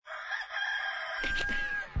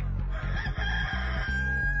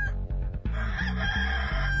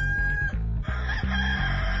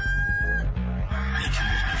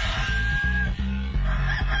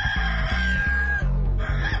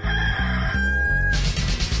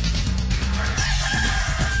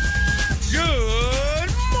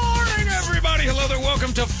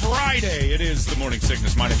Welcome to Friday. It is the Morning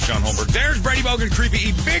Sickness. My name's John Holmberg. There's Brady Bogan, Creepy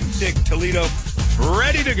E, Big Dick Toledo,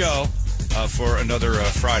 ready to go for another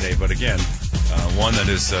Friday. But again, one that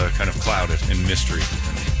is kind of clouded in mystery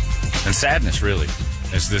and sadness, really,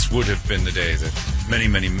 as this would have been the day that many,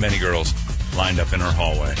 many, many girls lined up in our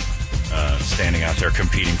hallway, standing out there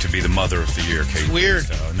competing to be the mother of the year. It's weird.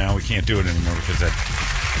 Now we can't do it anymore because that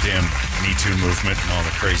damn Me Too movement and all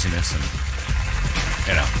the craziness and...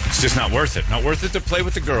 You know, it's just not worth it. Not worth it to play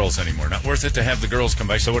with the girls anymore. Not worth it to have the girls come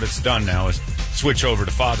by. So what it's done now is switch over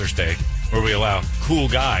to Father's Day, where we allow cool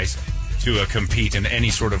guys to compete in any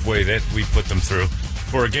sort of way that we put them through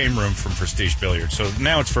for a game room from Prestige Billiards. So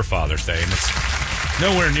now it's for Father's Day, and it's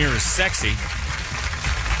nowhere near as sexy.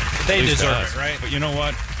 They deserve it, right? But you know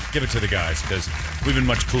what? Give it to the guys, because we've been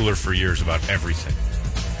much cooler for years about everything.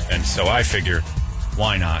 And so I figure...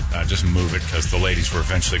 Why not just move it, because the ladies were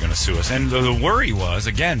eventually going to sue us. And the worry was,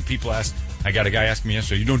 again, people asked, I got a guy asking me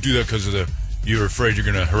yesterday, you don't do that because you're afraid you're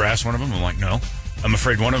going to harass one of them? I'm like, no. I'm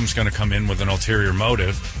afraid one of them's going to come in with an ulterior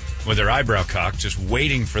motive, with their eyebrow cocked, just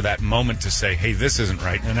waiting for that moment to say, hey, this isn't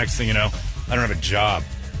right. And the next thing you know, I don't have a job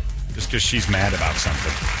just because she's mad about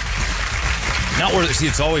something. Not worth it. See,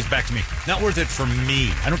 it's always back to me. Not worth it for me.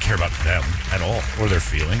 I don't care about them at all, or their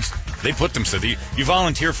feelings. They put them so you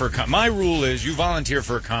volunteer for my rule is you volunteer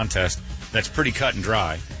for a contest that's pretty cut and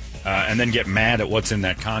dry, and then get mad at what's in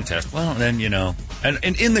that contest. Well, then, you know, and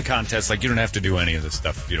in the contest, like, you don't have to do any of this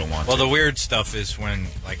stuff if you don't want to. Well, the weird stuff is when,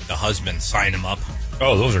 like, the husband sign him up.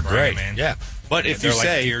 Oh, those are right, great. Man. Yeah. But if they're you like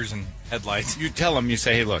say... deers and headlights. You tell them, you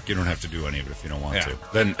say, hey, look, you don't have to do any of it if you don't want to.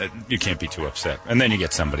 Then you can't be too upset. And then you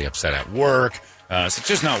get somebody upset at work. So it's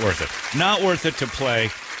just not worth it. Not worth it to play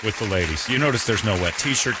with the ladies. You notice there's no wet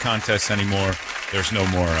T-shirt contests anymore. There's no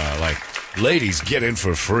more, ladies get in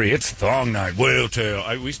for free. It's thong night, whale tail.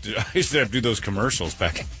 I used to have to do those commercials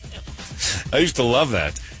back. I used to love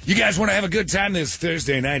that. You guys want to have a good time this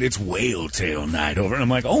Thursday night? It's whale tail night over. And I'm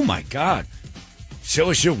like, oh, my God.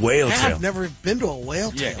 Show us your whale tail. I've never been to a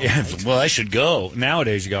whale tail. Yeah. Well, I should go.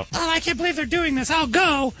 Nowadays, you go, oh, I can't believe they're doing this. I'll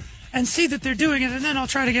go and see that they're doing it, and then I'll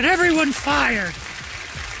try to get everyone fired.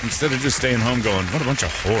 Instead of just staying home going, what a bunch of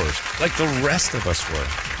whores. Like the rest of us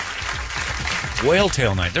were. Whale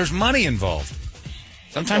tail night. There's money involved.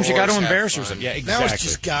 Sometimes you got to embarrass yourself. Yeah, exactly. Now it's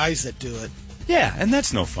just guys that do it. Yeah, and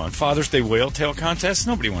that's no fun. Father's Day whale tail contest,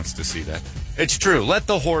 nobody wants to see that. It's true. Let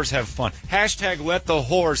the whores have fun. Hashtag let the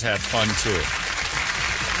whores have fun, too.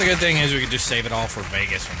 The good thing is we could just save it all for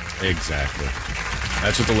Vegas. Exactly.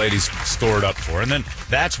 That's what the ladies stored up for. And then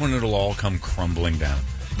that's when it'll all come crumbling down.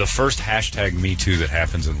 The first hashtag Me Too that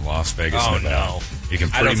happens in Las Vegas, Nevada. No. You can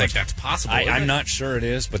I don't think that's possible. I'm not sure it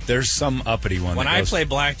is, but there's some uppity one. When I play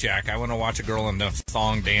blackjack, I want to watch a girl in the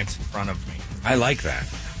thong dance in front of me. I like that.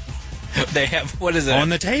 They have, what is it? On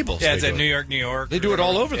the tables. Yeah, it's at New York. They do it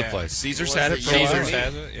all over the place. Caesars had it for a while. Caesars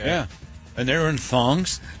has it, yeah. And they were in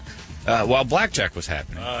thongs while blackjack was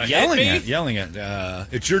happening. Yelling at,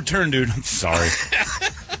 it's your turn, dude. I'm sorry.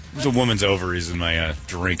 There's a woman's ovaries in my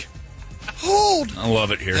drink. Hold! I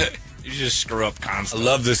love it here. You just screw up constantly.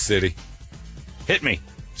 I love this city. Hit me.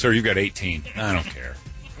 Sir, you've got 18. I don't care.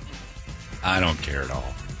 I don't care at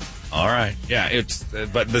all. All right. Yeah, it's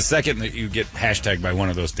but the second that you get hashtagged by one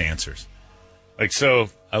of those dancers. Like, so,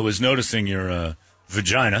 I was noticing your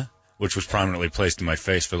vagina, which was prominently placed in my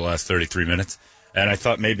face for the last 33 minutes, and I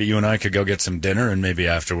thought maybe you and I could go get some dinner and maybe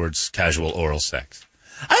afterwards casual oral sex.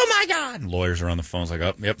 Oh, my God! And lawyers are on the phones like,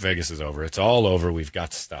 oh, yep, Vegas is over. It's all over. We've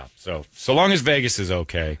got to stop. So long as Vegas is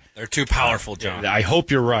okay. They're too powerful, John. I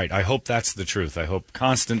hope you're right. I hope that's the truth. I hope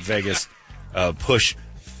constant Vegas push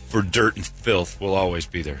for dirt and filth will always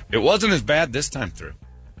be there. It wasn't as bad this time through.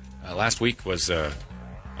 Last week was, I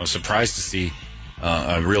was surprised to see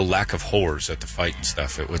a real lack of whores at the fight and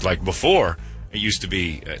stuff. It was like before, it used to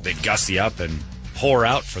be they'd gussy up and whore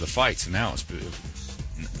out for the fights, and now it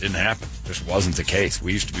didn't happen. It just wasn't the case.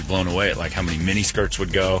 We used to be blown away at like how many mini skirts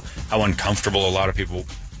would go, how uncomfortable a lot of people.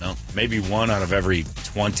 No, maybe 1 out of every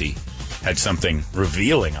 20 had something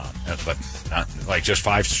revealing on, but not like just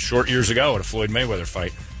 5 short years ago at a Floyd Mayweather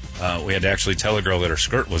fight. We had to actually tell a girl that her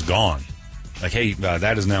skirt was gone. Like, hey,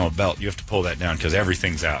 that is now a belt. You have to pull that down because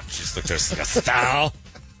everything's out. She just looked at us like a style.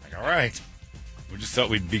 Like, all right. We just thought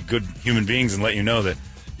we'd be good human beings and let you know that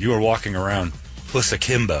you are walking around puss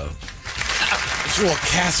akimbo. There's a little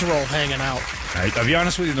casserole hanging out. I'll be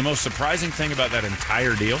honest with you, the most surprising thing about that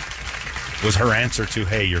entire deal was her answer to,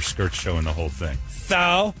 hey, your skirt's showing the whole thing.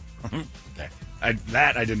 So? Okay. I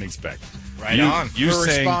didn't expect. Right on. You Her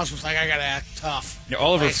saying, response was like, I got to act tough. Yeah,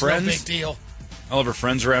 all of her Like, it's friends. No big deal. All of her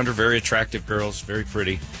friends around her, very attractive girls, very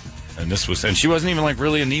pretty. And she wasn't even like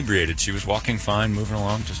really inebriated. She was walking fine, moving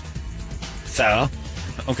along, just. So?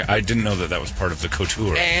 Okay, I didn't know that was part of the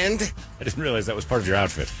couture. And I didn't realize that was part of your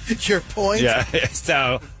outfit. your point? Yeah.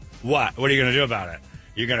 So, what? What are you going to do about it?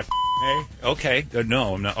 You're going to me? Okay.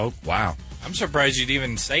 No, I'm not. Oh, wow. I'm surprised you'd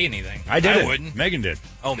even say anything. I did. Wouldn't. Megan did.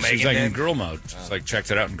 Oh, She Megan was like did? in girl mode. She's like checked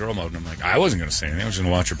it out in girl mode, and I'm like, I wasn't going to say anything. I was going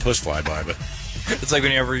to watch her puss fly by, but It's like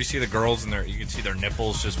whenever you see the girls and you can see their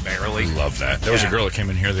nipples just barely. I love that. There was a girl that came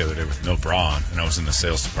in here the other day with no bra on, and I was in the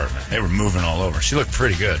sales department. They were moving all over. She looked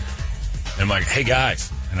pretty good. And I'm like, hey,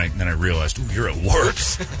 guys. And then I realized, ooh, you're at work.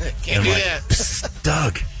 Can't do like, that. Psst,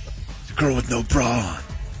 Doug, the girl with no bra on.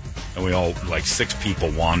 And we all, like 6 people,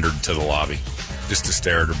 wandered to the lobby just to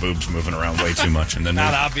stare at her boobs moving around way too much. And then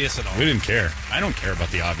Not obvious at all. we didn't care. I don't care about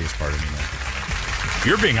the obvious part anymore.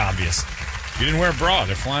 You're being obvious. You didn't wear a bra.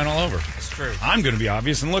 They're flying all over. That's true. I'm going to be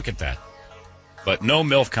obvious and look at that. But no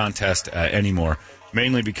MILF contest anymore,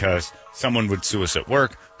 mainly because someone would sue us at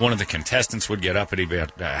work. One of the contestants would get uppity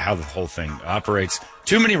about how the whole thing operates.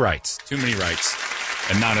 Too many rights,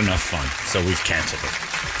 and not enough fun. So we've canceled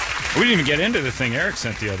it. We didn't even get into the thing Eric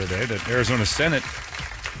sent the other day, that Arizona Senate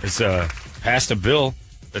has passed a bill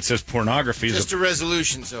that says pornography is Just a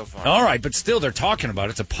resolution so far. all right, but still they're talking about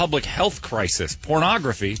it. It's a public health crisis.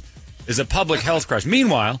 Pornography is a public health crisis.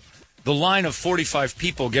 Meanwhile, the line of 45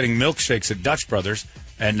 people getting milkshakes at Dutch Brothers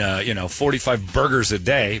and 45 burgers a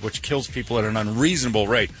day, which kills people at an unreasonable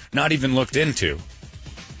rate, not even looked into.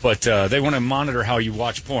 But they want to monitor how you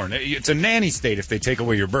watch porn. It's a nanny state if they take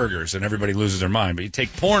away your burgers and everybody loses their mind. But you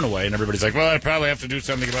take porn away and everybody's like, well, I probably have to do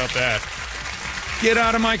something about that. Get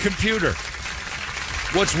out of my computer.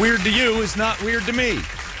 What's weird to you is not weird to me.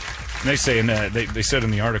 And they say, and they said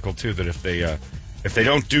in the article too, that if they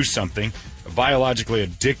don't do something, biologically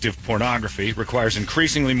addictive pornography requires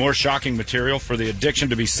increasingly more shocking material for the addiction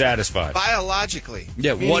to be satisfied. Biologically.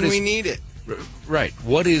 Yeah, Meaning what is- we need it. Right.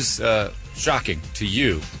 What is shocking to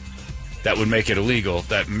you that would make it illegal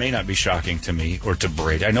that may not be shocking to me or to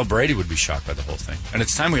Brady? I know Brady would be shocked by the whole thing. And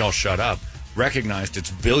it's time we all shut up, recognized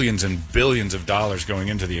it's billions and billions of dollars going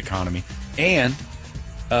into the economy, and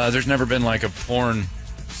there's never been like a porn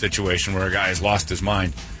situation where a guy has lost his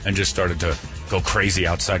mind and just started to go crazy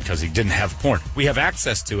outside because he didn't have porn. We have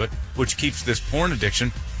access to it, which keeps this porn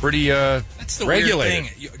addiction pretty That's the regulated.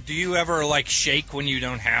 weird thing. Do you ever shake when you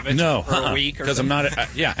don't have it No, for a week? Because I'm not.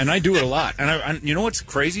 Yeah, and I do it a lot. And I you know what's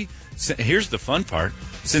crazy? Here's the fun part.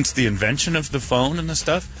 Since the invention of the phone and the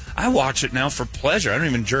stuff, I watch it now for pleasure. I don't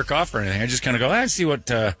even jerk off or anything. I just kind of go, I see what.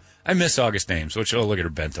 I miss August Ames, which, oh, look at her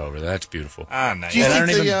bent over there. That's beautiful. Ah, nice. Do you And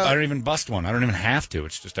think I don't even bust one. I don't even have to.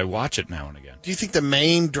 It's just I watch it now and again. Do you think the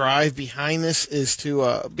main drive behind this is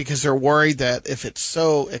to because they're worried that if it's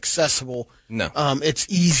so accessible, No. it's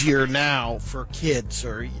easier now for kids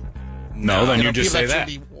or No, then you just people say that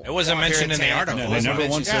that. should be It wasn't out here mentioned in the town. article. No, they never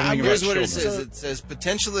once said anything Here's about what it children. says. It says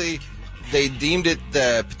potentially they deemed it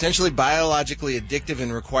potentially biologically addictive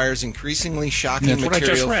and requires increasingly shocking That's what I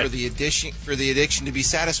just material read. for the addiction to be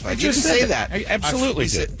satisfied. You just didn't say said that. that. I absolutely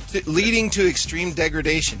did. Leading to extreme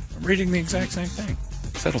degradation. I'm reading the exact same thing.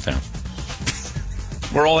 Settle down.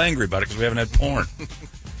 We're all angry about it because we haven't had porn.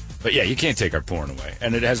 But yeah, you can't take our porn away.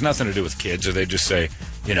 And it has nothing to do with kids, or they just say,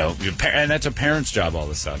 and that's a parent's job all of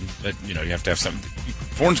a sudden. That, you have to have something.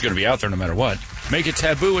 Porn's going to be out there no matter what. Make it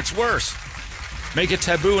taboo, it's worse. Make it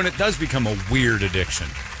taboo, and it does become a weird addiction.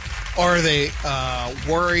 Or are they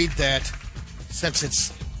worried that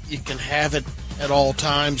since you can have it at all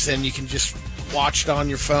times and you can just watch it on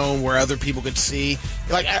your phone where other people could see?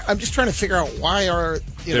 I'm just trying to figure out why are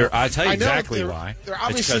I'll tell you I know exactly they're- why. They're It's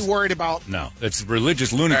obviously 'cause- worried about. No, it's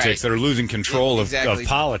religious lunatics Right. that are losing control Yeah, of exactly.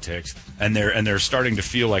 politics, and they're starting to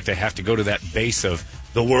feel like they have to go to that base of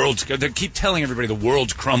the world's. They keep telling everybody the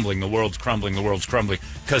world's crumbling, the world's crumbling, the world's crumbling,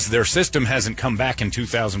 because their system hasn't come back in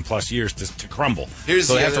 2,000 plus years to crumble. Here's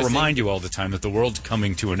so they the have to other remind you all the time that the world's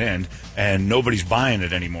coming to an end, and nobody's buying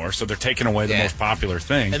it anymore. So they're taking away the Yeah. most popular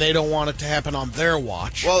thing. And they don't want it to happen on their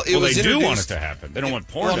watch. Well, it Well, was they do want it introduced- to happen. They don't want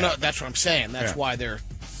porn Well, to no, happen. that's what I'm saying. That's Yeah. why they're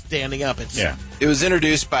standing up. It's Yeah. It was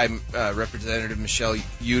introduced by Representative Michelle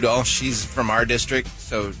Udall. She's from our district,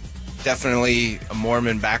 so definitely a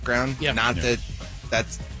Mormon background. Yeah. Not Yeah. that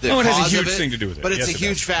that's the it has a cause huge of it, thing to do with it. But it's Yes, a it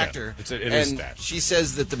huge does. factor. Yeah, it is and that. she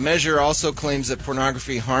says that the measure also claims that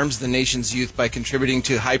pornography harms the nation's youth by contributing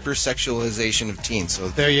to hypersexualization of teens. So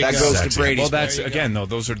There you that go. goes That's to it. Brady's. Well, that's There you again, though.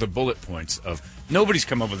 Those are the bullet points of nobody's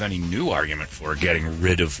come up with any new argument for getting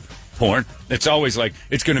rid of porn. It's always like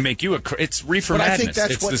it's going to make you it's reefer But madness. I think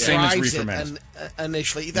that's it's what the same as drives reefer it madness.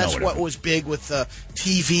 initially. That's No, what was big with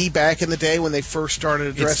TV back in the day when they first started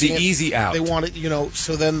addressing the it. easy out. They wanted,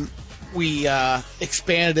 so then we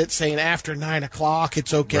expanded it, saying after 9 o'clock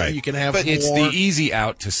it's okay, Right. you can have But more. It's the easy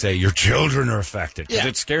out to say your children are affected because Yeah.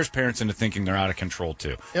 it scares parents into thinking they're out of control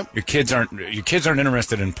too. Yep. Your kids aren't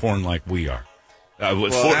interested in porn like we are. I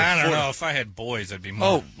don't know. If I had boys, I'd be more.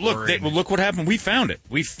 Oh, look! worried. Look what happened. We found it.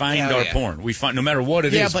 We find Yeah, our yeah. porn. We find no matter what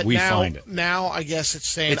it is. but We now, find it. now I guess it's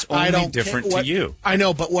saying It's I only don't different care to what, you. I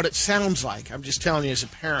know, but what it sounds like, I'm just telling you as a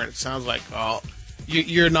parent, it sounds like,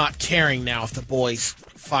 you're not caring now if the boys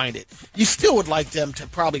find it. You still would like them to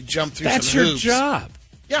probably jump through That's some your hoops. job.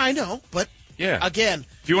 Yeah, I know, but Yeah. again,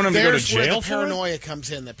 If you want them to go to there's where jail the for it? paranoia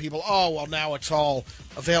comes in. That people, now it's all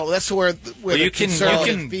available. That's where Well, the you can-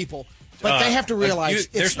 conservative people. But they have to realize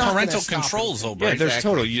there's it's not parental gonna stop controls, it. though, Yeah, Brady. there's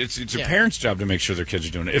Exactly. totally. It's a Yeah. parent's job to make sure their kids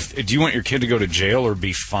are doing it. Do you want your kid to go to jail or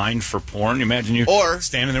be fined for porn? Imagine you Or-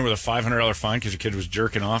 standing there with a $500 fine because your kid was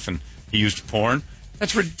jerking off and he used porn.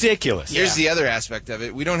 That's ridiculous. Here's the other aspect of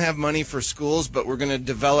it. We don't have money for schools, but we're going to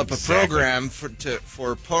develop Exactly. a program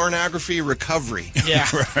for pornography recovery Yeah.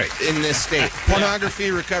 right. in this state. Pornography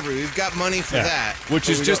recovery. We've got money for Yeah. that. Which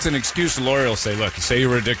but is we just don't- an excuse. The lawyer will say, "Look, you say you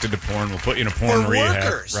were addicted to porn. We'll put you in a porn for rehab."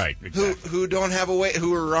 workers Right. Exactly. who don't have a way,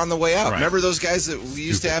 who are on the way out. Right. Remember those guys that we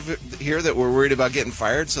used to have here that were worried about getting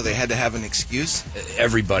fired, so they had to have an excuse?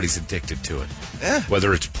 Everybody's addicted to it. Yeah.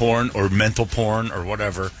 Whether it's porn or mental porn or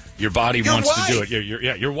whatever, your body Your wants to do wife.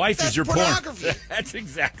 it. Your wife That's is your pornography. porn. That's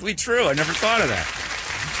exactly true. I never thought of that.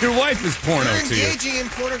 Your wife is porno You're to you. engaging in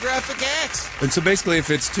pornographic acts. And so basically, if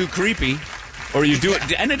it's too creepy, or you do it,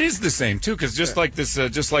 and it is the same too, because just like this,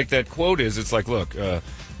 just like that quote is, it's like, look,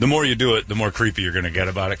 the more you do it, the more creepy you're going to get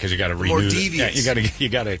about it, because you got to renew. More it. devious. Yeah, you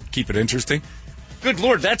got to keep it interesting. Good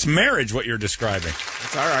Lord, that's marriage. What you're describing.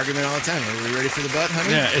 That's our argument all the time. Are we ready for the butt,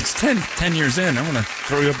 honey? Yeah, it's 10 years in. I'm going to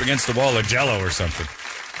throw you up against a wall of Jello or something.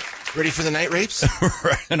 Ready for the night rapes?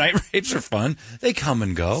 The night rapes are fun. They come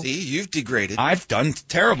and go. See, you've degraded. I've done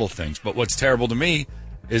terrible things, but what's terrible to me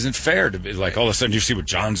isn't fair. To be like all of a sudden you see what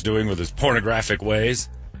John's doing with his pornographic ways,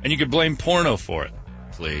 and you could blame porno for it.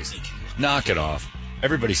 Please, knock it off.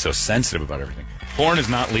 Everybody's so sensitive about everything. Porn is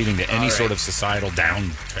not leading to any sort of societal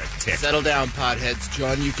downtick. Settle down, potheads.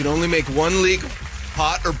 John, you can only make one legal: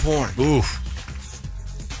 pot or porn. Oof.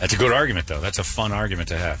 That's a good argument, though. That's a fun argument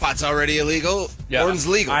to have. Pot's already illegal. Porn's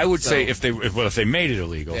legal. I would so- say if they made it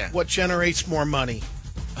illegal, Yeah. What generates more money?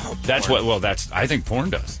 that's porn. I think porn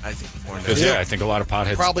does. I think porn does. Because I think a lot of potheads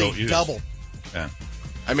don't Probably use. double. Yeah.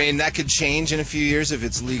 I mean, that could change in a few years if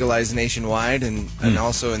it's legalized nationwide and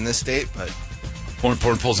also in this state, but Porn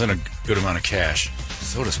pulls in a good amount of cash.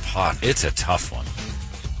 So does pot. It's a tough one.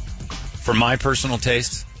 For my personal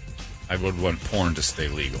taste, I would want porn to stay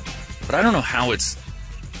legal. But I don't know how it's...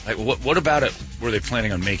 Like, what about it were they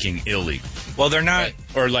planning on making illegal? Well, they're not. Right.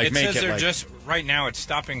 Or, like, it make says it, they're like- just right now. It's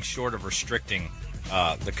stopping short of restricting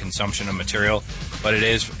the consumption of material, but it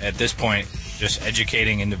is at this point just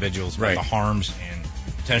educating individuals about Right. the harms and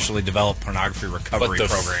potentially develop pornography recovery But the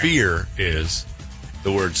program. fear is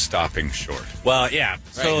the word stopping short. Well, yeah.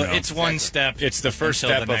 So Right, no, it's one step. It's the first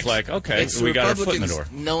until step the of next- like, okay, it's we got our foot in the Republicans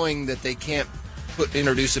door. knowing that they can't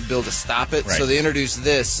introduce a bill to stop it, Right. so they introduce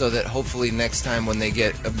this so that hopefully next time when they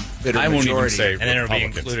get a bit of I won't even majority, say and then it'll be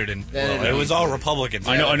Republicans. included in. Then Well, it'll it be was all included. Republicans.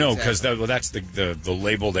 I know, exactly. because that's the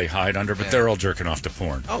label they hide under, but they're all jerking off to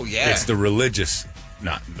porn. Oh, yeah. It's the religious,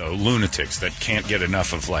 not the lunatics that can't get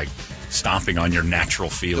enough of like stomping on your natural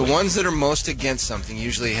the feelings. ones that are most against something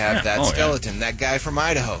usually have Yeah. that Oh, yeah. skeleton. That guy from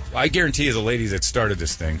Idaho. I guarantee you, the lady that started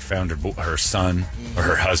this thing found her son or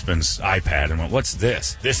her husband's iPad and went, "What's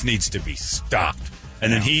this? This needs to be stopped."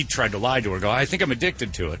 And then he tried to lie to her. Go, "I think I'm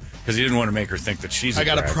addicted to it," because he didn't want to make her think that she's. I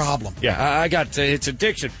got a drag. problem. Yeah, I got it's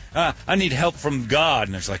addiction. I need help from God,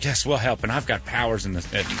 and it's like, yes, we'll help, and I've got powers in this.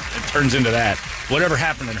 It turns into that. Whatever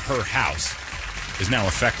happened in her house is now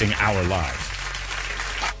affecting our lives.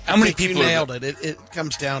 How many I think people you are- nailed it. It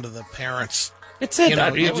comes down to the parents. It's it. You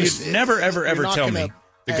know, You it was- never, ever, you're ever not tell gonna- me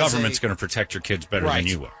the as government's a- going to protect your kids better Right. than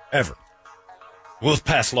you will. Ever. We'll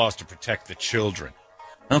pass laws to protect the children.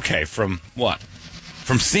 Okay, from what?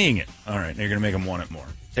 From seeing it. All right, now you're going to make them want it more.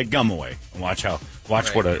 Take gum away and watch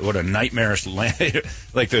what a nightmarish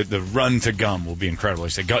like the run to gum will be incredible. You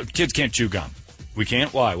say kids can't chew gum. We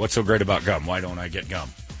can't. Why? What's so great about gum? Why don't I get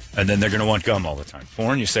gum? And then they're going to want gum all the time.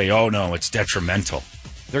 Porn, you say, oh, no, it's detrimental.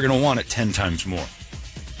 They're going to want it 10 times more.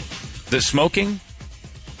 The smoking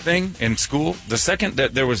thing in school, the second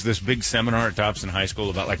that there was this big seminar at Dobson High School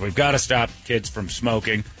about, like, we've got to stop kids from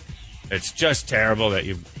smoking. It's just terrible that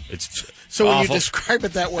it's So when awful. you describe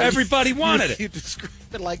it that way, Everybody wanted it. You describe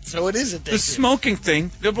it like, so it is addictive. The smoking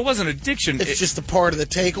thing, it wasn't addiction. It's just a part of the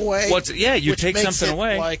takeaway. You which take makes something it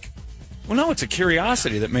away. Like, Well, no, it's a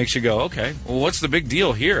curiosity that makes you go, okay, well, what's the big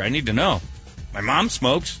deal here? I need to know. My mom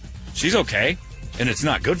smokes. She's okay. And it's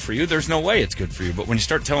not good for you. There's no way it's good for you. But when you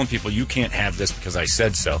start telling people you can't have this because I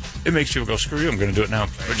said so, it makes you go, screw you, I'm going to do it now.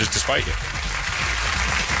 Or just to spite you.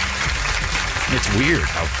 It's weird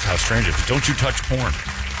how strange it is. Don't you touch porn.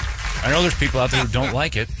 I know there's people out there who don't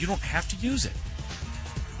like it. You don't have to use it.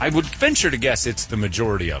 I would venture to guess it's the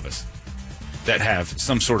majority of us that have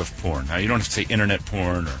some sort of porn. Now, you don't have to say internet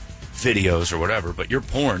porn or videos or whatever, but your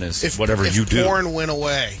porn is whatever you do. If porn went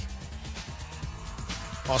away,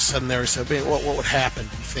 all of a sudden there was what would happen?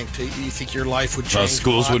 You think your life would change? Well,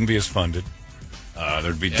 schools wouldn't be as funded.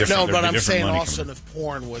 There'd be different. No, but be I'm different saying money all of a coming. sudden if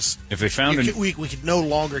porn was, If they found we could no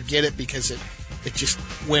longer get it because it just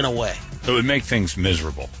went away. So it would make things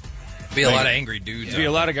miserable. Be a lot of angry dudes. There'd be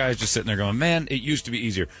a lot of guys just sitting there going, man, it used to be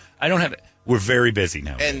easier. I don't have it. We're very busy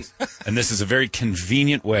now. And this is a very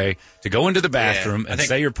convenient way to go into the bathroom and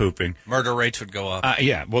say you're pooping. Murder rates would go up.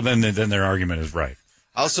 Yeah, well, then their argument is right.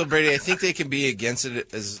 Also, Brady, I think they can be against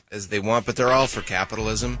it as they want, but they're all for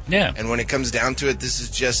capitalism. Yeah. And when it comes down to it, this is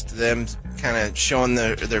just them kind of showing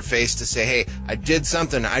their face to say, hey, I did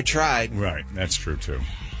something. I tried. Right. That's true, too.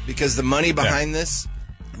 Because the money behind this...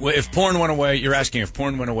 Well, if porn went away, you're asking if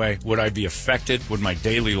porn went away, would I be affected? Would my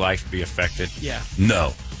daily life be affected? Yeah.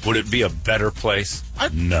 No. Would it be a better place?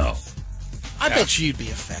 No. I bet you'd be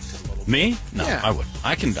affected a little bit. Me? No, Yeah. I would.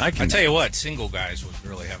 I can. I tell you what, single guys would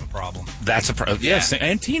really have a problem. That's a problem. Yes,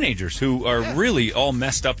 and teenagers who are really all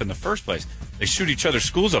messed up in the first place. They shoot each other's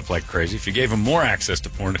schools up like crazy. If you gave them more access to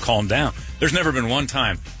porn to calm down, there's never been one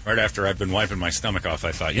time right after I've been wiping my stomach off,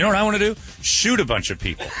 I thought, you know what I want to do? Shoot a bunch of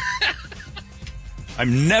people.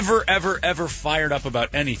 I'm never, ever, ever fired up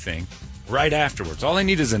about anything right afterwards. All I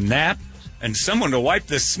need is a nap and someone to wipe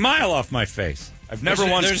this smile off my face. I've never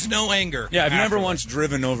once. There's no anger. Yeah, I've never once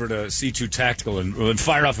driven over to C2 Tactical and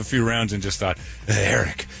fired off a few rounds and just thought,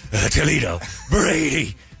 Eric, Toledo,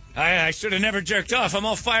 Brady. I should have never jerked off. I'm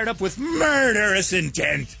all fired up with murderous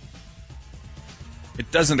intent.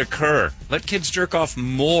 It doesn't occur. Let kids jerk off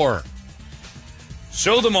more.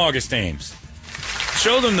 Show them August Ames.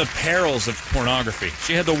 Show them the perils of pornography.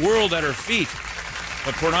 She had the world at her feet.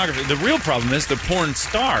 But pornography, the real problem is the porn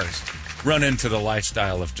stars run into the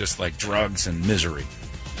lifestyle of just like drugs and misery.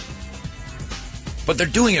 But they're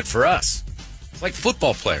doing it for us. It's like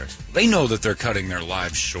football players. They know that they're cutting their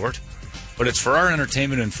lives short, but it's for our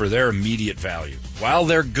entertainment and for their immediate value. While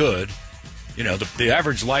they're good, you know, the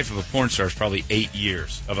average life of a porn star is probably 8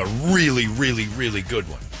 years of a really, really, really good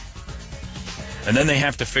one. And then they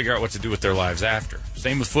have to figure out what to do with their lives after.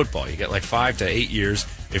 Same with football. You get like 5 to 8 years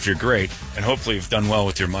if you're great, and hopefully you've done well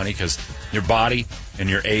with your money because your body and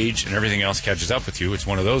your age and everything else catches up with you. It's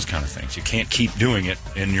one of those kind of things. You can't keep doing it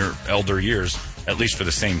in your elder years, at least for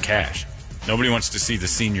the same cash. Nobody wants to see the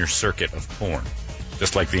senior circuit of porn,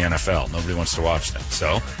 just like the NFL. Nobody wants to watch that.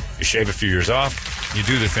 So you shave a few years off, you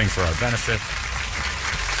do the thing for our benefit.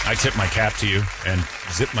 I tip my cap to you and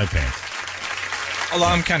zip my pants. Although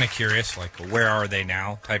I'm kind of curious, like, where are they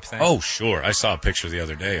now type thing? Oh, sure. I saw a picture the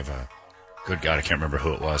other day of a, good God, I can't remember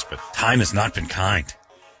who it was, but time has not been kind.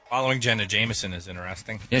 Following Jenna Jameson is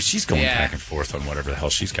interesting. Yeah, she's going back and forth on whatever the hell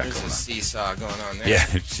she's got There's going a on. seesaw going on there. Yeah,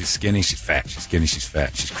 she's skinny, she's fat. She's skinny, she's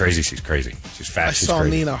fat. She's crazy, she's crazy. She's fat, I she's saw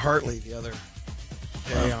crazy. Nina Hartley the other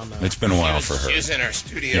day on It's been a while for her. She was in our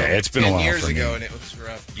studio Yeah, it's been a 10 while years for ago, me. and it was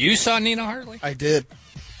rough. You saw Nina Hartley? I did.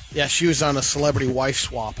 Yeah, she was on a celebrity wife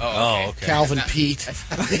swap. Oh, okay. Calvin Pete. I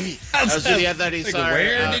thought he saw her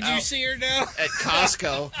Where did you see her now? at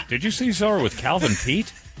Costco. Did you see you saw her with Calvin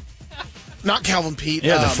Pete? Not Calvin Pete.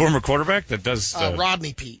 Yeah, the former quarterback that does...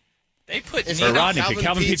 Rodney Pete. They put Is or Nina Rodney Calvin Pete.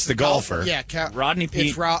 Calvin Pete's Pete's the the golfer. Yeah, Rodney Pete.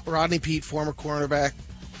 It's Rodney Pete, former cornerback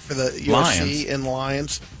for the UFC Lions. and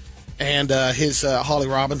Lions. And his Holly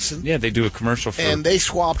Robinson. Yeah, they do a commercial for... And they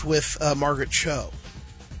swapped with Margaret Cho.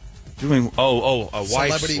 doing... a wife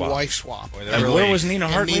Celebrity swap. wife swap. Boy, And where was Nina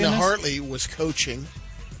And Hartley in Nina this? Hartley was coaching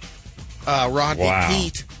Rodney Wow.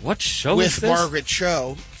 Pete What show is with this? Margaret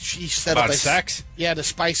Cho. She set About up sex? Yeah, to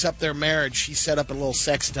spice up their marriage, she set up a little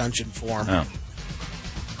sex dungeon for him. Oh.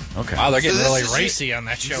 Okay. Wow, they're getting So this really is racy on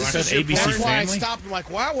that show. This aren't is they? your ABC That's why I Family? stopped. I'm like,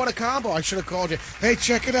 wow, what a combo. I should have called you. Hey,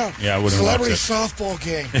 check it out. Yeah, I wouldn't have Celebrity watched softball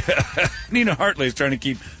game. Nina Hartley is trying to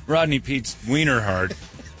keep Rodney Pete's wiener hard.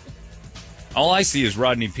 All I see is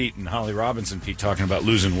Rodney Pete and Holly Robinson Pete talking about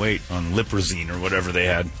losing weight on Liprazine or whatever they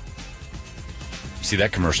had. You see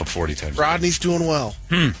that commercial 40 times. Rodney's doing well.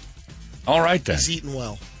 All right, then. He's eating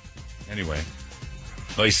well. Anyway.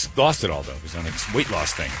 Well, he's lost it all, though. He's on a weight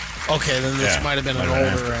loss thing. Okay, then this might have been an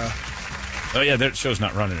older... Oh, yeah, that show's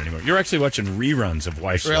not running anymore. You're actually watching reruns of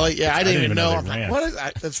Wife Swap. Really? Yeah, I didn't even know. they I'm like, ran. what is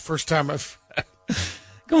that? That's the first time I've...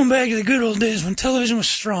 Going back to the good old days when television was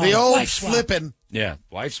strong. The old Wife Swap. flipping. Yeah,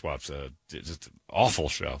 Wife Swap's just an awful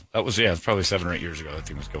show. That was, it's probably 7 or 8 years ago that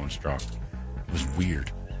thing was going strong. It was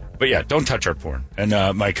weird. But yeah, don't touch our porn. And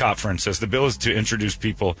my cop friend says the bill is to introduce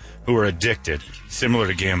people who are addicted, similar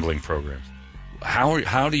to gambling programs.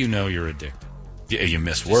 How do you know you're addicted? You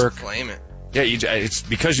miss work. Just claim it. Yeah, it's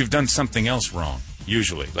because you've done something else wrong,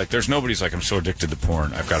 usually. Like, there's nobody's like, I'm so addicted to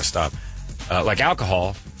porn, I've got to stop. Like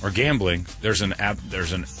alcohol or gambling, there's an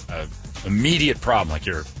immediate problem. Like,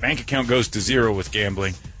 your bank account goes to zero with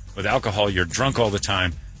gambling. With alcohol, you're drunk all the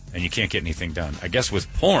time, and you can't get anything done. I guess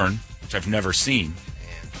with porn, which I've never seen,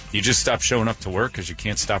 you just stop showing up to work because you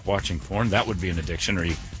can't stop watching porn. That would be an addiction, or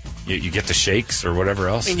you get the shakes or whatever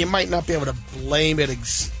else. I mean, you might not be able to blame it,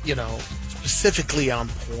 specifically on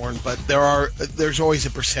porn, but there's always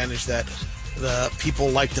a percentage that the people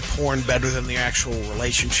like the porn better than the actual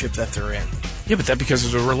relationship that they're in. Yeah, but that's because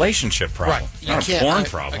it's a relationship problem. Right. It's not a porn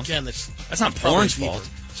problem. Again, that's not porn's fault.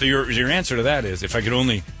 So your answer to that is, if I could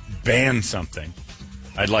only ban something,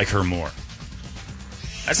 I'd like her more.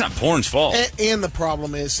 That's not porn's fault. And the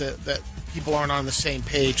problem is that people aren't on the same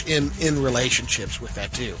page in relationships with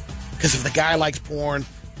that too. Because if the guy likes porn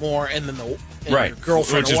more, and then your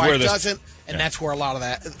girlfriend or wife doesn't, and that's where a lot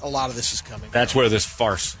of this is coming. That's where this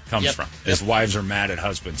farce comes from. Is wives are mad at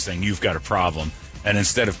husbands saying you've got a problem, and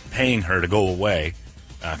instead of paying her to go away,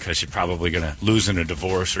 because you're probably going to lose in a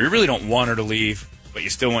divorce, or you really don't want her to leave, but you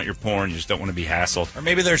still want your porn, you just don't want to be hassled. Or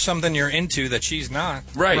maybe there's something you're into that she's not.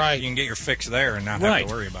 Right. You can get your fix there and not have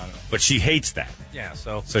to worry about it. But she hates that. Yeah,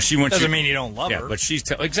 so she wants doesn't mean you don't love her. Yeah,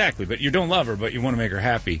 but exactly. But you don't love her, but you want to make her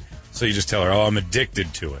happy, so you just tell her, "Oh, I'm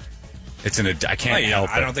addicted to it. I can't help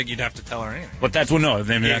it." I don't think you'd have to tell her anything. But that's no. I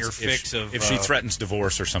mean, your fix if she threatens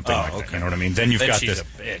divorce or something like that, okay. you know what I mean? Then you've got she's this.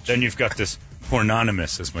 a bitch. Then you've got this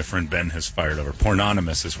pornonymous, as my friend Ben has fired over.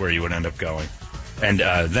 Pornonymous is where you would end up going. And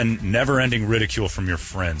then never-ending ridicule from your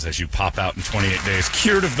friends as you pop out in 28 days,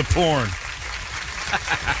 cured of the porn.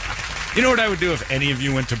 You know what I would do if any of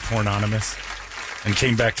you went to Pornonymous and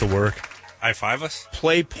came back to work? High five us?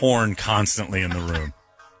 Play porn constantly in the room.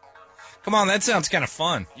 Come on, that sounds kind of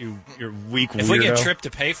fun. You're weak weirdo. If we get Trip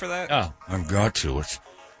to pay for that? Oh, I've got to. It's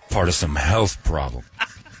part of some health problem.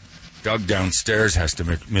 Doug downstairs has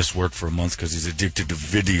to miss work for a month because he's addicted to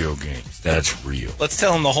video games. That's real. Let's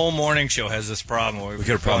tell him the whole morning show has this problem. We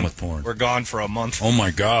got a problem with porn. We're gone for a month. Oh, my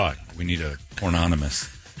God. We need a pornonymous.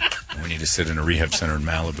 We need to sit in a rehab center in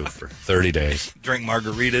Malibu for 30 days. Drink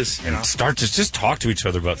margaritas. And start to just talk to each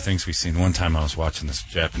other about things we've seen. One time I was watching this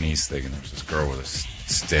Japanese thing, and there was this girl with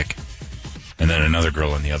a stick, and then another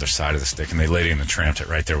girl on the other side of the stick, and they Lady and the Tramped it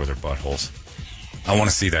right there with their buttholes. I want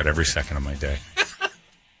to see that every second of my day.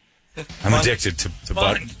 I'm addicted to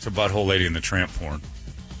butthole Lady and the Tramp porn.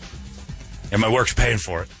 And my work's paying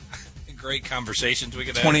for it. Great conversations we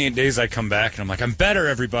could have. 28 days I come back, and I'm like, I'm better,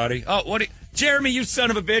 everybody. Oh, Jeremy, you son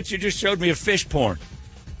of a bitch, you just showed me a fish porn.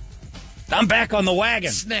 I'm back on the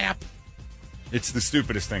wagon. Snap. It's the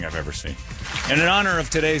stupidest thing I've ever seen. And in honor of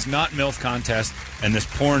today's Not MILF contest and this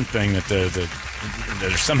porn thing that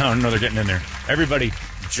they're somehow or another getting in there, everybody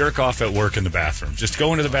jerk off at work in the bathroom. Just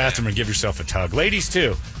go into the bathroom and give yourself a tug. Ladies,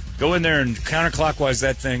 too. Go in there and counterclockwise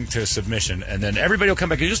that thing to submission, and then everybody will come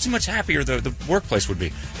back. You'll see how much happier the workplace would be.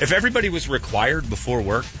 If everybody was required before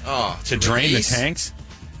work to drain the tanks,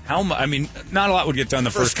 not a lot would get done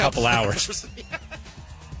the first couple hours.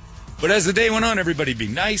 But as the day went on, everybody'd be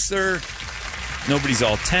nicer. Nobody's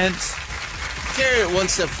all tense. Carry it one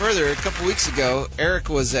step further. A couple weeks ago, Eric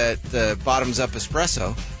was at the Bottoms Up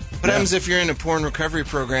Espresso. What happens if you're in a porn recovery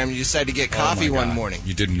program and you decide to get coffee one morning?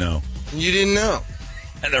 You didn't know. You didn't know.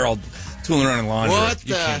 And they're all tooling around in laundry.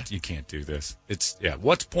 What You can't do this.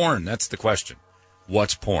 What's porn? That's the question.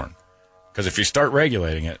 What's porn? Because if you start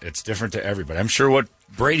regulating it, it's different to everybody. I'm sure what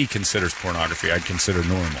Brady considers pornography, I'd consider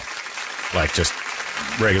normal. Like just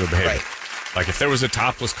regular behavior. Right. Like if there was a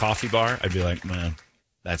topless coffee bar, I'd be like, man,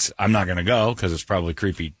 I'm not going to go because it's probably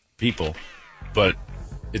creepy people, but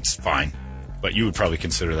it's fine. But you would probably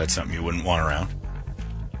consider that something you wouldn't want around.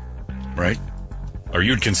 Right? Or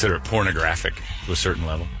you'd consider it pornographic to a certain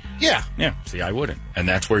level. Yeah. Yeah. See, I wouldn't. And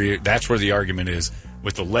that's where the argument is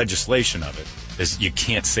with the legislation of it, is you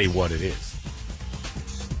can't say what it is.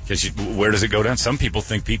 Because where does it go down? Some people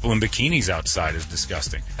think people in bikinis outside is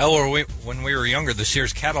disgusting. Hell, when we were younger, the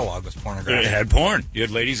Sears catalog was pornographic. It had porn. You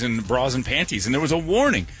had ladies in bras and panties, and there was a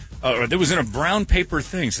warning. There was in a brown paper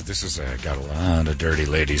thing. So this is got a lot of dirty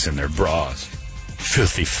ladies in their bras.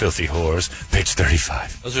 Filthy, filthy whores. Page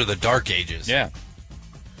 35. Those are the dark ages. Yeah.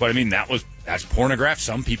 But, I mean, that's pornography.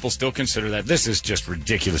 Some people still consider that. This is just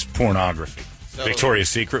ridiculous pornography. So, Victoria's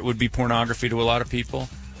Secret would be pornography to a lot of people.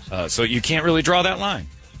 So you can't really draw that line.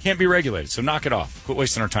 Can't be regulated. So knock it off. Quit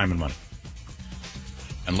wasting our time and money.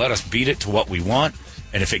 And let us beat it to what we want.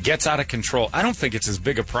 And if it gets out of control, I don't think it's as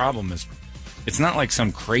big a problem as... It's not like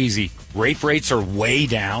some crazy... Rape rates are way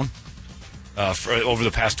down over the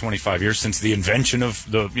past 25 years since the invention of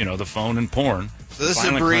the phone and porn. So this is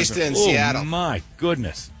a barista in Seattle. Oh, my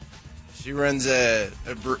goodness. She runs a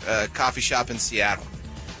coffee shop in Seattle.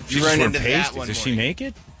 She run into that one. Is she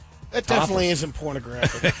naked? That definitely isn't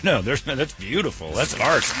pornographic. No, that's beautiful. That's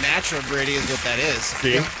art. Natural, Brady, is what that is.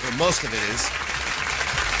 See? Well, most of it is.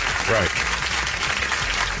 Right.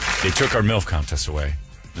 They took our MILF contest away.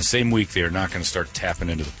 The same week, they are not going to start tapping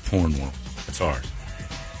into the porn world. That's ours.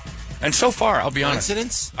 And so far, I'll be honest.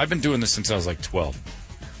 Coincidence? I've been doing this since I was like 12.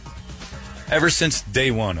 Ever since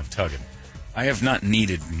day one of tugging, I have not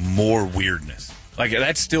needed more weirdness. Like,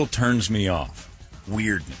 that still turns me off.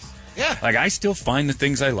 Weirdness. Yeah. Like, I still find the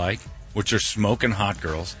things I like, which are smoking hot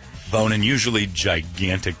girls, boning usually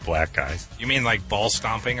gigantic black guys. You mean like ball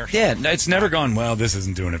stomping or something? Yeah, it's never gone, well, this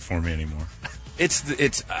isn't doing it for me anymore.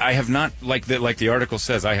 I have not, like the article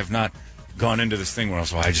says, I have not gone into this thing where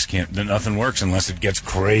I just can't, nothing works unless it gets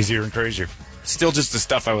crazier and crazier. Still just the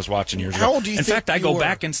stuff I was watching years ago. How old do you In think fact, I you go were?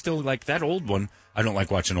 back and still, like, that old one, I don't like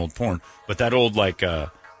watching old porn, but that old, like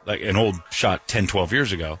an old shot 10, 12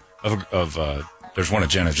 years ago of there's one of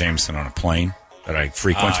Jenna Jameson on a plane that I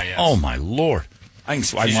frequent. Yes. Oh, my Lord. I can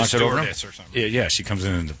watch it over. Or something. Yeah, she comes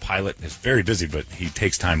in and the pilot is very busy, but he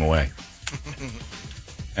takes time away.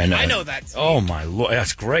 And I know that. Oh, my Lord.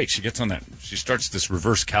 That's great. She gets on that. She starts this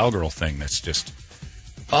reverse cowgirl thing that's just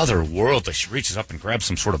otherworldly. She reaches up and grabs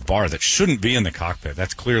some sort of bar that shouldn't be in the cockpit.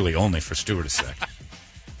 That's clearly only for stewardess.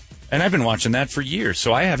 And I've been watching that for years,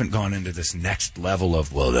 so I haven't gone into this next level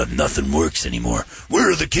of, well, nothing works anymore.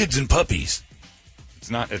 Where are the kids and puppies?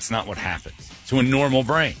 It's not what happens to a normal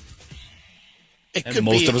brain. It And could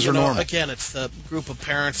most be, of us are normal. Again, it's the group of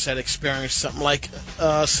parents that experienced something like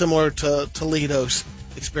similar to Toledo's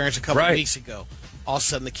experience a couple of weeks ago. All of a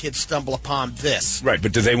sudden, the kids stumble upon this. Right,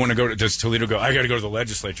 but do they want to go? Does Toledo go? I got to go to the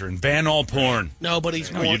legislature and ban all porn.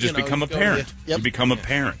 Nobody's. No, you just become a parent. You become a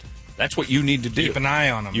parent. That's what you need to do. Keep an eye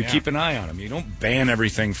on them. You keep an eye on them. You don't ban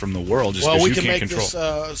everything from the world just because we you can can't make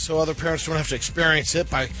control. this so other parents don't have to experience it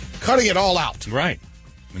by cutting it all out. Right.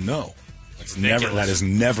 No. That is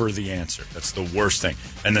never the answer. That's the worst thing.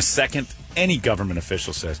 And the second any government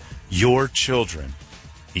official says, your children,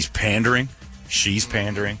 he's pandering, she's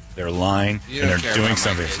pandering, they're lying, and they're doing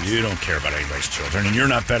something. You don't care about anybody's children, and you're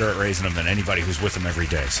not better at raising them than anybody who's with them every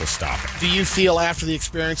day, so stop it. Do you feel after the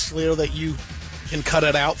experience, Toledo, that you can cut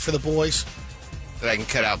it out for the boys? That I can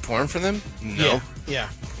cut out porn for them? No. Yeah.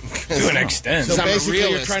 To an extent. So I'm a basically, you're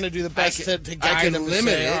realist. trying to do the best to guide I can them.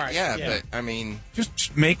 limit say, it, all right, but I mean,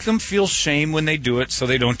 Just make them feel shame when they do it so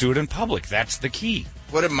they don't do it in public. That's the key.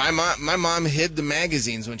 what if my mom hid the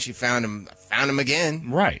magazines when she found them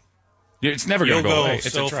again? Right. It's never You'll going to go go away.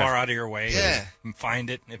 It's so a trap. far out of your way Yeah. and find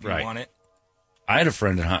it if you Right. want it. I had a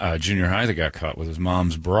friend in junior high that got caught with his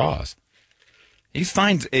mom's bras. They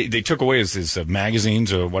took away his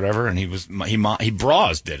magazines or whatever, and he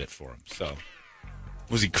bras did it for him. So,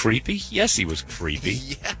 was he creepy? Yes, he was creepy.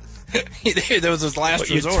 Yeah. That was his last But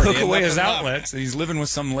you resort. took He had away his nothing left. outlets, and he's living with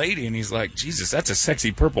some lady, and he's like, Jesus, that's a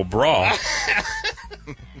sexy purple bra.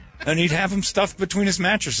 And he'd have them stuffed between his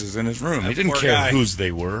mattresses in his room. He didn't poor care guy. whose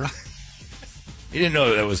they were. He didn't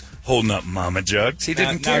know that was holding up mama jugs. He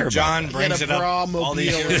didn't Now care. John about brings He it had a up all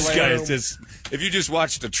these bra-mobile. years this later. guy is just. If you just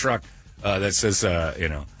watched a truck that says,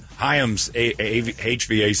 Hyams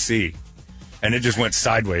HVAC, and it just went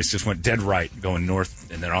sideways, just went dead right, going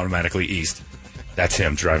north, and then automatically east. That's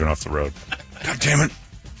him driving off the road. God damn it!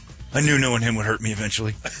 I knew knowing him would hurt me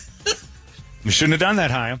eventually. You shouldn't have done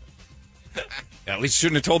that, Hyam. At least you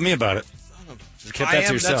shouldn't have told me about it. Just kept that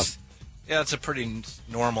to yourself. That's a pretty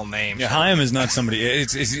normal name. Yeah, Hyam is not somebody.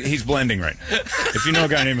 He's blending right now. If you know a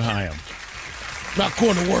guy named Hyam, Not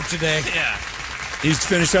going to work today. Yeah. he's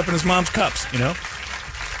finished up in his mom's cups.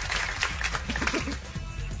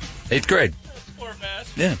 8th grade. Poor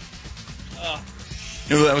bastard. Yeah.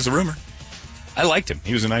 That was a rumor. I liked him.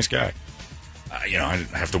 He was a nice guy. I didn't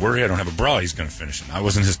have to worry. I don't have a bra. He's going to finish it. I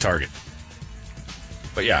wasn't his target.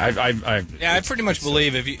 But yeah, I pretty much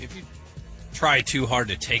believe if you try too hard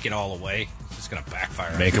to take it all away, it's going to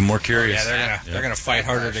backfire. Make them more curious. Yeah, they're going to fight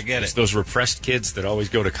harder to get It's it. those repressed kids that always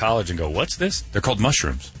go to college and go, what's this? They're called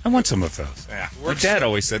mushrooms. I want some of those. Yeah. My dad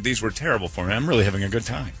always said these were terrible for me. I'm really having a good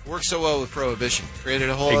time. Worked so well with Prohibition.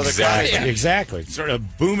 Created a whole other kind of... Exactly. Sort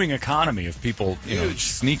of booming economy of people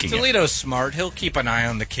sneaking it. Toledo's smart. He'll keep an eye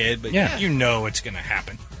on the kid, but you know it's going to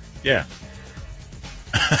happen. Yeah.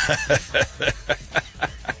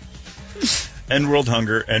 End world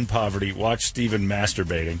hunger, end poverty, watch Stephen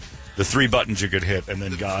masturbating. The 3 buttons you could hit, and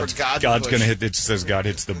then God's going to hit. It says God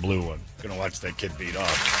hits the blue one. Going to watch that kid beat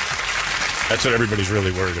off. That's what everybody's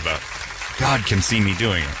really worried about. God can see me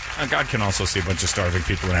doing it. God can also see a bunch of starving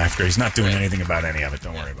people in Africa. He's not doing anything about any of it.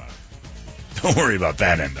 Don't worry about it. Don't worry about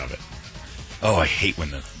that end of it. Oh, I hate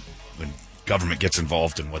when government gets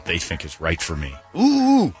involved in what they think is right for me.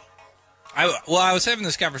 Ooh. I was having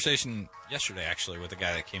this conversation yesterday, actually, with a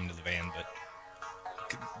guy that came to the van, but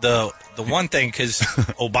the one thing, because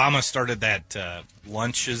Obama started that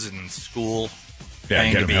lunches in school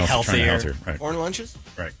thing to be healthier. Right. Corn lunches?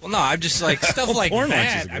 Right. Well, no, I'm just like, stuff like corn lunch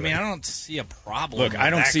is that. a good I mean, idea. I don't see a problem Look, with I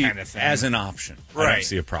don't that see kind of thing. as an option. I Right. don't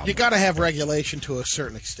see a problem. You got to have regulation to a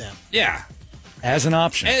certain extent. Yeah. As an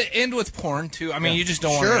option. And with porn, too. I mean, you just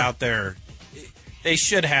don't want it out there. They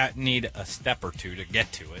should need a step or two to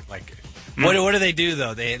get to it. Like, what do they do,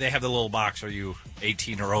 though? They have the little box. Are you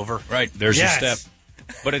 18 or over? Right. There's your step.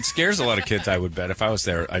 But it scares a lot of kids, I would bet. If I was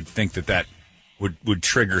there, I'd think that would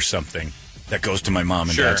trigger something that goes to my mom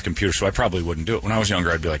and dad's computer, so I probably wouldn't do it. When I was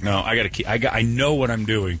younger, I'd be like, no, I got to keep. I know what I'm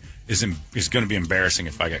doing is going to be embarrassing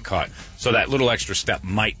if I get caught. So that little extra step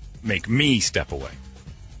might make me step away.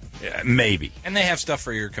 Yeah, maybe. And they have stuff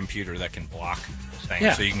for your computer that can block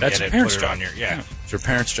things, so you can that's get a it, parent's put it job. on your It's your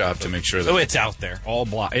parents' job to make sure that so it's out there. All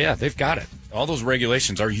block. Yeah, they've got it. All those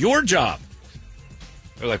regulations are your job.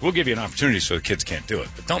 They're like, we'll give you an opportunity so the kids can't do it,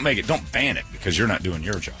 but don't ban it because you're not doing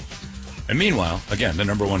your job. And meanwhile, again, the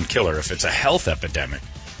number one killer, if it's a health epidemic,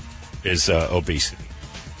 is obesity.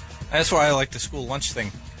 That's why I like the school lunch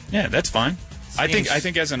thing. Yeah, that's fine. I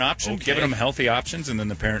think as an option, giving them healthy options, and then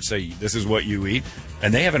the parents say, this is what you eat,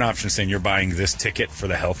 and they have an option saying you're buying this ticket for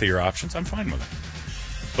the healthier options, I'm fine with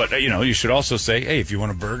it. But, you should also say, hey, if you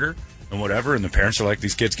want a burger and whatever, and the parents are like,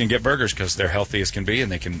 these kids can get burgers because they're healthy as can be,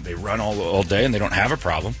 and they run all day, and they don't have a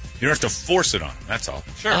problem. You don't have to force it on them. That's all.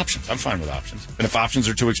 Sure. Options. I'm fine with options. And if options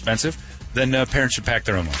are too expensive, then parents should pack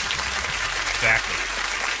their own lunch. Exactly.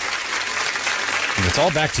 And it's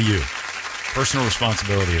all back to you. Personal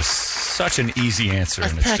responsibility is such an easy answer. I've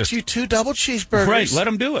and it's packed just, you 2 double cheeseburgers. Right, let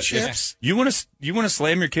them do it. Chips. You want to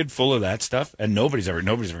slam your kid full of that stuff, and nobody's ever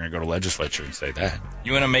going to go to legislature and say that.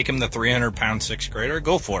 You want to make him the 300-pound sixth grader?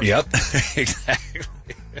 Go for it. Yep, exactly.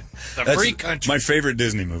 The free country. My favorite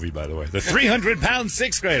Disney movie, by the way, the 300-pound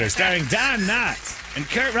sixth grader, starring Don Knotts and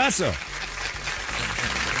Kurt Russell.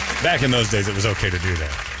 Back in those days, it was okay to do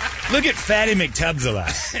that. Look at Fatty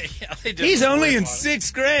McTubs-a-lot. He's only in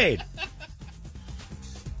 6th grade.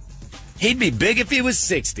 He'd be big if he was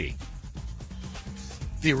 60.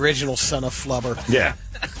 The original son of Flubber. Yeah.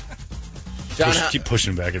 John, Keep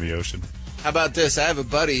pushing back in the ocean. how about this? I have a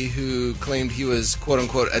buddy who claimed he was,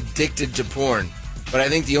 quote-unquote, addicted to porn. But I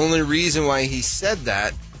think the only reason why he said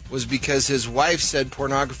that was because his wife said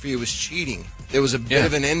pornography was cheating. There was a bit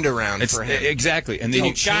of an end around for him. Exactly. And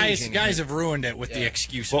then guys have ruined it with the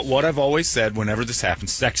excuses. But what I've always said whenever this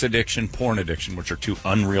happens, sex addiction, porn addiction, which are 2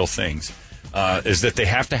 unreal things, is that they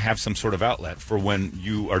have to have some sort of outlet for when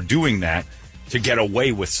you are doing that to get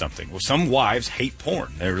away with something. Well, some wives hate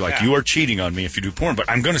porn. They're like, you are cheating on me if you do porn, but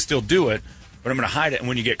I'm going to still do it, but I'm going to hide it. And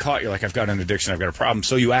when you get caught, you're like, I've got an addiction, I've got a problem.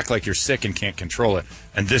 So you act like you're sick and can't control it.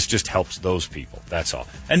 And this just helps those people. That's all.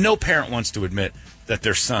 And no parent wants to admit that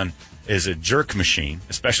their son is a jerk machine,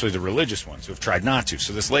 especially the religious ones who have tried not to.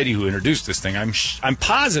 So this lady who introduced this thing, I'm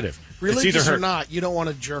positive. Religious or not, you don't want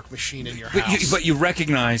a jerk machine in your house. But you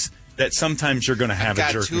recognize that sometimes you're going to have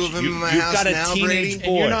a jerk machine. I've got 2 of them in my You've house got a now, teenage Brady.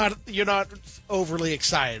 boy. And you're not overly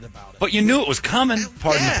excited about it. But you knew it was coming,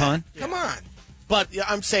 pardon the pun. Come on. But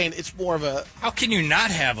I'm saying it's more of a... How can you not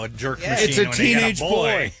have a jerk machine It's a when you got teenage a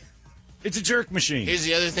boy. It's a jerk machine. Here's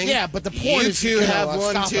the other thing. Yeah, but the point you is... two have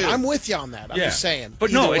one, stop too. it. I'm with you on that. I'm just saying.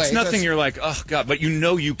 But no, Either it's way, nothing that's- you're like, oh, God. But you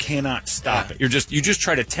know you cannot stop it. You just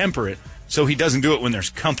try to temper it so he doesn't do it when there's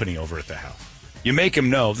company over at the house. You make him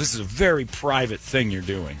know this is a very private thing you're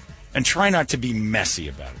doing. And try not to be messy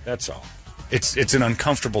about it. That's all. It's an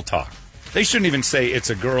uncomfortable talk. They shouldn't even say it's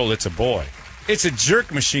a girl, it's a boy. It's a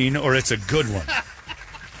jerk machine or it's a good one.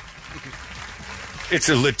 It's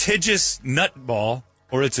a litigious nutball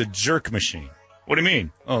or it's a jerk machine. What do you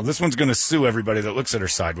mean? Oh, this one's going to sue everybody that looks at her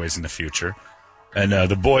sideways in the future. And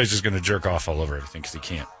the boy's just going to jerk off all over everything because he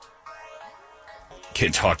can't.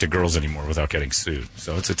 can't talk to girls anymore without getting sued.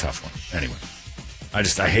 So it's a tough one. Anyway,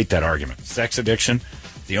 I hate that argument. Sex addiction,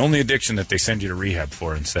 the only addiction that they send you to rehab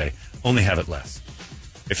for and say, only have it less.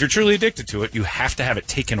 If you're truly addicted to it, you have to have it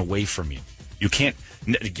taken away from you. You can't,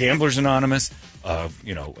 Gamblers Anonymous,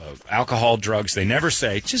 alcohol, drugs, they never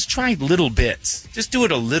say, just try little bits. Just do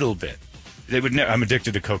it a little bit. They would. I'm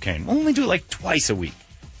addicted to cocaine. Only do it like twice a week.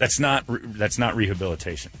 That's not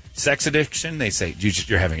rehabilitation. Sex addiction, they say,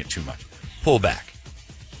 you're having it too much. Pull back.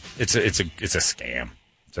 It's a scam.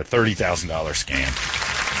 It's a $30,000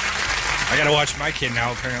 scam. I got to watch my kid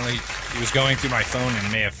now. Apparently, he was going through my phone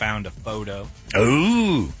and may have found a photo.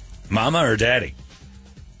 Ooh, mama or daddy?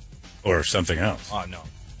 Or something else? Oh, no.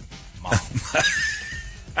 Mom.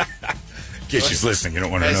 In case she's listening, you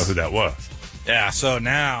don't want to know who that was. Yeah, so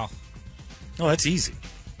now... Oh, that's easy.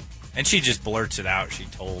 And she just blurts it out. She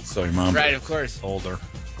told... So your mom... Right, of course. Told her.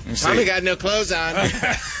 Mommy got no clothes on.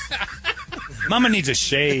 Mama needs a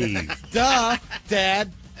shave. Duh,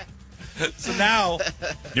 Dad. So now...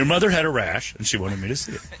 Your mother had a rash, and she wanted me to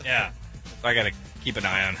see it. Yeah. So I got to keep an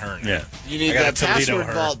eye on her now. Yeah. You need I that gotta Toledo password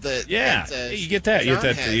her. vault that... Yeah, that, you get that. You John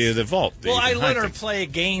get has. the vault. Well, I let her things. play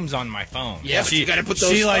games on my phone. Yeah, but you gotta put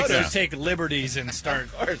those She likes photos. to take liberties and start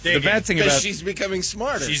The digging. bad thing Because about she's becoming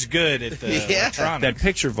smarter. She's good at the Yeah. electronics. that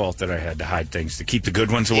picture vault that I had to hide things to keep the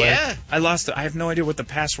good ones away. Yeah. I lost it. I have no idea what the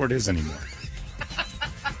password is anymore.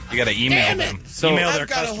 You got to email them. So- email their I've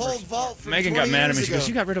got a customers. whole vault from Megan 20 got mad at years me. She ago. goes,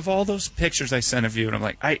 "You got rid of all those pictures I sent of you," and I'm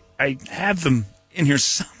like, "I have them in here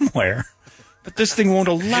somewhere." But this thing won't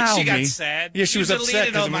allow She got me. sad. Yeah, she was You upset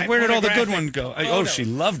deleted all because my where did all the good pornographic ones go? Oh, photos. she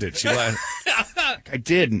loved it. She laughed. I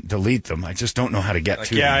didn't delete them. I just don't know how to get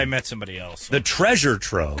to Yeah, I them. met somebody else. The treasure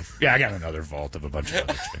trove. Yeah, I got another vault of a bunch of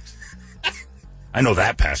other chicks. I know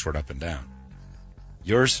that password up and down.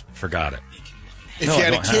 Yours? Forgot it. If No, you I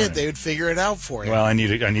had a don't have kid, it. they would figure it out for you. Well, I need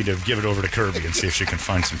to give it over to Kirby and see if she can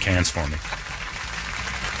find some cans for me.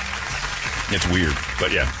 It's weird,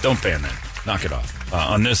 but yeah, don't ban that. Knock it off.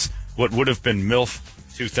 On this, what would have been MILF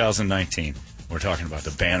 2019, we're talking about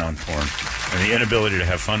the ban on porn and the inability to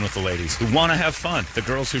have fun with the ladies who want to have fun. The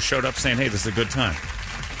girls who showed up saying, "Hey, this is a good time."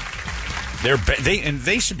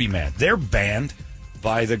 They should be mad. They're banned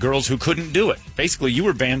by the girls who couldn't do it. Basically, you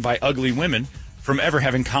were banned by ugly women from ever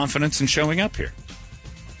having confidence in showing up here.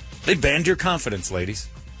 They banned your confidence, ladies.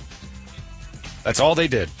 That's all they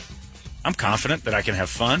did. I'm confident that I can have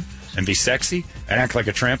fun and be sexy and act like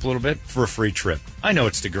a tramp a little bit for a free trip. I know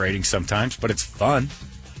it's degrading sometimes, but it's fun.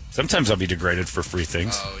 Sometimes I'll be degraded for free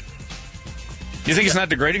things. You think it's not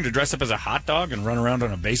degrading to dress up as a hot dog and run around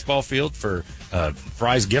on a baseball field for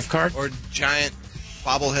Fry's gift card? Or giant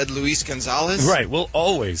bobblehead Luis Gonzalez. Right. We'll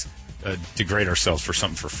always degrade ourselves for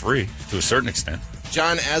something for free to a certain extent.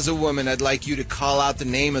 John, as a woman, I'd like you to call out the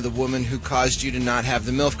name of the woman who caused you to not have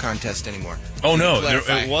the MILF contest anymore. Oh, no.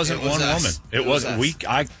 Clarify. It wasn't It was one us. woman. It was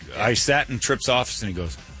us. I sat in Tripp's office and he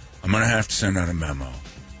goes, "I'm going to have to send out a memo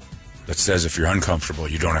that says if you're uncomfortable,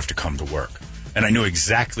 you don't have to come to work." And I knew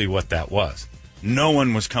exactly what that was. No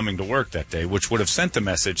one was coming to work that day, which would have sent the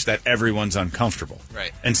message that everyone's uncomfortable.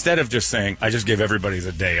 Right. Instead of just saying, I just gave everybody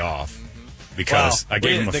the day off because I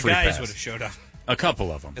gave them a the free guys pass. would have showed up A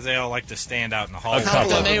couple of them. because they all like to stand out in the hall. A couple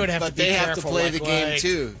Then of they them. would have But to be they have to careful, play like, the game,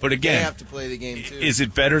 too. But again, they have to play the game, too. Is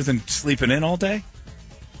it better than sleeping in all day?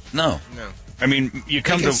 No. No. I mean, you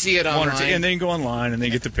come can to see it one or two, online. and they can go online and they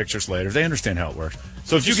get the pictures later. They understand how it works.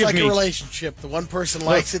 So if Just you like give a me, relationship. The one person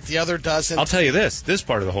likes it, the other doesn't. I'll tell you this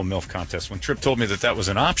part of the whole MILF contest, when Tripp told me that was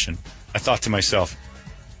an option, I thought to myself,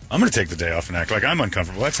 I'm going to take the day off and act like I'm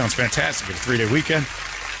uncomfortable. That sounds fantastic. A 3-day weekend.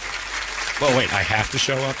 Well, wait, I have to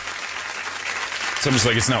show up? Someone's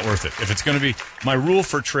like, it's not worth it. If it's going to be my rule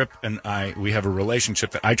for Tripp and we have a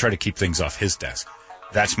relationship that I try to keep things off his desk.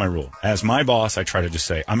 That's my rule. As my boss, I try to just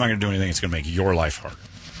say, I'm not going to do anything that's going to make your life harder.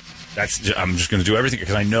 I'm just going to do everything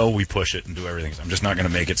because I know we push it and do everything. I'm just not going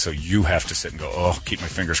to make it so you have to sit and go, oh, keep my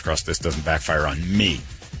fingers crossed this doesn't backfire on me.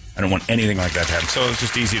 I don't want anything like that to happen. So it was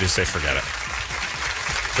just easy to say, forget it.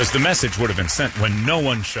 Because the message would have been sent when no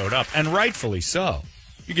one showed up, and rightfully so.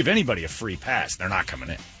 You give anybody a free pass, they're not coming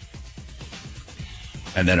in.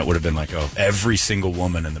 And then it would have been like, oh, every single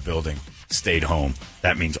woman in the building stayed home.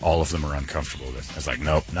 That means all of them are uncomfortable with this. I was like,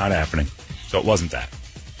 nope, not happening. So it wasn't that.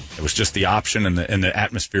 It was just the option and the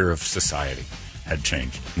atmosphere of society had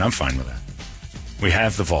changed. And I'm fine with that. We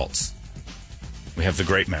have the vaults. We have the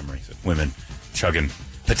great memories of women chugging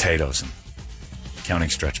potatoes and counting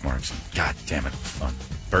stretch marks. And God damn it, it was fun.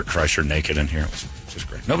 Bert Kreischer naked in here. It was just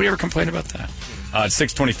great. Nobody ever complained about that. It's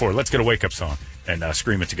 6:24. Let's get a wake-up song and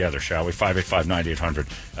scream it together, shall we?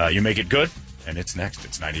 585-9800. You make it good, and it's next.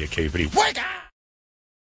 It's 98 KUPD. Wake up!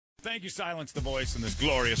 Thank you, Silence the Voice, on this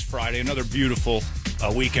glorious Friday. Another beautiful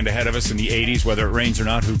a weekend ahead of us in the 80s. Whether it rains or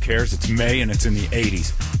not, who cares? It's May and it's in the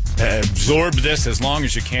 80s. Absorb this as long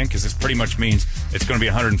as you can, because this pretty much means it's going to be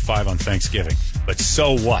 105 on Thanksgiving. But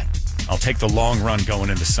so what? I'll take the long run going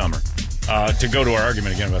into summer. To go to our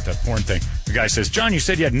argument again about that porn thing, the guy says, John, you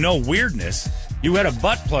said you had no weirdness. You had a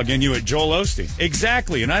butt plug in you at Joel Osteen.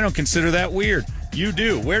 Exactly, and I don't consider that weird. You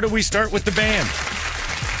do. Where do we start with the band?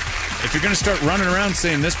 If you're going to start running around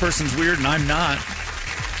saying this person's weird and I'm not,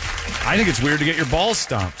 I think it's weird to get your balls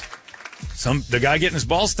stomped. The guy getting his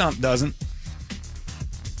balls stomped doesn't.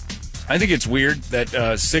 I think it's weird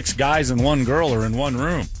that 6 guys and 1 girl are in one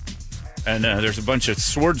room, and there's a bunch of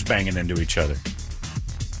swords banging into each other.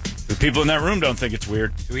 The people in that room don't think it's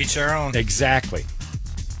weird. To each their own. Exactly.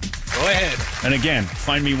 Go ahead. And again,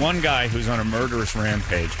 find me one guy who's on a murderous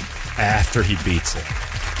rampage after he beats it.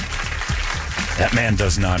 That man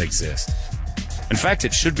does not exist. In fact,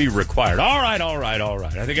 it should be required. All right.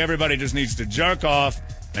 I think everybody just needs to jerk off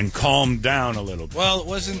and calm down a little bit. Well, it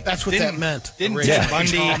wasn't. That's what that meant. Didn't Ted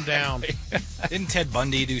Bundy calm down? Didn't Ted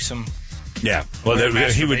Bundy do some? Yeah. Well,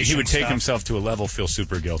 he would take stuff. himself to a level, feel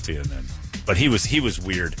super guilty, and then. But he was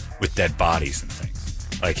weird with dead bodies and things.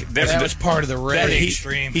 Like that was part of the rage.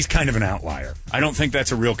 Extreme. He's kind of an outlier. I don't think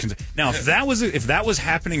that's a real. Now, if that was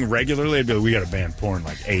happening regularly, I'd be like, we got to ban porn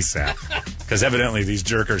like ASAP, because evidently these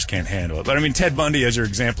jerkers can't handle it. But I mean, Ted Bundy, as your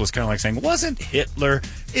example, is kind of like saying, wasn't Hitler?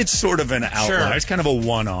 It's sort of an outlier. Sure. It's kind of a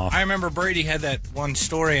one-off. I remember Brady had that one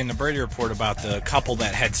story in the Brady report about the couple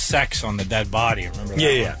that had sex on the dead body. Remember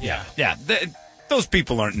that? Yeah. Those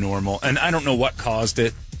people aren't normal, and I don't know what caused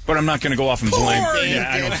it. But I'm not going to go off and blame.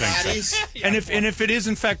 Yeah, I don't think so. And if it is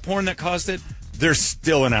in fact porn that caused it, they're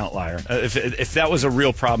still an outlier. If that was a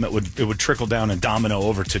real problem, it would trickle down and domino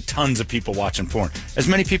over to tons of people watching porn. As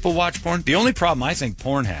many people watch porn. The only problem I think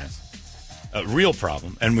porn has, a real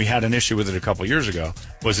problem, and we had an issue with it a couple years ago,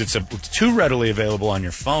 was it's too readily available on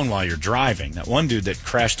your phone while you're driving. That one dude that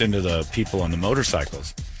crashed into the people on the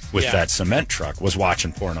motorcycles with that cement truck was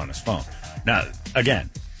watching porn on his phone. Now, again.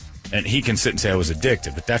 And he can sit and say I was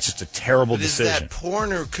addicted, but that's just a terrible decision. Is that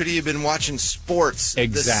porn, or could he have been watching sports?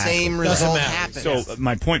 Exactly. The same result happens. So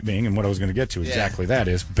my point being, and what I was going to get to exactly that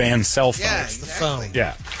is, ban cell phones. Yeah, the phone.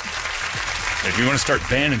 Yeah. If you want to start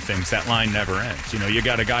banning things, that line never ends. You know, you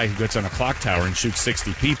got a guy who gets on a clock tower and shoots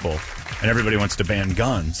 60 people, and everybody wants to ban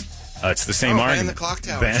guns. It's the same argument. Ban the clock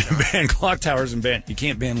towers. Ban clock towers and you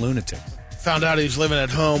can't ban lunatics. Found out he was living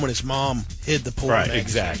at home when his mom hid the porn. Right,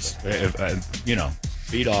 exactly.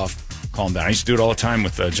 Beat off, calm down. I used to do it all the time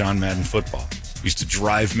with John Madden football.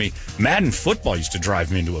 Madden football used to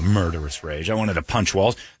drive me into a murderous rage. I wanted to punch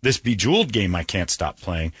walls. This Bejeweled game I can't stop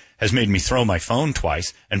playing has made me throw my phone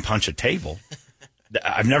twice and punch a table.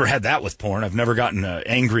 I've never had that with porn. I've never gotten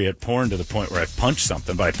angry at porn to the point where I've punched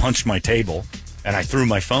something, but I punched my table and I threw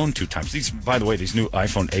my phone 2 times. By the way, these new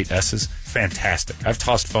iPhone 8S's, fantastic. I've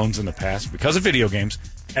tossed phones in the past because of video games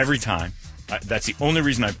every time. That's the only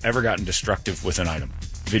reason I've ever gotten destructive with an item.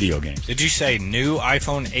 Video games. Did you say new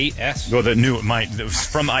iPhone 8S? Well,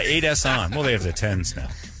 from 8S on. Well, they have the 10s now.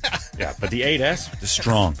 Yeah, but the 8S is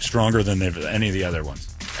stronger than any of the other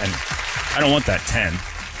ones. And I don't want that 10.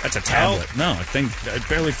 That's a tablet. No, it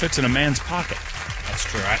barely fits in a man's pocket. That's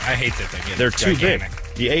true. I hate that they're too gigantic.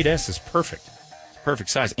 big. The 8S is perfect. It's perfect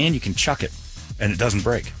size, and you can chuck it, and it doesn't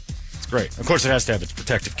break. It's great. Of course, it has to have its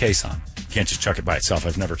protective case on. You can't just chuck it by itself.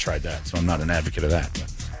 I've never tried that, so I'm not an advocate of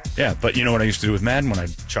that. But you know what I used to do with Madden when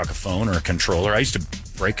I'd chuck a phone or a controller? I used to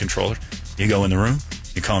break controllers. You go in the room,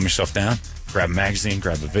 you calm yourself down, grab a magazine,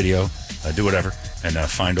 grab a video, do whatever, and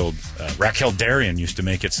find old Raquel Darian used to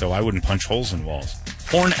make it so I wouldn't punch holes in walls.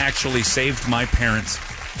 Porn actually saved my parents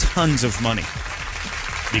tons of money,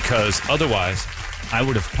 because otherwise I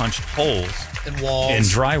would have punched holes in walls, in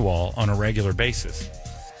drywall on a regular basis.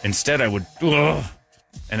 Instead, I would,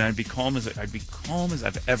 and I'd be calm as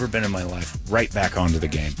I've ever been in my life. Right back onto the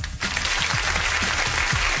game.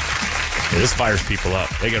 Yeah, this fires people up.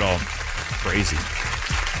 They get all crazy.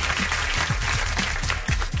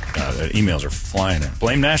 The emails are flying in.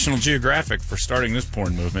 Blame National Geographic for starting this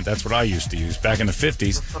porn movement. That's what I used to use back in the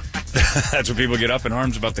 50s. That's when people get up in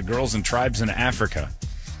arms about the girls and tribes in Africa.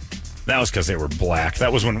 That was because they were black.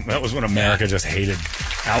 That was when America just hated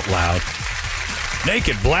out loud.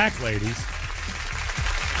 Naked black ladies.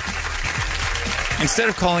 Instead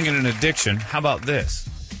of calling it an addiction, how about this?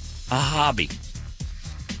 A hobby.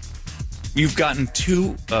 You've gotten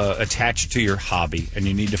too attached to your hobby, and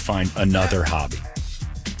you need to find another hobby.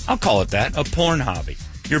 I'll call it that, a porn hobby.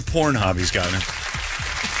 Your porn hobby's got it.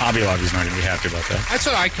 Hobby Lobby's not going to be happy about that. That's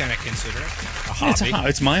what I kind of consider it. A hobby.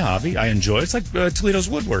 It's my hobby. I enjoy it. It's like Toledo's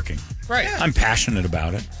woodworking. Right. I'm passionate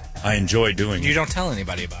about it. I enjoy doing it. You don't tell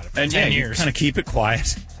anybody about it for And 10 you years. kind of keep it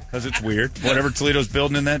quiet because it's weird. Whatever Toledo's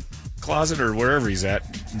building in that closet or wherever he's at,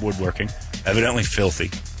 woodworking, evidently filthy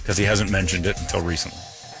because he hasn't mentioned it until recently.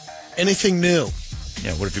 Anything new?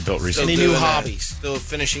 Yeah, what have you built recently? Any new hobbies? Still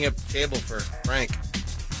finishing up the table for Frank.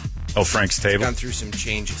 Oh, Frank's table? Gone through some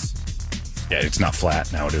changes. Yeah, it's not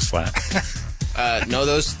flat. Now it is flat. No,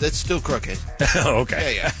 that's still crooked. Oh,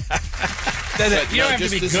 okay. Yeah. You don't have to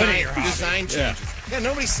be good at your hobby. Design changes. Yeah,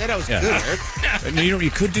 nobody said I was Yeah. good, Eric. You know what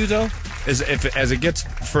you could do, though? Is as it gets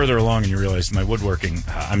further along and you realize my woodworking,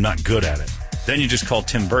 I'm not good at it, then you just call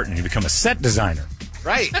Tim Burton and you become a set designer.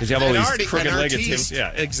 Right. Because you have all An these crooked-legged artiste. tables.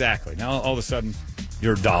 Yeah, exactly. Now, all of a sudden,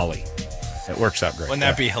 you're Dolly. It works out great. Wouldn't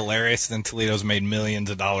that be hilarious? Then Toledo's made millions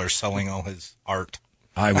of dollars selling all his art.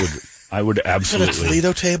 I would Is it a absolutely.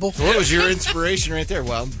 Toledo table? What was your inspiration right there?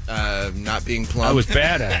 Well, not being plumb. I was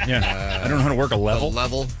bad at it. Yeah, I don't know how to work a The level.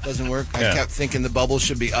 level doesn't work. Yeah. I kept thinking the bubble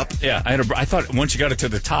should be up. Yeah, I thought once you got it to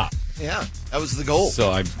the top. Yeah, that was the goal.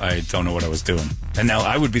 So I don't know what I was doing. And now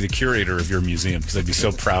I would be the curator of your museum because I'd be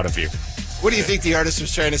so proud of you. What do you think the artist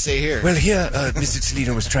was trying to say here? Well, here, Mr.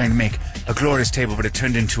 Toledo was trying to make a glorious table, but it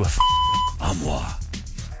turned into a armoire.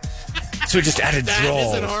 So it just added That drawers.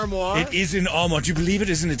 is an armoire? It is an armoire. Do you believe it?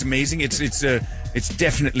 Isn't it amazing? It's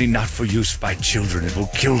definitely not for use by children. It will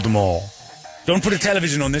kill them all. Don't put a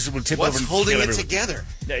television on this. It will tip over What's and holding kill it everyone. together?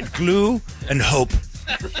 Glue and hope.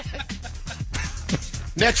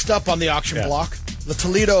 Next up on the auction block, the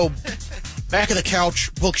Toledo back of the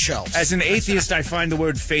couch bookshelves. As an atheist, I find the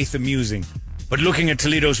word faith amusing. But looking at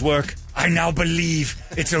Toledo's work, I now believe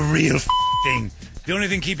it's a real thing. The only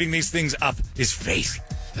thing keeping these things up is faith.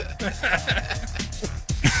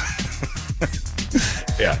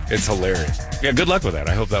 Yeah, it's hilarious. Yeah, good luck with that.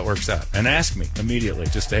 I hope that works out. And ask me immediately.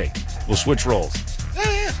 Just, hey, we'll switch roles.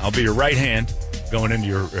 Yeah. I'll be your right hand going into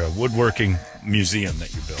your woodworking museum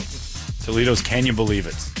that you built. Toledo's Can You Believe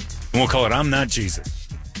It? And we'll call it I'm Not Jesus.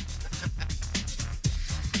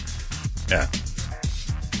 Yeah.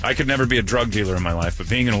 I could never be a drug dealer in my life, but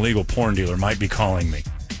being an illegal porn dealer might be calling me.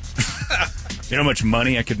 You know how much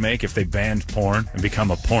money I could make if they banned porn and become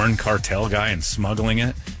a porn cartel guy and smuggling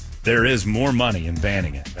it? There is more money in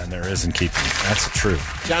banning it than there is in keeping it. That's the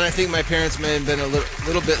truth. John, I think my parents may have been a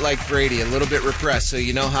little bit like Brady, a little bit repressed. So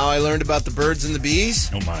you know how I learned about the birds and the bees?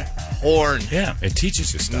 Oh, my. Porn. Yeah, it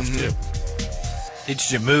teaches you stuff, too.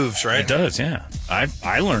 Teaches you moves, right? It does, yeah.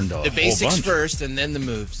 I learned a The basics whole bunch. first and then the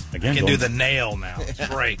moves. Again, You can do the nail now. It's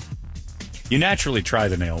great. You naturally try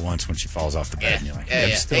the nail once when she falls off the bed, and you're like, Yeah, I'm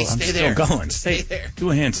yeah. still, Hey, I'm stay still there. going. Stay there.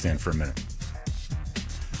 Do a handstand for a minute.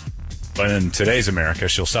 But in today's America,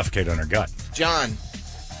 she'll suffocate on her gut. John,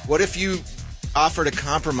 what if you offered a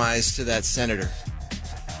compromise to that senator?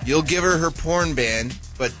 You'll give her porn ban,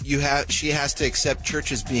 but she has to accept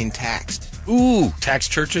churches being taxed. Ooh, tax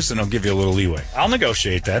churches, and I'll give you a little leeway. I'll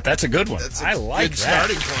negotiate that. That's a good one. That's a I like good that.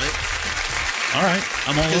 starting point. All right,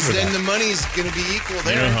 I'm all Because over then that. the money's going to be equal You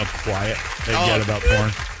there. know how quiet they Oh. get about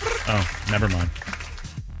porn? Oh, never mind.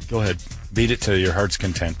 Go ahead. Beat it to your heart's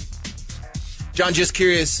content. John, just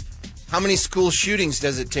curious, how many school shootings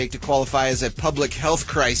does it take to qualify as a public health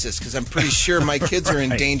crisis? Because I'm pretty sure my kids are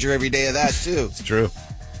in Right. danger every day of that, too. It's true.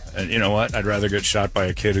 And you know what? I'd rather get shot by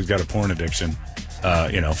a kid who's got a porn addiction,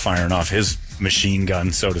 firing off his machine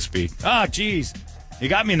gun, so to speak. Ah, geez. You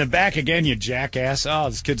got me in the back again, you jackass. Oh,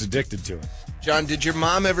 this kid's addicted to it. John, did your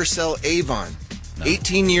mom ever sell Avon? No.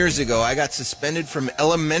 18 years ago, I got suspended from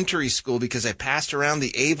elementary school because I passed around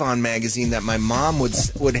the Avon magazine that my mom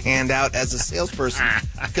would hand out as a salesperson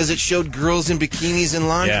because it showed girls in bikinis and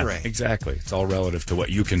lingerie. Yeah, exactly. It's all relative to what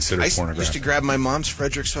you consider I pornographic. used to grab my mom's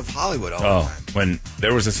Fredericks of Hollywood all the Oh, time. when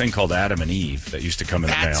there was a thing called Adam and Eve that used to come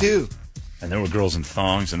in the mail. That, too. And there were girls in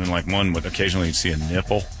thongs, and then like one would occasionally you'd see a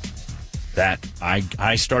nipple. That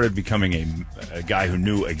I started becoming a guy who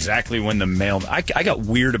knew exactly when the mail. I got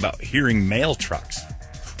weird about hearing mail trucks.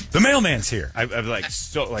 The mailman's here. I'd like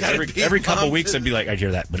every couple weeks I'd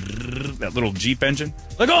hear that little Jeep engine.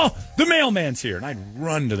 Like, oh, the mailman's here, and I'd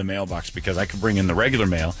run to the mailbox because I could bring in the regular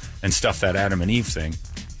mail and stuff that Adam and Eve thing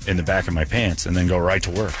in the back of my pants, and then go right to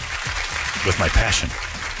work with my passion.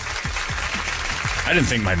 I didn't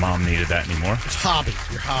think my mom needed that anymore. It's hobby.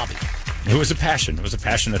 Your hobby. It was a passion. It was a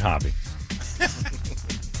passionate hobby.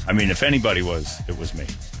 I mean, if anybody was, it was me.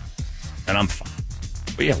 And I'm fine.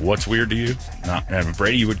 But yeah, what's weird to you?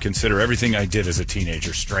 Brady, you would consider everything I did as a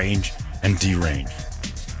teenager strange and deranged.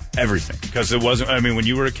 everything. Because it wasn't, I mean, when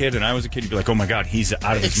you were a kid and I was a kid, you'd be like, oh my God, he's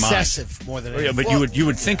out of his mind. Excessive more than Yeah, but you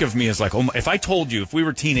would think of me as like, oh my, if I told you, if we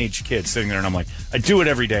were teenage kids sitting there and I'm like, I do it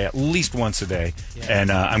every day, at least once a day,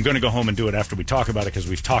 and I'm going to go home and do it after we talk about it because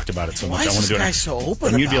we've talked about it so much. Why I want is to do this guy it. so open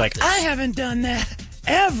And you'd be about like, this? I haven't done that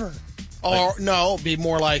ever. Or no, it'd be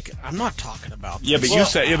more like, I'm not talking about this. yeah, but you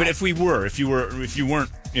said, yeah, but if you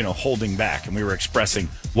weren't, holding back and we were expressing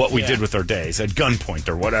what we did with our days at gunpoint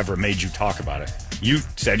or whatever made you talk about it. You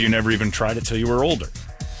said you never even tried it till you were older.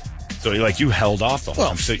 So you held off the whole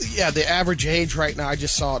time. So, the average age right now, I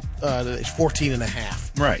just saw it, it's 14 and a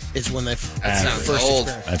half. Right. Is when they sounds first old.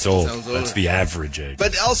 experience. That's old. Sounds older. That's the average age.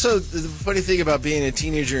 But also, the funny thing about being a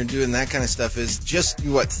teenager and doing that kind of stuff is just,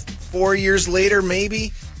 4 years later,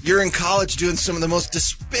 maybe, you're in college doing some of the most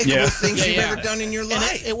despicable things you've ever done in your And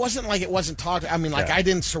life. it wasn't like it wasn't talked. I mean, Yeah. I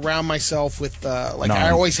didn't surround myself with, I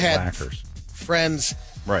always had Non-blackers. friends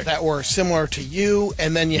Right. that were similar to you,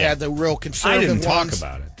 and then you had the real I conservative didn't talk ones.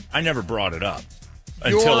 about it. I never brought it up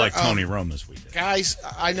until like Tony Roma's we did. Guys,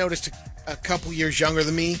 I noticed a couple years younger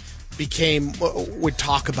than me would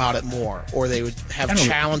talk about it more, or they would have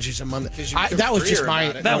challenges among them. That was just my.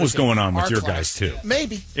 That was going on with our your class. guys too.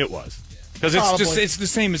 Maybe It was. Because Probably. it's the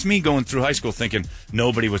same as me going through high school thinking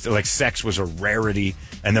nobody was, like, sex was a rarity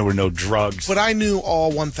and there were no drugs. but I knew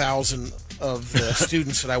all 1,000 of the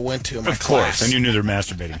students that I went to in my Of course, class. and you knew their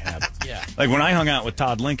masturbating habits. Yeah. Like when I hung out with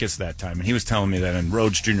Todd Linkus that time, and he was telling me that in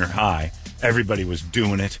Rhodes Junior High, everybody was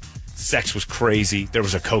doing it. Sex was crazy. There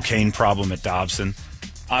was a cocaine problem at Dobson.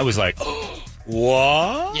 I was like, oh,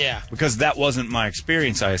 what? Yeah. Because that wasn't my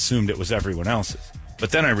experience. I assumed it was everyone else's. But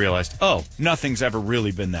then I realized, nothing's ever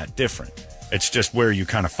really been that different. It's just where you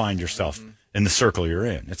kind of find yourself in the circle you're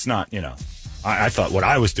in. It's not, I thought what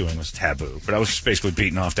I was doing was taboo, but I was just basically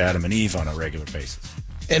beating off to Adam and Eve on a regular basis.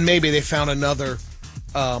 And maybe they found another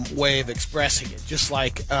way of expressing it. Just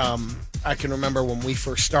like I can remember when we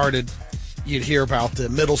first started, you'd hear about the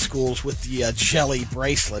middle schools with the jelly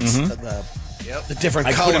bracelets, the different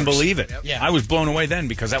I colors. couldn't believe it. Yeah. I was blown away then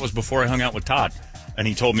because that was before I hung out with Todd. And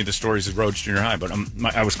he told me the stories at Rhodes Junior High. But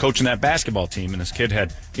I was coaching that basketball team, and this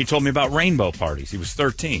kid he told me about rainbow parties. He was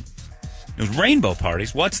 13. It was rainbow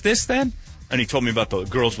parties. What's this then? And he told me about the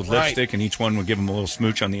girls with lipstick, and each one would give him a little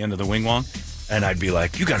smooch on the end of the wing wong. And I'd be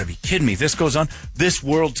like, you got to be kidding me. This goes on. This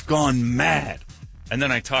world's gone mad. And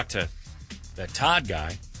then I talked to that Todd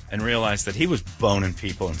guy and realized that he was boning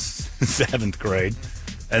people in 7th grade.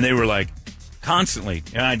 And they were like, constantly,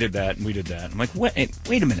 I did that, and we did that. I'm like,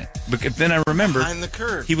 wait a minute. But then I remember Behind the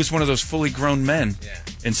curve. he was one of those fully grown men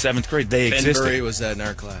in 7th grade. They Ben existed. Burry was that in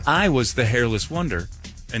our class. I was the hairless wonder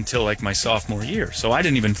until like my sophomore year. So I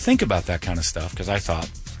didn't even think about that kind of stuff because I thought,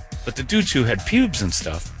 but the dudes who had pubes and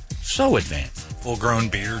stuff, so advanced. Full-grown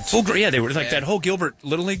beards. They were like that whole Gilbert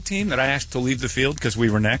Little League team that I asked to leave the field because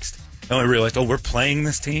we were next. And I realized, we're playing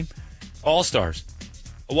this team. All-stars.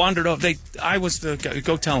 I wandered off. I was the guy.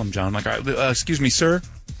 Go tell him, John. I'm like, all right, excuse me, sir.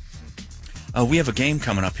 We have a game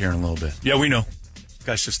coming up here in a little bit. Yeah, we know.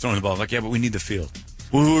 Guy's just throwing the ball. I'm like, yeah, but we need the field.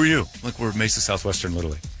 Well, who are you? I'm like, we're Mesa Southwestern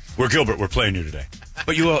Little League. We're Gilbert. We're playing you today.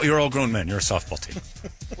 But you're all grown men. You're a softball team.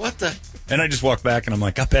 What the? And I just walked back and I'm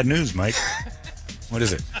like, got bad news, Mike. What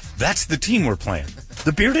is it? That's the team we're playing.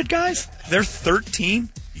 The bearded guys? They're 13?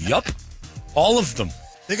 Yup. All of them.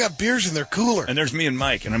 They got beers in their cooler. And there's me and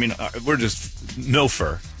Mike. And I mean, we're just no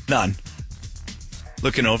fur. None.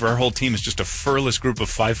 Looking over, our whole team is just a furless group of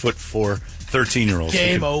 5'4", 13-year-olds.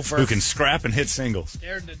 Game over. Who can scrap and hit singles.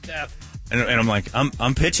 Scared to death. And I'm like,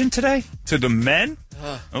 I'm pitching today? To the men?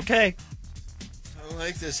 Okay. I don't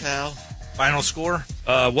like this, Hal. Final score?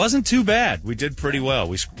 Wasn't too bad. We did pretty well.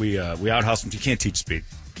 We outhoused them. You can't teach speed.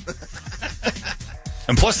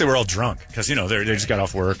 And plus, they were all drunk because, they just got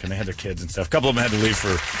off work and they had their kids and stuff. A couple of them had to leave for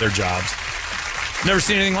their jobs. Never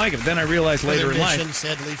seen anything like it. But then I realized later in life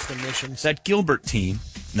Had leave for missions. that Gilbert team.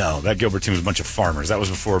 No, that Gilbert team was a bunch of farmers. That was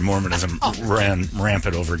before Mormonism ran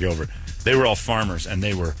rampant over Gilbert. They were all farmers and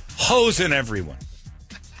they were hosing everyone.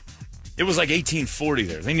 It was like 1840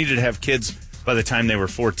 there. They needed to have kids by the time they were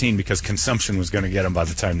 14 because consumption was going to get them by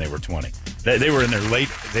the time they were 20. They were in their late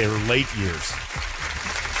years.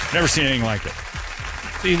 Never seen anything like it.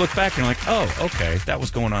 So you look back and you're like, oh, okay, that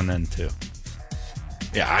was going on then too.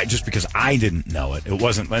 Yeah, just because I didn't know it. It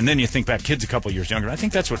wasn't. And then you think back, kids a couple years younger. I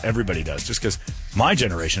think that's what everybody does, just because my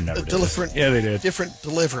generation never did it. Yeah, they did. Different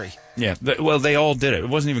delivery. Yeah, they all did it. It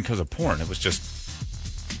wasn't even because of porn. It was just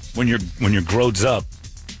when you're grows up,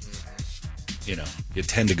 you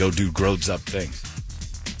tend to go do grows up things.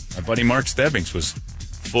 My buddy Mark Stebbings was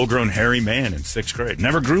full-grown hairy man in 6th grade.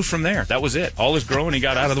 Never grew from there. That was it. All his growing, he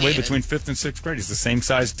got out of the way between 5th and 6th grade. He's the same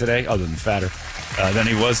size today, other than fatter, than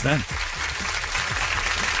he was then.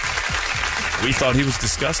 We thought he was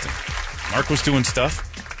disgusting. Mark was doing stuff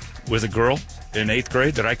with a girl in 8th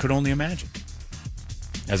grade that I could only imagine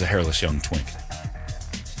as a hairless young twink.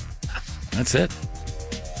 That's it.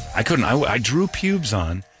 I couldn't. I drew pubes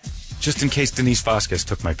on just in case Denise Vasquez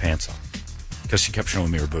took my pants off. Because she kept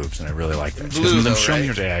showing me her boobs, and I really liked that. She goes, show me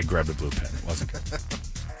your day. I grabbed a blue pen. It wasn't good.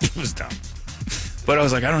 It was dumb. But I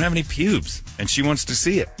was like, I don't have any pubes, and she wants to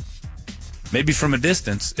see it. Maybe from a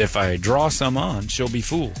distance, if I draw some on, she'll be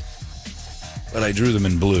fooled. But I drew them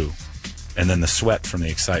in blue, and then the sweat from the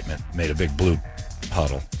excitement made a big blue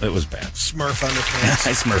puddle. It was bad. Smurf underpants.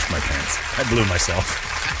 I smurfed my pants. I blew myself.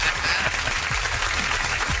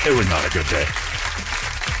 It was not a good day.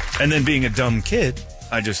 And then being a dumb kid,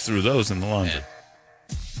 I just threw those in the laundry.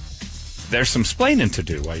 Yeah. There's some splaining to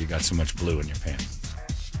do why you got so much blue in your pants.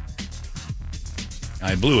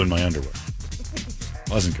 I blew in my underwear.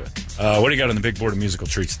 Wasn't good. What do you got on the big board of musical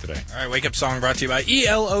treats today? All right, Wake Up Song brought to you by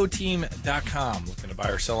ELOteam.com. Looking to buy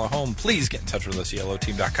or sell a home, please get in touch with us,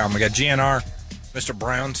 ELOteam.com. We got GNR, Mr.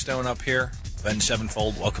 Brownstone up here, Avenged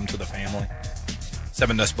Sevenfold, welcome to the family.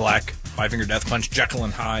 Seven Dust Black, Five Finger Death Punch, Jekyll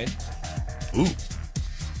and Hyde. Ooh.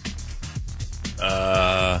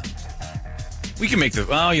 We can make the...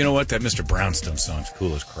 Oh, you know what? That Mr. Brownstone song's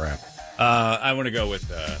cool as crap. I want to go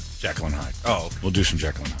with Jekyll and Hyde. Oh, okay. We'll do some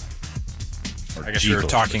Jekyll and Hyde. Or I guess we were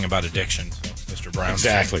talking about addiction, so Mr. Brownstone.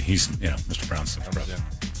 Exactly. He's, Mr. Brownstone's brother.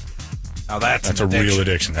 Now that's a real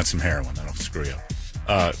addiction. That's some heroin. That'll screw you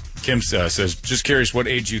up. Kim says, just curious what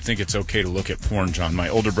age you think it's okay to look at porn, John. My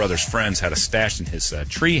older brother's friends had a stash in his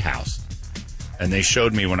tree house, and they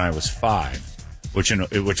showed me when I was 5, which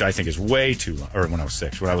I think is way too long, or when I was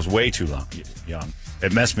 6, when I was way too young.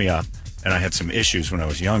 It messed me up, and I had some issues when I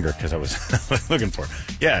was younger because I was looking for it.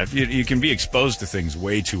 Yeah, you can be exposed to things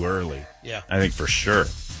way too early. Yeah. I think for sure.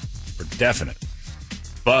 For definite.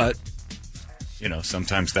 But,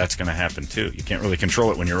 sometimes that's going to happen too. You can't really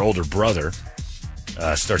control it when your older brother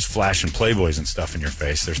starts flashing Playboys and stuff in your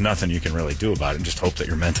face. There's nothing you can really do about it, and just hope that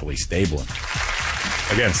you're mentally stable.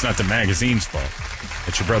 Again, it's not the magazine's fault.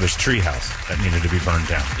 It's your brother's treehouse that needed to be burned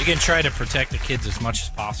down. You can try to protect the kids as much as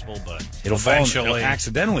possible, but it'll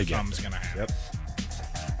accidentally get something's going to happen. Yep.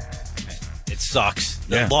 It sucks.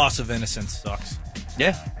 The loss of innocence sucks.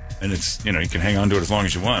 Yeah. And it's, you can hang on to it as long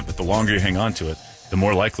as you want, but the longer you hang on to it, the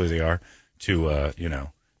more likely they are to,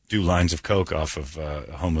 do lines of coke off of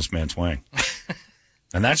a homeless man's wang.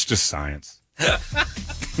 And that's just science.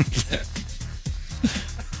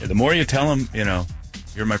 The more you tell them,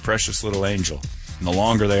 you're my precious little angel, and the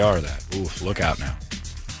longer they are that, look out now.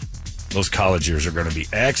 Those college years are going to be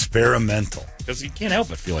experimental, because you can't help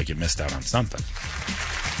but feel like you missed out on something.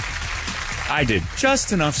 I did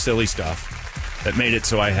just enough silly stuff that made it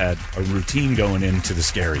so I had a routine going into the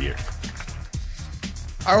scary year.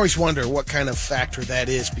 I always wonder what kind of factor that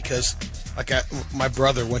is, because my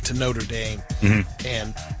brother went to Notre Dame,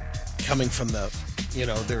 and coming from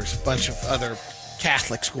there's a bunch of other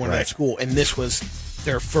Catholics going to that school, and this was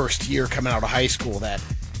their first year coming out of high school, that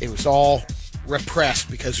it was all repressed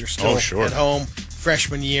because you're still at home.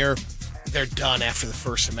 Freshman year, they're done after the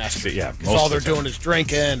first semester. Yeah, because all they're doing is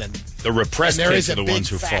drinking, and the repressed kids are the ones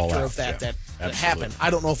who fall out. Of that happened. I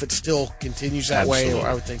don't know if it still continues that way, or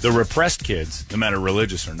I would think the repressed kids, no matter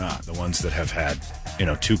religious or not, the ones that have had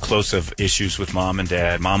too close of issues with mom and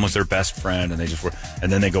dad. Mom was their best friend, and they just were,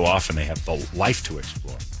 and then they go off and they have the life to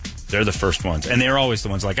explore. They're the first ones, and they're always the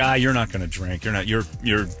ones like, you're not going to drink, you're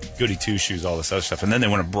goody two shoes, all this other stuff, and then they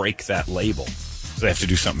want to break that label, so they have to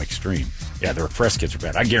do something extreme. Yeah, the repressed kids are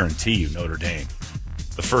bad. I guarantee you, Notre Dame,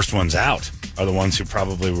 the first ones out are the ones who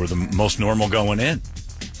probably were the most normal going in,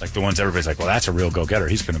 like the ones everybody's like, well, that's a real go-getter.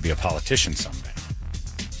 He's going to be a politician someday.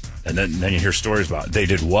 And then you hear stories about they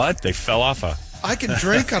did what? They fell off a I can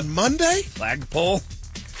drink on Monday? Flagpole?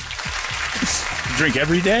 Drink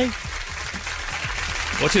every day?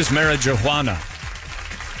 What is marijuana?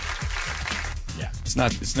 Yeah,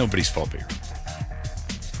 it's nobody's fault but yours.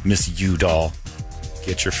 Miss Udall,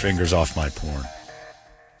 get your fingers off my porn.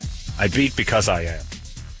 I beat because I am.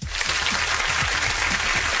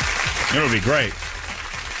 It'll be great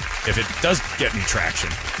if it does get any traction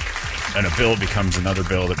and a bill becomes another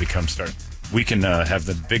bill that becomes we can have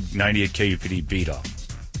the big 98 KUPD beat off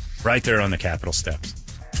right there on the Capitol steps.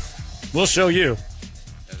 We'll show you.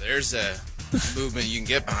 There's a movement you can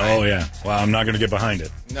get behind. Oh, yeah. Well, I'm not going to get behind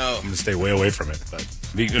it. No. I'm going to stay way away from it. But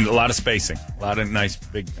a lot of spacing. A lot of nice,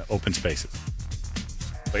 big, open spaces.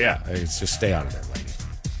 But, yeah, it's just stay out of there,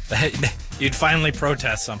 lady. You'd finally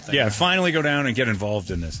protest something. Yeah, finally go down and get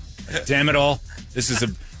involved in this. Damn it all. This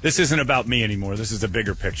isn't about me anymore. This is a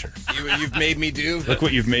bigger picture. You've made me do? Look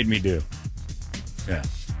what you've made me do. Yeah.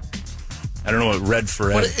 I don't know what red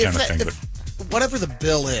for ed kind of thing, but... whatever the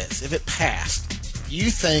bill is, if it passed, you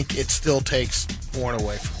think it still takes porn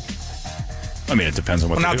away from you? I mean, it depends on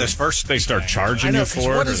what. Well, they not do. this first They start thing. charging I know, you 'cause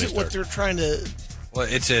for what it. is it? What they're trying to? Well,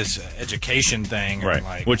 it's his education thing, Right, and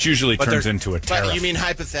like, which usually but turns they're- into a tariff. But you mean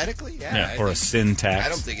hypothetically? yeah, I or a think- sin tax. I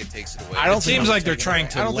don't think it takes it away. I don't It think seems I'm like they're taking trying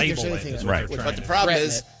it. to I don't think there's label it. anything is that what Right. they're But trying the to problem threaten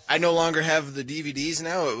is, it. I no longer have the DVDs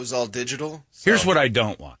now. It was all digital. Here's what I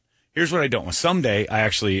don't want. Here's what I don't want. Someday I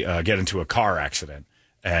actually get into a car accident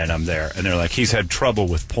and I'm there, and they're like, he's had trouble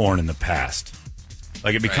with porn in the past.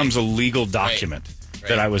 Like it becomes a legal document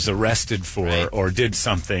that I was arrested for or did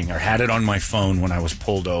something or had it on my phone when I was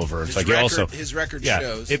pulled over. It's His like also his record yeah,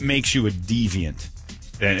 shows. it makes you a deviant.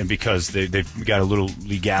 And because they've got a little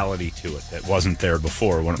legality to it that wasn't there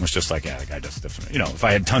before when it was just like, yeah, the guy does different. You know, if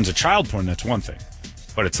I had tons of child porn, that's one thing.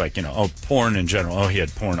 But it's like, you know, porn in general. Oh, he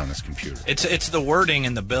had porn on his computer. It's the wording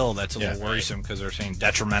in the bill that's a little worrisome because they're saying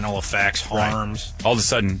detrimental effects, harms. All of a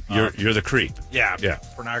sudden, you're the creep. Yeah, Yeah.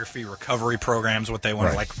 Pornography recovery programs, what they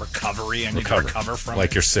want, like recovery. I need to recover from like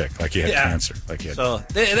it. you're sick, like you had Yeah. cancer, like you had. So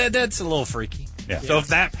that's a little freaky. Yeah. So if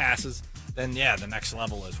that passes, then the next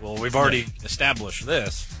level is, well, we've already established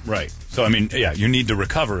this. Right. So I mean, yeah, you need to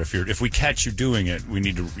recover. If we catch you doing it, we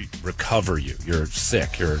need to recover you. You're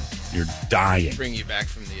sick. You're dying. Bring you back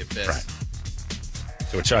from the abyss. Right.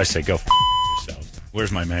 So what should I say? Go yourself.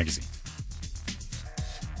 Where's my magazine?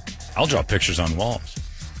 I'll draw pictures on walls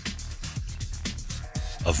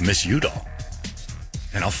of Miss Udall,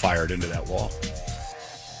 and I'll fire it into that wall.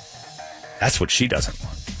 That's what she doesn't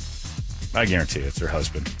want. I guarantee it's her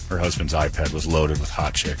husband. Her husband's iPad was loaded with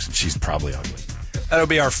hot chicks, and she's probably ugly. That'll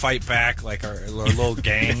be our fight back, like our little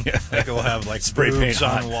gang. Like we'll have like Spray paint boobs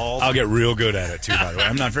on hot. walls. I'll get real good at it too. By the way,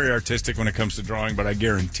 I'm not very artistic when it comes to drawing, but I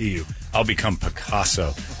guarantee you, I'll become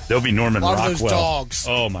Picasso. There'll be Norman A lot Rockwell. of those dogs.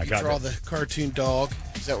 Oh my you God! draw the cartoon dog.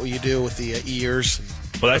 Is that what you do with the ears?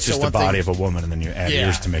 Well, that's just the one body thing- of a woman, and then you add Yeah.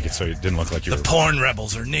 ears to make it so it didn't look like you The were. porn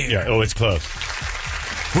rebels are near. Yeah. Oh, it's close.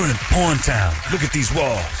 We're in porn town. Look at these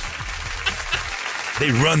walls.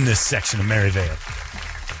 They run this section of Maryvale.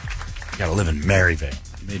 I gotta live in Maryvale.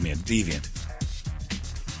 You made me a deviant.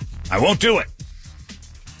 I won't do it.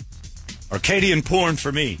 Arcadian porn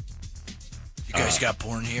for me. You guys got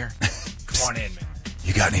porn here? Come on in, man.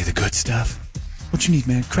 You got any of the good stuff? What you need,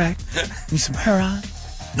 man? Crack? Need some heroin?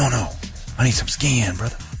 No. I need some skin,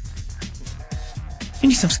 brother. You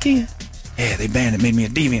need some skin? Yeah, they banned it, made me a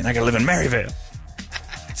deviant. I gotta live in Maryvale.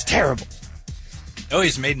 It's terrible. It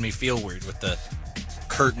always made me feel weird with the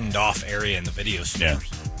curtained off area in the video stores.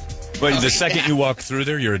 But the second you walk through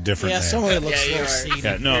there, you're a different man. some of it looks Yeah, a you're little right. seedy.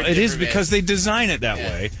 Yeah, no, You're a it is different because they design it that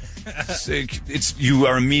way. It's you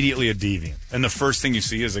are immediately a deviant, and the first thing you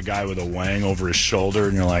see is a guy with a wang over his shoulder,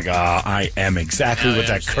 and you're like, I am exactly Now what I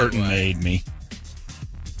that understand curtain why. made me.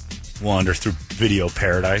 Wander through Video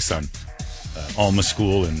Paradise on Alma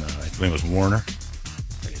School, and I think it was Warner.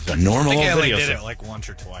 It's a normal I think I only video did store. it like once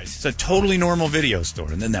or twice. It's a totally normal video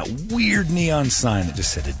store, and then that weird neon sign that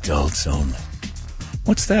just said adults only.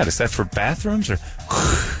 What's that? Is that for bathrooms or?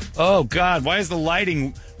 Oh God! Why is the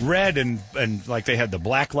lighting red and like they had the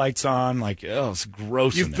black lights on? Like, oh, it's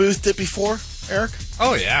gross. You've in there. boothed it before, Eric?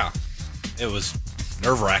 Oh yeah, it was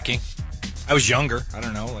nerve wracking. I was younger. I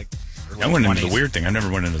don't know, like early I went into 20s. the weird thing. I never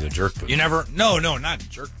went into the jerk booth. You never? No, not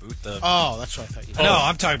jerk boot. Oh, that's what I thought you did. No,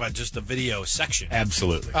 I'm talking about just the video section.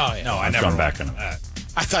 Absolutely. Oh, yeah. No, I I've never gone back went on to that.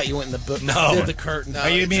 I thought you went in the book. No. Did the curtain. Are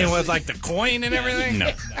you mean with like the coin and everything?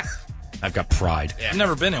 No, I've got pride. I've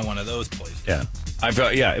never been in one of those places. Yeah, I've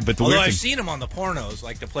but the Although weird I've thing. seen them on the pornos,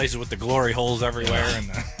 like the places with the glory holes everywhere, and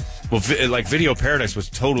the, Like Video Paradise was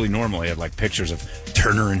totally normal. They had like pictures of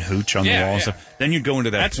Turner and Hooch on the Yeah, wall and yeah. stuff. Then you'd go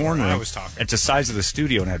into that That's porn what room. I was talking It's the size of the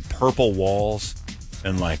studio and had purple walls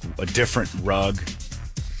and like a different rug.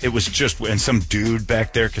 It was just and some dude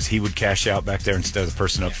back there because he would cash out back there instead of the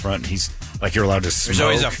person up front. And he's like you're allowed to smoke. there's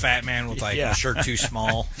always a fat man with like Yeah. a shirt too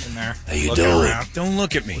small in there. How you looking doing? around. Don't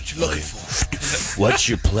look at me. What you looking for? What's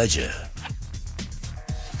your pleasure?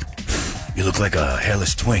 You look like a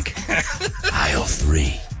hairless twink. Aisle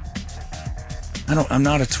 3. I'm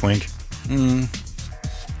not a twink.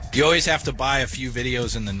 You always have to buy a few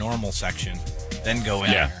videos in the normal section, then go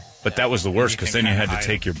in there. But that was the worst because then you had to hide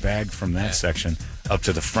take your bag from that section up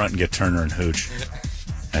to the front and get Turner and Hooch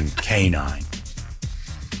and K9.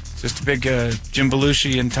 Just a big Jim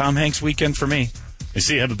Belushi and Tom Hanks weekend for me. You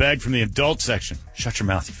see, I have a bag from the adult section. Shut your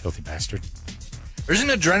mouth, you filthy bastard. There's an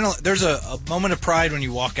adrenaline. There's a moment of pride when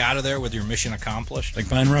you walk out of there with your mission accomplished. Like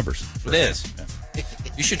buying rubbers. It is.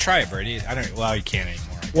 You should try it, Brady. I don't. Well, you can't anymore.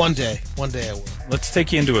 One day I will. Let's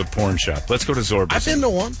take you into a porn shop. Let's go to Zorba's. I've been to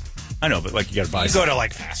one. I know, but like you got to buy You go something. to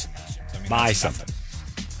like fascinations. I mean, Buy that's something.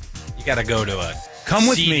 nothing. You got to go to a Come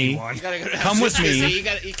with seedy me. one. You gotta go to, Come with me.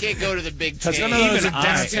 You can't go to the big That's chain. one of those Even I-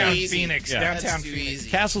 downtown Easy. Phoenix. Yeah. Downtown That's too Phoenix. easy.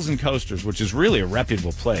 Castles and Coasters, which is really a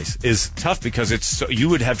reputable place, is tough because it's so, you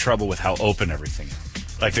would have trouble with how open everything is.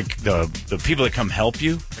 Like the people that come help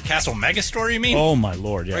you. The Castle Megastore, you mean? Oh my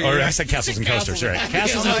lord! Yeah, Or or you- I said Castles and Coasters. Right,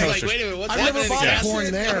 Castles and I was like, Coasters. wait a minute, what's I've never happening? bought Gas porn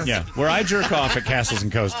station? there. Yeah, where I jerk off at Castles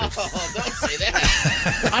and Coasters. Oh, don't say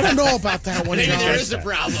that. I don't know about that one, Maybe John. there is a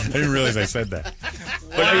problem. I didn't realize I said that.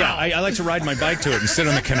 But yeah, I like to ride my bike to it and sit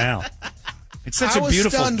on the canal. It's such I a was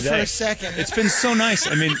beautiful stunned day. for a second. It's been so nice.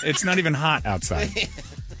 I mean, it's not even hot outside.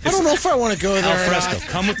 I don't know if I want to go there. Al or fresco. not.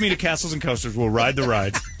 Come with me to Castles and Coasters. We'll ride the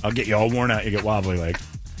rides. I'll get you all worn out. You get wobbly legged.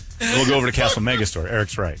 We'll go over to Castle Megastore.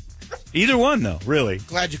 Eric's right. Either one, though, really.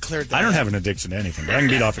 Glad you cleared that. I don't up. have an addiction to anything, but I can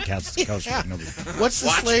beat off at Castles and Coasters. Yeah. Nobody. What's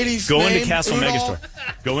this lady's Go name? into Castle Udall?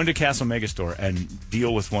 Megastore. Go into Castle Megastore and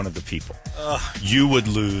deal with one of the people. You would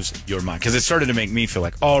lose your mind. Because it started to make me feel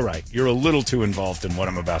like, all right, you're a little too involved in what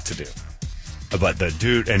I'm about to do. But the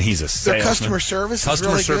dude, and he's a Their salesman. customer service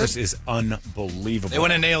Customer is really service good. is unbelievable. They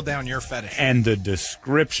want to nail down your fetish. And the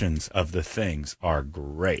descriptions of the things are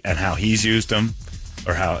great. And how he's used them,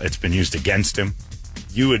 or how it's been used against him.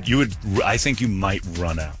 You would, I think you might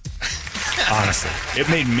run out. Honestly. It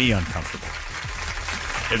made me uncomfortable.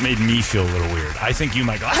 It made me feel a little weird. I think you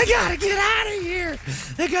might go, I gotta get out of here.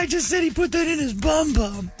 That guy just said he put that in his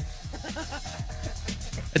bum.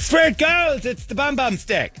 It's where it goes. It's the bum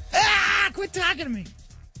stick. Quit talking to me.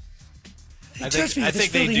 I touched me think with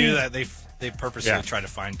this they filthy do hand. that. They purposely Yeah. try to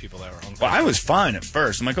find people that are uncomfortable. Well, I was fine at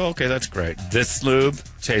first. I'm like, oh, okay, that's great. This lube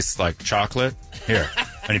tastes like chocolate. Here.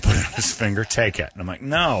 And he put it on his finger. Take it. And I'm like,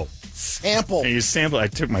 no. Sample. And you sample. I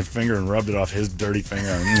took my finger and rubbed it off his dirty finger.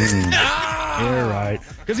 You're right.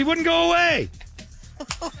 Because he wouldn't go away.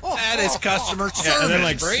 That is customer service, Yeah, and then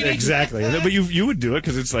like Brady. exactly. But you would do it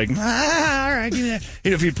because it's like, all right, give me that.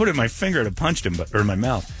 You know, if you put it in my finger, I'd have punched him, or in my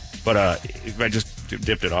mouth. But if I just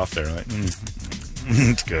dipped it off there, like,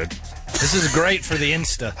 it's good. This is great for the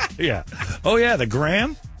Insta. Yeah. Oh yeah, the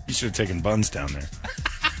gram. You should have taken buns down there.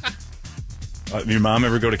 Your mom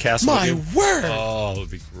ever go to Castle? My with you? word. Oh, it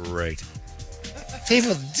would be great.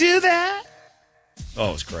 People do that?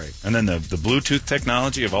 Oh, it's great. And then the Bluetooth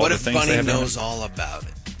technology of all What the if things they Bunny have down knows all about it?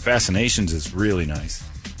 there. Fascinations is really nice.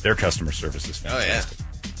 Their customer service is Oh, yeah. fantastic.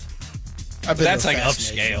 I've been That's to like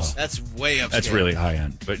Fascinations. upscale. That's way upscale. That's really high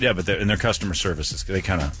end. But yeah, but in their customer services, they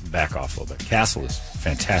kind of back off a little bit. Castle is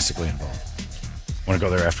fantastically involved. Want to go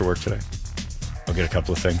there after work today? I'll get a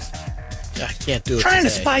couple of things. I can't do it. Trying to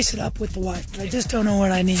today. spice it up with the wife, but I just don't know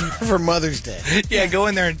what I need. For Mother's Day. Yeah, go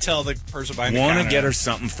in there and tell the person behind the Want counter. to get her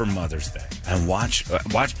something for Mother's Day and watch.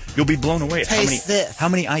 You'll be blown away at Taste this. how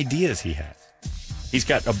many ideas he has. He's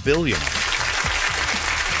got a billion.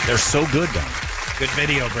 They're so good, Don. Good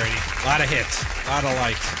video, Brady. A lot of hits. A lot of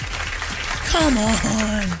likes. Come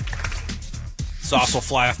on. Sauce will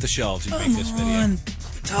fly off the shelves. You make this Come video. on.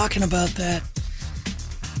 Talking about that.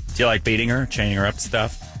 Do you like beating her, chaining her up to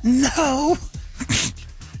stuff? No.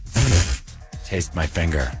 Taste my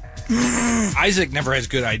finger. Isaac never has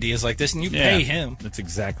good ideas like this, and you pay him. That's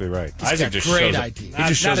exactly right. He's Isaac got just great shows up. ideas. He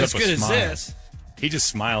just Not shows as up good with as smiles. this. He just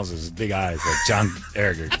smiles with his big eyes like John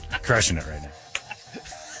Eric are crushing it right now.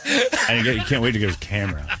 And you can't wait to get his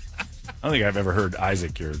camera out. I don't think I've ever heard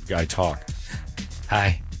Isaac, your guy, talk.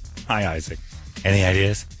 Hi, Isaac. Any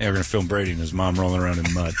ideas? Yeah, we're gonna film Brady and his mom rolling around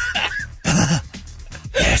in mud.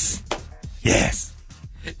 Yes.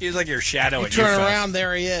 He was like your shadow You at your turn fest. around,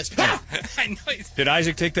 there he is. I know. Did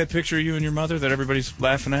Isaac take that picture of you and your mother that everybody's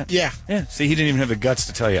laughing at? Yeah. Yeah. See, he didn't even have the guts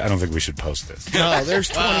to tell you. I don't think we should post this. No, there's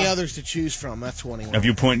 20 others to choose from. That's 21. Have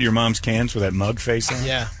you pointed to your mom's cans with that mug face on?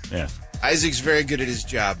 Yeah. Yeah. Isaac's very good at his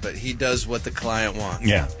job, but he does what the client wants.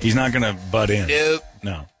 Yeah. He's not gonna butt in. Nope.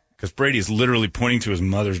 No. Because Brady is literally pointing to his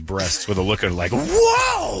mother's breasts with a look of like,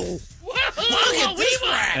 whoa! Look at this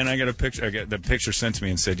one. And I got the picture sent to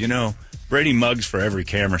me and said, you know, Brady mugs for every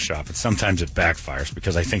camera shop, and sometimes it backfires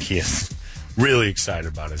because I think he is really excited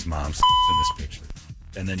about his mom's in this picture.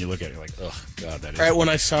 And then you look at it like, oh, God, that is... Right when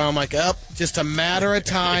I saw him, like, just a matter of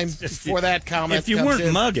time before that comment If you comes weren't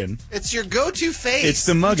in. mugging, It's your go-to face. it's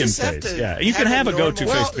the mugging You just have face. to Yeah, you can have a go-to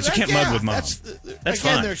normal- face, but you can't mug with mom. That's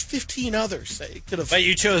again, fine. there's 15 others that you could have. But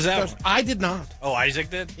you chose that one. I did not. Oh, Isaac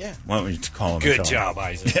did? Yeah. Why don't you call him? and Good tell him? job,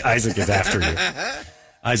 Isaac. Isaac is after you.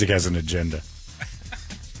 Isaac has an agenda.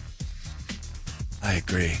 I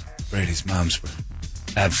agree. Brady's moms were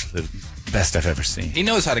absolute best I've ever seen. He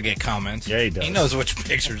knows how to get comments. Yeah, he does. He knows which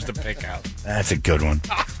pictures to pick out. That's a good one.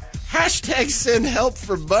 Hashtag send help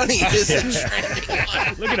for Bunny is a trending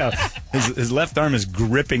one. Look at how his left arm is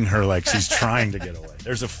gripping her like she's trying to get away.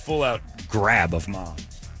 There's a full-out grab of mom.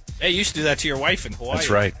 Hey, you used to do that to your wife in Hawaii. That's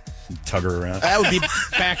right. tug her around. That would be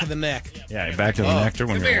back of the neck. Yeah, back of the nectar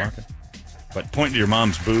when you're walking. But pointing to your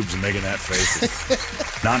mom's boobs and making that face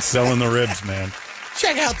is not selling the ribs, man.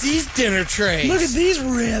 Check out these dinner trays. Look at these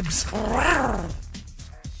ribs.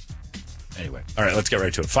 Anyway, all right, let's get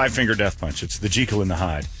right to it. Five Finger Death Punch. It's the Jekyll in the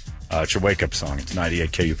Hide. It's your wake-up song. It's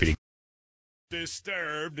 98 KUPD.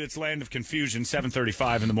 Disturbed. It's Land of Confusion.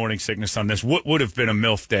 7:35 in the morning sickness on this. What would have been a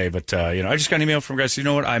MILF day, but, I just got an email from guys. You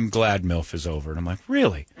know what? I'm glad MILF is over. And I'm like,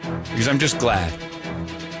 really? Because I'm just glad.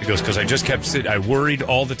 He goes, because I just kept sitting. I worried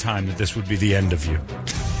all the time that this would be the end of you.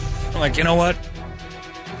 I'm like, you know what?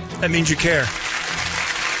 That means you care.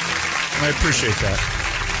 I appreciate that.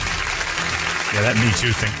 Yeah, that Me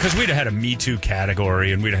Too thing. Because we'd have had a Me Too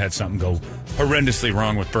category, and we'd have had something go horrendously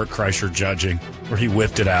wrong with Bert Kreischer judging, where he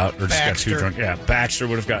whipped it out or just got too drunk. Yeah, Baxter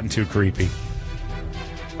would have gotten too creepy.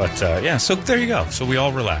 But, so there you go. So we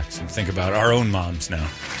all relax and think about our own moms now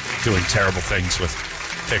doing terrible things with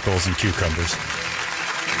pickles and cucumbers.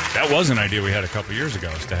 That was an idea we had a couple years ago,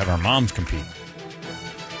 is to have our moms compete.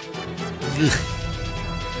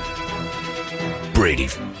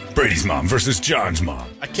 Brady's mom versus John's mom.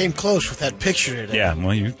 I came close with that picture today. Yeah,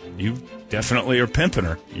 well, you definitely are pimping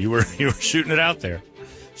her. You were shooting it out there.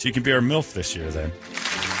 She could be our MILF this year, then.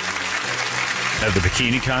 Have the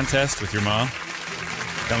bikini contest with your mom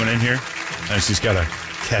coming in here, and she's got to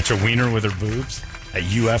catch a wiener with her boobs that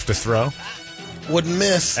you have to throw. Wouldn't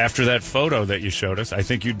miss. After that photo that you showed us, I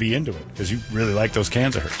think you'd be into it because you really like those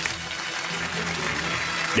cans of hers.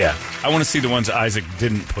 Yeah, I want to see the ones Isaac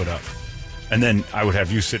didn't put up. And then I would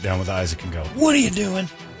have you sit down with Isaac and go, What are you doing?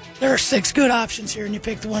 There are 6 good options here, and you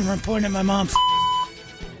pick the one where I'm pointing at my mom. I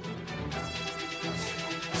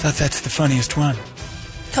thought that's the funniest one.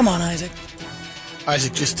 Come on, Isaac.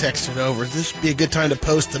 Isaac just texted over. This would be a good time to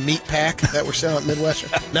post the meat pack that we're selling at Midwestern.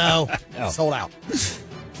 No, sold out.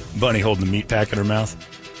 Bunny holding the meat pack in her mouth.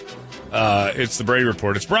 It's the Brady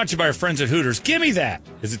Report. It's brought to you by our friends at Hooters. Give me that.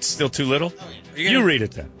 Is it still too little? You read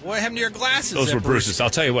it then. What happened to your glasses? Those were Bruce's. I'll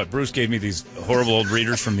tell you what. Bruce gave me these horrible old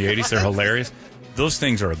readers from the 80s. They're hilarious. Those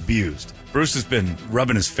things are abused. Bruce has been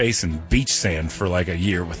rubbing his face in beach sand for like a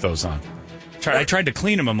year with those on. I tried to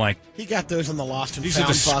clean them. I'm like, he got those in the lost and these are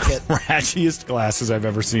found the bucket. scratchiest glasses I've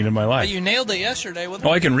ever seen in my life. But you nailed it yesterday with them.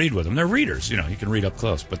 Oh, I can read with them. They're readers. You can read up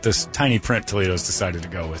close. But this tiny print Toledo's decided to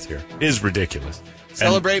go with here is ridiculous.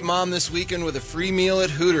 Celebrate Mom this weekend with a free meal at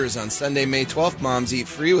Hooters on Sunday, May 12th. Moms eat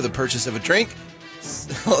free with a purchase of a drink.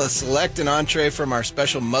 Select an entree from our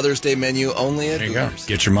special Mother's Day menu only at Hooters.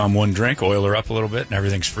 Get your mom one drink, oil her up a little bit, and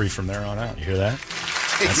everything's free from there on out. You hear that?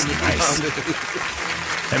 That's nice.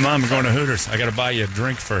 Hey, Mom, we're going to Hooters. I got to buy you a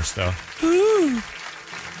drink first, though. Ooh,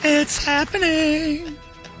 it's happening.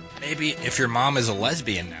 Maybe if your mom is a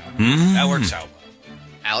lesbian now, that works out well.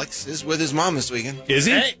 Alex is with his mom this weekend. Is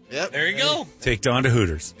he? Hey, Yep. there you go. Take Dawn to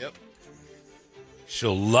Hooters. Yep.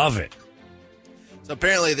 She'll love it. So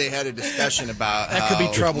apparently they had a discussion about That how could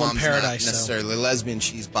be trouble in Mom's paradise, not necessarily lesbian,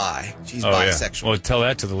 she's bi. She's Oh, yeah. bisexual. Well, tell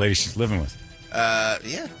that to the lady she's living with.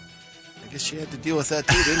 Yeah. I guess she had to deal with that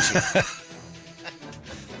too, didn't she?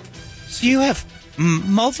 So you have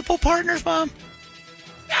multiple partners, Mom?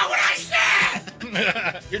 Not what I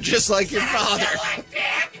said! You're just like your father. Like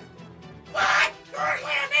Dick! But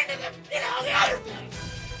currently I'm into the other thing.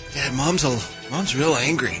 Dad, Mom's real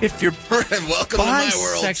angry. If you're Welcome to my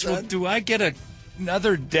world, bisexual, son. do I get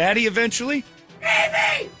another daddy eventually?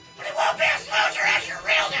 Maybe! But it won't be as loser as your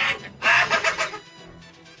real dad.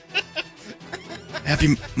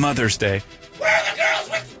 Happy Mother's Day. Where are the girls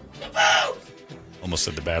with the boobs? Almost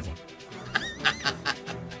said the bad one.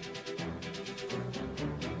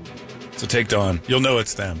 So take Dawn. You'll know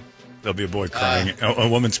it's them. There'll be a boy crying, a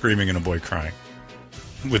woman screaming and a boy crying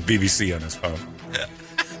with BBC on his phone.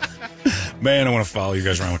 Man, I want to follow you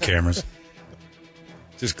guys around with cameras.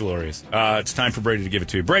 Just glorious. It's time for Brady to give it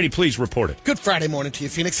to you. Brady, please report it. Good Friday morning to you,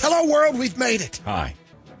 Phoenix. Hello, world. We've made it. Hi.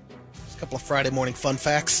 Just a couple of Friday morning fun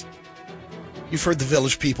facts. You've heard the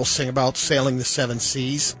village people sing about sailing the 7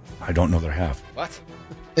 seas I don't know there have. What?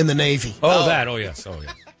 in the Navy. Oh, that. Oh, yes. Oh,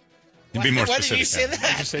 yeah. You'd be more Why did specific. you say now.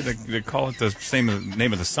 that? Just say they call it the same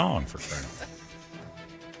name of the song for crying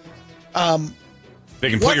out loud. They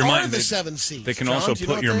can What put your are mind. the 7 seas? They can John, also do you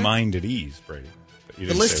know put what your they are? mind at ease, Brady. But you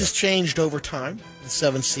The didn't list say has that. changed over time. The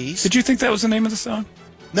 7 seas. Did you think that was the name of the song?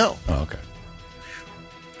 No. Oh, okay.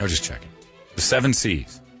 I was just checking. The 7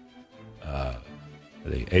 Seas.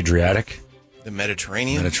 The Adriatic, The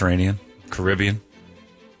Mediterranean? Mediterranean, Caribbean,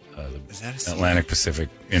 Is that a sea? Atlantic, Pacific,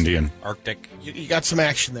 Indian. Arctic. You got some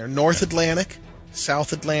action there. North Atlantic,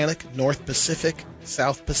 South Atlantic, North Pacific,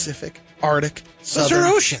 South Pacific, Arctic, Those Southern, are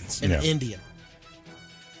oceans. and Yeah. Indian.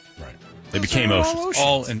 Right. They became are all oceans.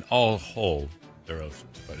 oceans. All whole, They're oceans.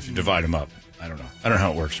 But if you divide them up, I don't know. I don't know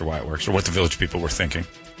how it works or why it works or what the village people were thinking.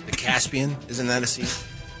 The Caspian, isn't that a sea?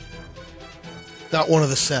 Not one of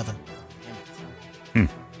the 7.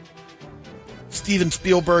 Steven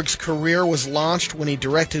Spielberg's career was launched when he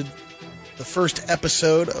directed the first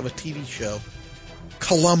episode of a TV show,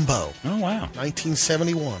 Columbo, Oh, wow.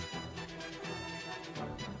 1971.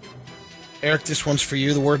 Eric, this one's for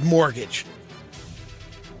you. The word mortgage.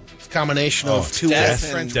 It's a combination of two death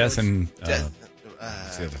French Death words. and... Death,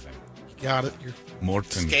 what's the other thing? You got it. You're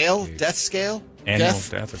Morton. scale? Death scale? Animal death,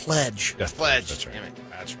 death. pledge. Death Pledge. That's right. Damn it.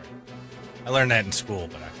 That's right. I learned that in school,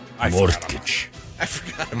 but I forgot about it. Mortgage. I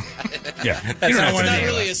forgot about it. Yeah. That's not It's one of not the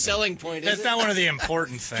really a selling point, is That's it? not one of the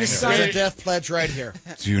important things. Just sign a death pledge right here.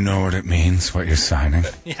 Do you know what it means, what you're signing?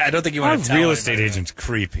 Yeah, I don't think you Our want to tell real anybody estate that. agent's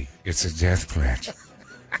creepy. It's a death pledge.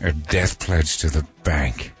 A death pledge to the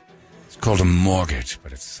bank. It's called a mortgage,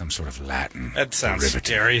 but it's some sort of Latin. That sounds derivative.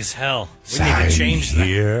 scary as hell. We Sign need to change that.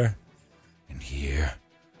 here and here.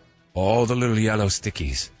 All the little yellow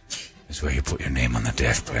stickies is where you put your name on the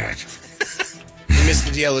death pledge. You missed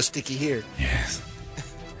the yellow sticky here. Yes.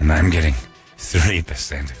 And I'm getting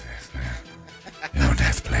 3% of this. Your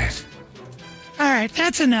death pledge. All right,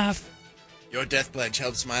 that's enough. Your death pledge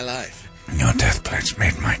helps my life. Your death pledge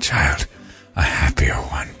made my child a happier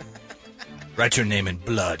one. Write your name in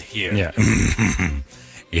blood here. Yeah.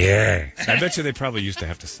 Yeah. I bet you they probably used to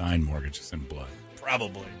have to sign mortgages in blood.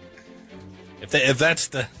 Probably. If that's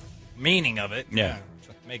the meaning of it, Yeah.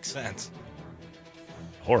 makes sense.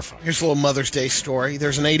 Horrifying. Here's a little Mother's Day story.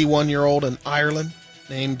 There's an 81-year-old in Ireland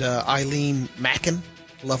named Eileen Mackin.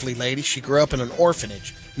 Lovely lady. She grew up in an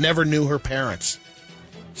orphanage. Never knew her parents.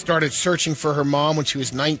 Started searching for her mom when she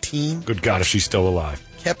was 19. Good God, if she's still alive.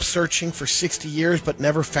 Kept searching for 60 years, but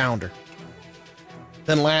never found her.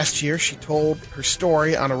 Then last year, she told her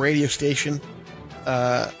story on a radio station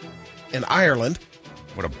in Ireland,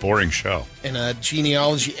 What a boring show. and a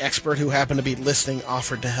genealogy expert who happened to be listening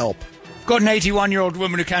offered to help. Got an 81-year-old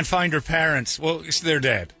woman who can't find her parents. Well, they're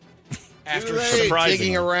dead. After late. Surprisingly.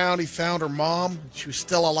 digging around, he found her mom. She was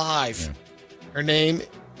still alive. Yeah. Her name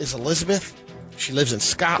is Elizabeth. She lives in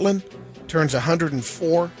Scotland. Turns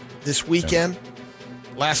 104 this weekend.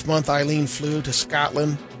 Last month, Eileen flew to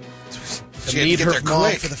Scotland to She had to meet get her there mom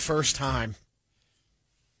quick. for the first time.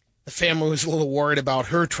 The family was a little worried about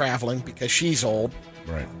her traveling because she's old.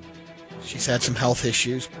 Right. She's had some health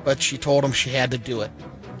issues, but she told them she had to do it.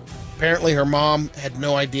 Apparently, her mom had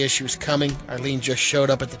no idea she was coming. Eileen just showed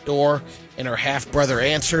up at the door, and her half-brother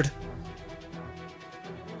answered.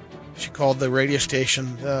 She called the radio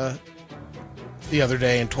station the other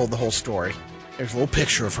day and told the whole story. There's a little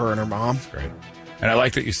picture of her and her mom. Great. And I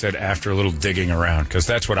like that you said after a little digging around, because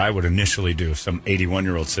that's what I would initially do if some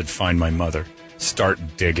 81-year-old said, find my mother. Start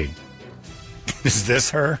digging. Is this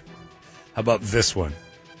her? How about this one?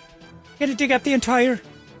 Gonna dig up the entire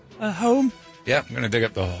home? Yep, I'm going to dig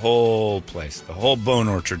up the whole place. The whole bone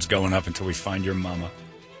orchard's going up until we find your mama.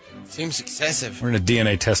 Seems excessive. We're going to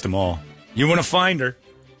DNA test them all. You want to find her?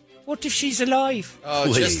 What if she's alive? Oh,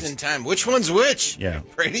 Please. just in time. Which one's which? Yeah.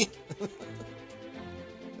 Brady?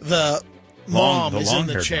 The mom the is in the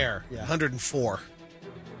long-haired chair. 104.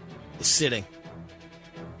 Is sitting.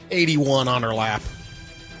 81 on her lap.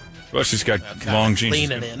 Well, she's got Kinda long jeans. She's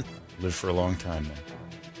leaning gonna in. Live for a long time now.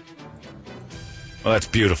 Well, that's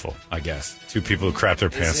beautiful, I guess. Two people who crap their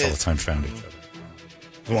pants all the time found each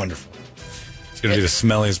other. Wonderful. It's going to be the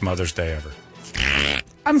smelliest Mother's Day ever.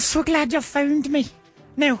 I'm so glad you found me.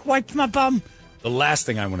 Now wipe my bum. The last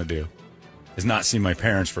thing I want to do is not see my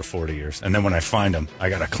parents for 40 years. And then when I find them, I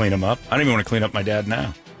got to clean them up. I don't even want to clean up my dad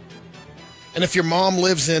now. And if your mom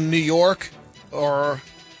lives in New York or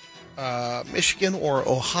Michigan or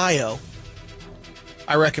Ohio,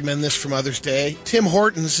 I recommend this for Mother's Day. Tim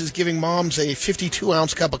Hortons is giving moms a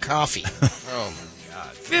 52-ounce cup of coffee. Oh, my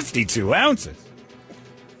God. 52 ounces.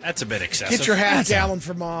 That's a bit excessive. Get your half gallon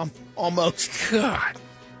for mom. Almost. God,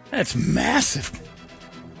 that's massive.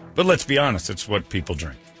 But let's be honest, it's what people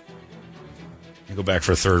drink. You go back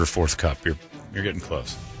for a third or fourth cup, you're getting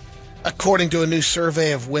close. According to a new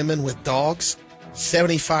survey of women with dogs,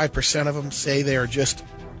 75% of them say they're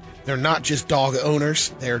not just dog owners,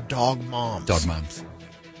 they're dog moms. Dog moms.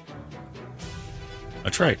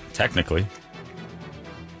 That's right, technically.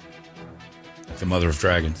 Like the mother of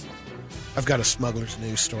dragons. I've got a smuggler's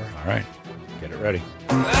news story. All right, get it ready.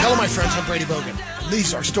 Hello, my friends. I'm Brady Bogan.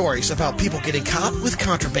 These are stories about people getting caught with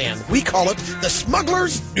contraband. We call it the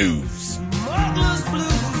Smuggler's News. Nice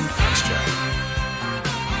job.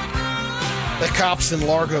 The cops in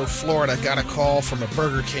Largo, Florida, got a call from a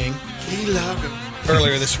Burger King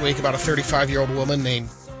earlier this week about a 35-year-old woman named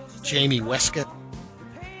Jamie Westcott.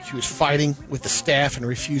 She She was fighting with the staff and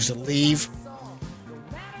refused to leave.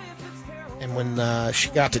 And when she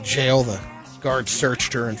got to jail, the guards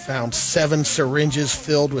searched her and found 7 syringes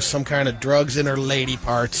filled with some kind of drugs in her lady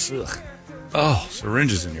parts. Ugh. Oh,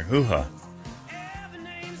 syringes in your hoo-ha.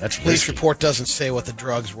 That's Police risky. report doesn't say what the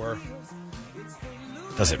drugs were.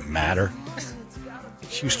 Does it matter?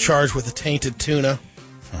 She was charged with a tainted tuna.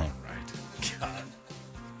 All right. God.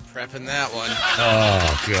 Prepping that one.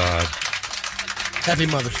 Oh, God. Happy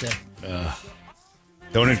Mother's Day.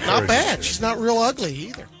 Don't encourage Not it. bad. She's not real ugly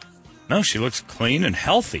either. No, she looks clean and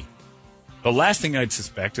healthy. The last thing I'd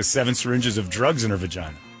suspect is 7 syringes of drugs in her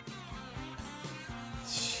vagina.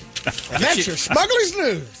 And that's your smuggler's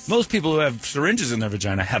news. Most people who have syringes in their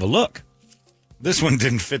vagina have a look. This one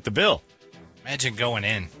didn't fit the bill. Imagine going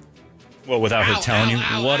in. Well, without her telling you,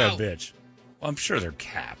 ow, what ow. a bitch. Well, I'm sure they're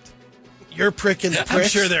capped. You're pricking the I'm pricks.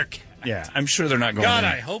 sure they're... Yeah, I'm sure they're not going God, in.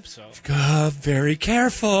 I hope so. Very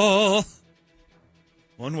careful.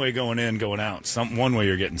 One way going in, going out. One way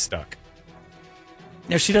you're getting stuck.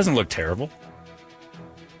 Yeah, she doesn't look terrible.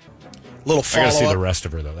 Little I gotta see the follow-up. rest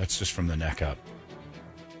of her, though. That's just from the neck up.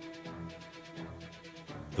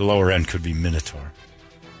 The lower end could be Minotaur.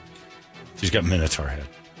 She's got Minotaur head.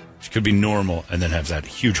 She could be normal and then have that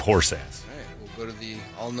huge horse ass. All right, we'll go to the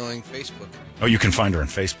all-knowing Facebook. Oh, you can find her on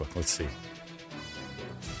Facebook. Let's see.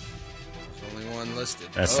 There's only one listed.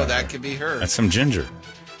 That's Oh, not that her. could be her. That's some ginger.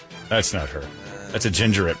 That's not her. That's a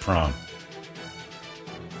ginger at prom.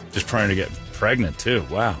 Just trying to get pregnant, too.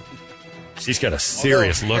 Wow. She's got a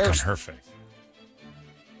serious look on her face.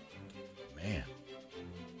 Man.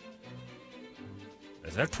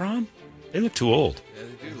 Is that prom? They look too old. Yeah,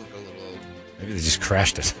 they do look a little old. Maybe they just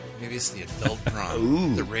crashed it. Maybe it's the adult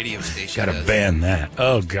prom. The radio station Gotta does. ban that.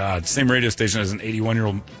 Oh, God. Same radio station as an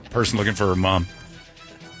 81-year-old person looking for her mom.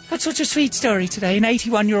 Got such a sweet story today. An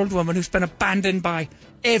 81-year-old woman who's been abandoned by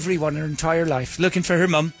everyone her entire life, looking for her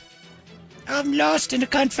mum. I'm lost and I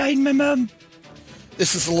can't find my mum.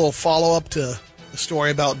 This is a little follow-up to the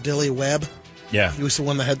story about Dilly Webb. Yeah. He was the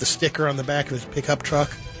one that had the sticker on the back of his pickup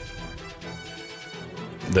truck.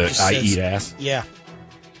 The Just I says- eat ass. Yeah.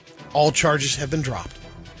 All charges have been dropped.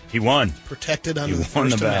 He won. Protected under He the won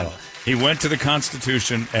the First battle. Amendment. He went to the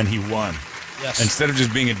Constitution and he won. Yes. Instead of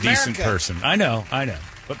just being a decent America. person. I know.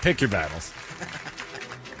 But pick your battles.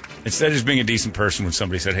 Instead of just being a decent person when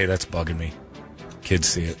somebody said, hey, that's bugging me. Kids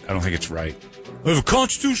see it. I don't think it's right. I have a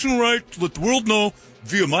constitutional right to let the world know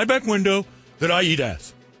via my back window that I eat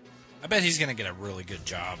ass. I bet he's going to get a really good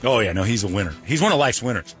job. Oh, yeah. No, he's a winner. He's one of life's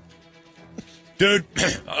winners. Dude,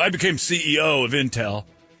 I became CEO of Intel.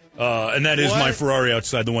 And that is What? my Ferrari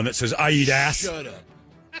outside, the one that says, I eat ass. Shut up.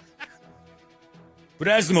 But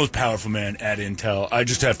as the most powerful man at Intel, I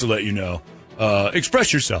just have to let you know,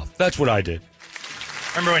 express yourself. That's what I did.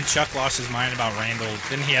 Remember when Chuck lost his mind about Randall?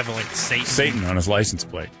 Didn't he have, like, Satan on his license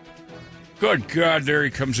plate. Good God, there he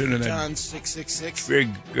comes in that John 666. big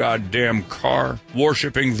goddamn car,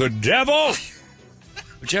 worshiping the devil.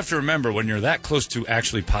 But you have to remember, when you're that close to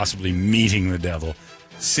actually possibly meeting the devil,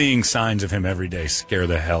 seeing signs of him every day scare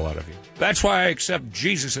the hell out of you. That's why I accept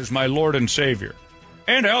Jesus as my Lord and Savior.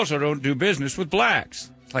 And I also don't do business with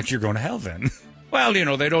blacks. It's like you're going to hell then. Well, you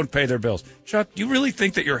know, they don't pay their bills. Chuck, do you really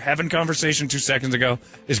think that your heaven conversation 2 seconds ago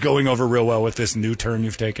is going over real well with this new turn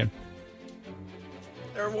you've taken?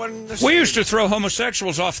 They're one in the We used to throw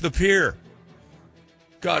homosexuals off the pier.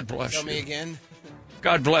 God bless Tell you. me again.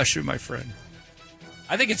 God bless you, my friend.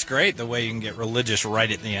 I think it's great the way you can get religious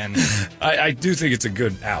right at the end. I do think it's a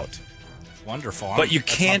good out. Wonderful. But you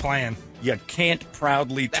That's can't my plan. You can't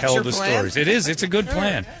proudly tell your the plan? stories. It is. It's a good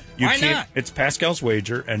plan. You Why can't. not? It's Pascal's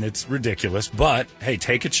wager, and it's ridiculous. But hey,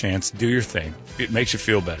 take a chance. Do your thing. It makes you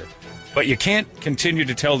feel better. But you can't continue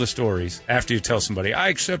to tell the stories after you tell somebody, I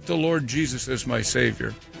accept the Lord Jesus as my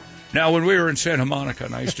Savior. Now, when we were in Santa Monica,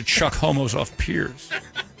 and I used to chuck homos off piers.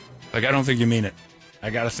 Like, I don't think you mean it. I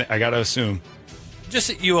gotta assume. Just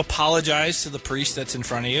that you apologize to the priest that's in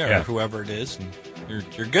front of you or Yeah. whoever it is, and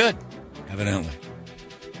you're good. Evidently.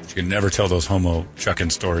 But you can never tell those homo chucking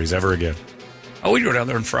stories ever again. Oh, we go down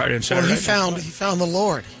there on Friday and Well, Saturday. he found the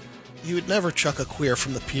Lord. He would never chuck a queer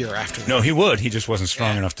from the pier after that. No, he would. He just wasn't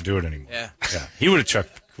strong enough to do it anymore. Yeah. Yeah. He would have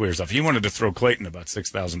chucked queers off. He wanted to throw Clayton about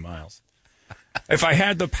 6,000 miles. If I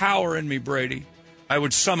had the power in me, Brady, I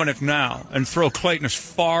would summon it now and throw Clayton as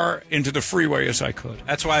far into the freeway as I could.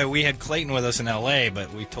 That's why we had Clayton with us in L.A.,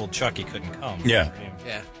 but we told Chuck he couldn't come. Yeah.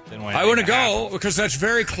 Yeah. Didn't want I want to anything go happen. because that's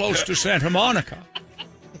very close to Santa Monica.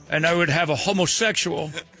 And I would have a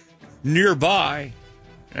homosexual nearby.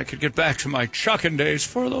 And I could get back to my chucking days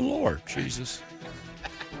for the Lord, Jesus.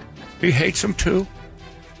 He hates him too.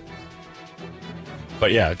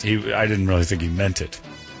 But yeah, I didn't really think he meant it.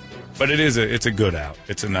 But it's a good out.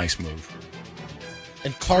 It's a nice move.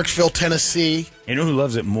 In Clarksville, Tennessee. You know who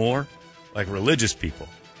loves it more? Like religious people.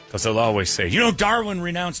 Because they'll always say, Darwin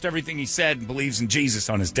renounced everything he said and believes in Jesus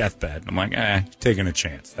on his deathbed. I'm like, taking a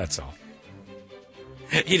chance. That's all.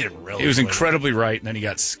 He didn't really. He was incredibly right, and then he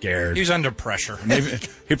got scared. He was under pressure. Maybe,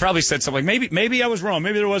 he probably said something like, maybe I was wrong.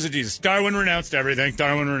 Maybe there was a Jesus. Darwin renounced everything.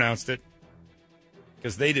 Darwin renounced it.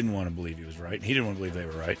 Because they didn't want to believe he was right. He didn't want to believe they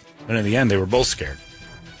were right. And in the end, they were both scared.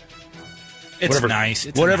 It's nice.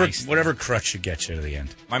 It's nice. Whatever crutch should get you to the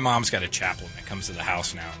end. My mom's got a chaplain that comes to the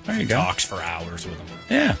house now. There you He go. talks for hours with him.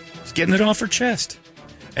 Yeah. He's getting it off her chest.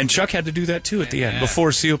 And Chuck had to do that, too, at the end. Before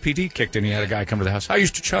COPD kicked in, he had a guy come to the house. I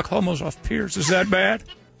used to chuck homos off piers. Is that bad?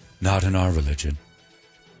 Not in our religion.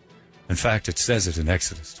 In fact, it says it in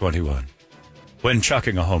Exodus 21. When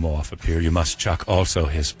chucking a homo off a pier, you must chuck also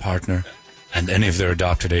his partner and any of their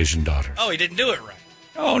adopted Asian daughters. Oh, he didn't do it right.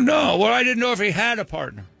 Oh, no. Well, I didn't know if he had a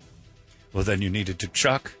partner. Well, then you needed to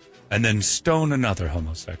chuck and then stone another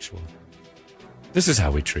homosexual. This is how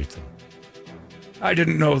we treat them. I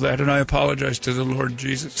didn't know that, and I apologize to the Lord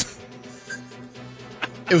Jesus.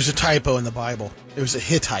 It was a typo in the Bible. It was a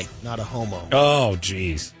Hittite, not a homo. Oh,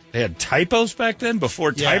 jeez. They had typos back then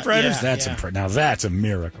before typewriters? Yeah, Now that's a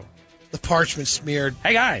miracle. The parchment smeared.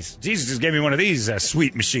 Hey, guys, Jesus just gave me one of these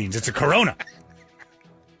sweet machines. It's a Corona.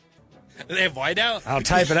 Do they have whiteout? I'll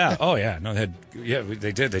type it out. Oh, yeah. No,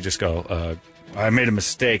 they did. They just go, I made a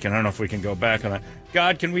mistake, and I don't know if we can go back on that.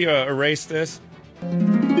 God, can we erase this?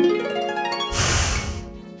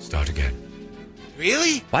 Start again.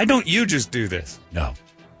 Really? Why don't you just do this? No.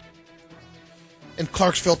 In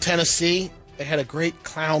Clarksville, Tennessee, they had a great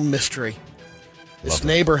clown mystery. This Love it.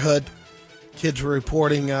 neighborhood, kids were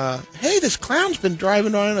reporting, hey, this clown's been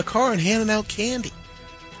driving around in a car and handing out candy.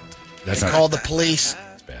 They called the police.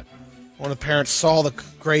 That's bad. One of the parents saw the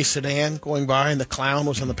gray sedan going by, and the clown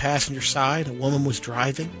was on the passenger side. A woman was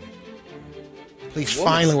driving. Police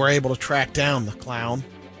finally were able to track down the clown,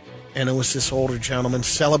 and it was this older gentleman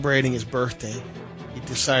celebrating his birthday. He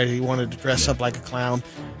decided he wanted to dress up like a clown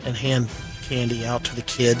and hand candy out to the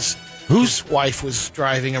kids. His wife was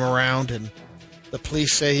driving him around, and the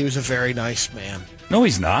police say he was a very nice man. No,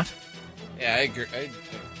 he's not. Yeah, I agree.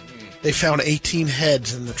 They found 18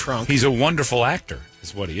 heads in the trunk. He's a wonderful actor,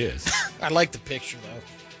 is what he is. I like the picture,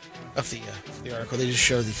 though, of the article. They just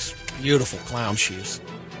show these beautiful clown shoes.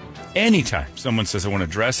 Anytime someone says, I want to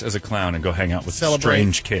dress as a clown and go hang out with Celebrate.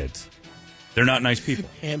 strange kids, they're not nice people.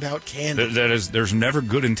 Hand out candy. There's never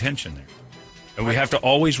good intention there. And we have to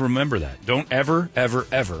always remember that. Don't ever, ever,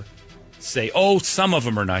 ever say, oh, some of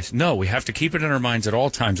them are nice. No, we have to keep it in our minds at all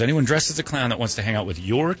times. Anyone dressed as a clown that wants to hang out with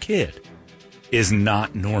your kid is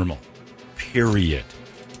not normal. Period.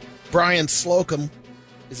 Brian Slocum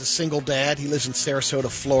is a single dad. He lives in Sarasota,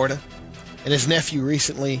 Florida. And his nephew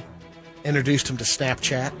recently introduced him to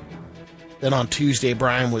Snapchat. Then on Tuesday,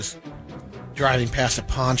 Brian was driving past a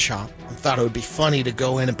pawn shop and thought it would be funny to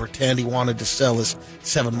go in and pretend he wanted to sell his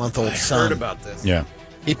 7-month-old son. I heard about this. Yeah.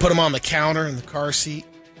 He put him on the counter in the car seat.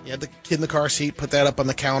 He had the kid in the car seat, put that up on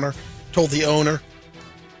the counter, told the owner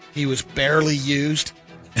he was barely used,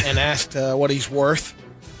 and asked what he's worth.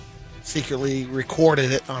 Secretly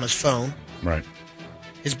recorded it on his phone. Right.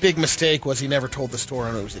 His big mistake was he never told the store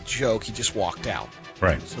owner it was a joke. He just walked out.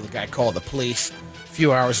 Right. So the guy called the police. A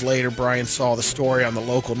few hours later, Brian saw the story on the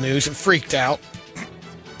local news and freaked out.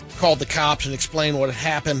 Called the cops and explained what had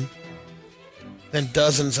happened. Then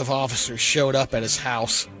dozens of officers showed up at his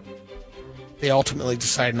house. They ultimately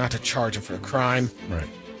decided not to charge him for a crime. Right.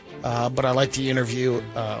 But I like the interview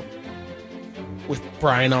with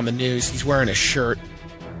Brian on the news. He's wearing a shirt.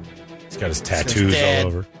 He's got his Says, tattoos "Dad,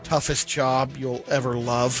 all over. toughest job you'll ever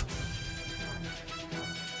love."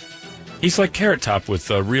 He's like Carrot Top with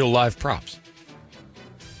real live props.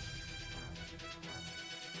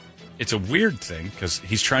 It's a weird thing because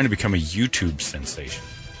he's trying to become a YouTube sensation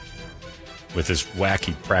with his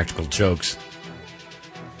wacky practical jokes.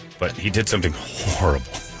 But he did something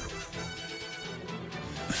horrible.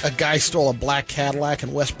 A guy stole a black Cadillac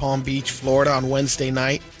in West Palm Beach, Florida on Wednesday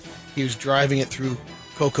night. He was driving it through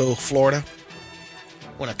Cocoa, Florida,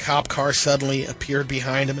 when a cop car suddenly appeared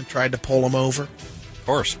behind him and tried to pull him over. Of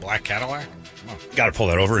course, black Cadillac. Come on. Got to pull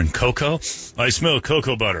that over in cocoa. I smell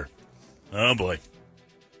cocoa butter. Oh, boy.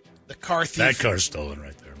 The car thief. That car's stolen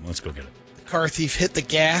right there. Let's go get it. The car thief hit the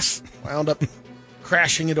gas, wound up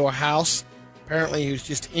crashing into a house. Apparently, he was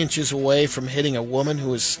just inches away from hitting a woman who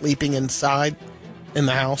was sleeping inside in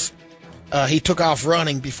the house. He took off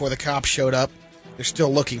running before the cops showed up. They're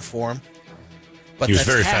still looking for him. But He was that's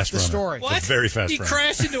very half fast the runner. story. What? Very fast He runner.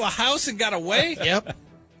 crashed into a house and got away? Yep.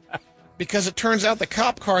 Because it turns out the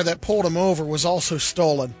cop car that pulled him over was also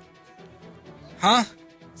stolen. Huh?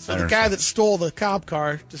 So the guy that stole the cop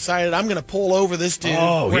car decided, I'm going to pull over this dude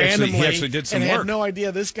randomly. He actually did some and work. had no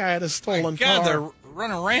idea this guy had a stolen God, car. they're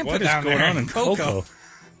running rampant What is down going there on in Cocoa?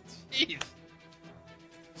 Jeez.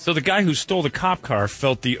 So the guy who stole the cop car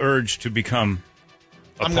felt the urge to become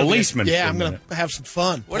a policeman. I'm going to have some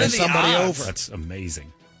fun. What Pull are the somebody odds? over. That's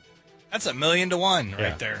amazing. That's 1,000,000 to 1 Yeah.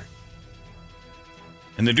 right there.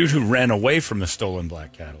 And the dude who ran away from the stolen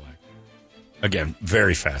black Cadillac, again,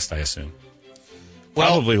 very fast, I assume.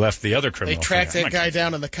 Probably left the other They criminal. tracked that guy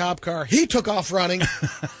down in the cop car. He took off running.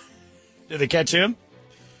 Did they catch him?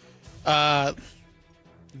 No.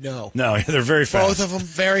 No, they're very fast. Both of them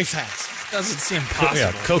very fast. Doesn't seem possible.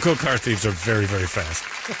 Yeah, Cocoa car thieves are very, very fast.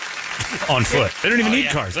 On foot. They don't even need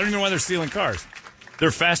cars. I don't even know why they're stealing cars.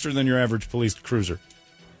 They're faster than your average police cruiser.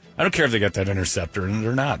 I don't care if they got that Interceptor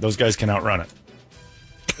or not. Those guys can outrun it.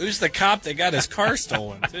 Who's the cop that got his car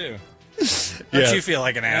stolen, too? Don't you feel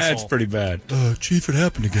like an asshole? That's pretty bad. Chief, it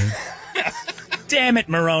happened again. Damn it,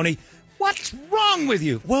 Maroney. What's wrong with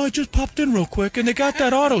you? Well, I just popped in real quick, and they got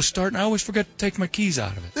that auto start, and I always forget to take my keys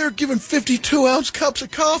out of it. They're giving 52-ounce cups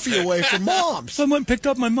of coffee away for moms. So I went and picked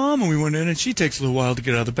up my mom, and we went in, and she takes a little while to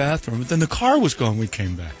get out of the bathroom. But then the car was gone when we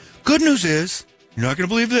came back. Good news is, you're not going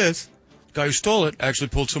to believe this, the guy who stole it actually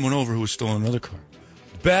pulled someone over who was stolen another car.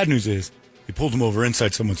 The bad news is, he pulled him over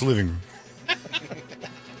inside someone's living room.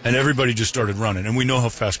 And everybody just started running, and we know how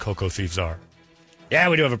fast cocoa thieves are. Yeah,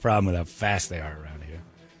 we do have a problem with how fast they are around here.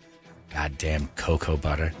 Goddamn cocoa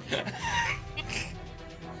butter.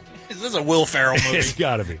 Is this a Will Ferrell movie? It's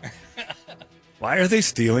gotta be. Why are they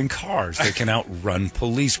stealing cars? They can outrun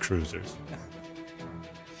police cruisers.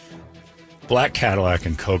 Black Cadillac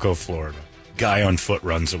in Cocoa, Florida. Guy on foot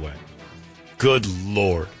runs away. Good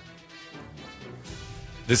Lord.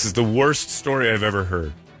 This is the worst story I've ever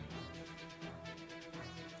heard.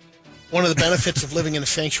 One of the benefits of living in a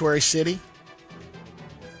sanctuary city.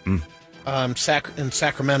 In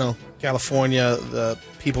Sacramento, California, the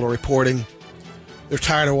people are reporting they're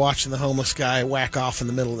tired of watching the homeless guy whack off in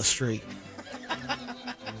the middle of the street.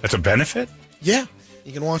 That's a benefit? Yeah,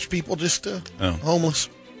 you can watch people just homeless.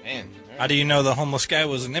 Man, how do you know the homeless guy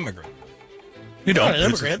was an immigrant? You don't. Not an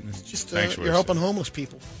immigrant. It's just sanctuary you're helping city. homeless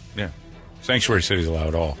people. Yeah. Sanctuary cities allow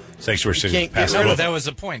it all. Sanctuary cities can't pass get it rid off. of That was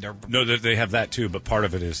the point. No, they have that too, but part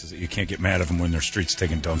of it is that you can't get mad at them when they're streets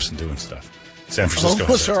taking dumps and doing stuff. San Francisco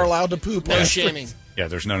Homeless has that are too. allowed to poop. No on the shaming. streets. Yeah,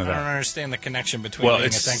 there's none of I don't that. understand the connection between Well, being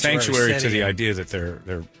it's a sanctuary to city the and- idea that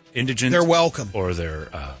they're indigent. They're welcome. Or they're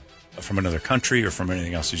from another country or from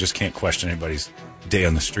anything else. You just can't question anybody's day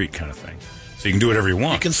on the street kind of thing. So you can do whatever you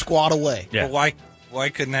want. You can squat away. Yeah. But why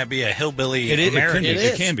couldn't that be a hillbilly It American?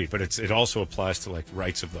 can be, but it also applies to like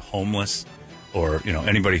rights of the homeless or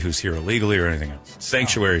anybody who's here illegally or anything else.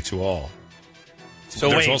 Sanctuary to all. So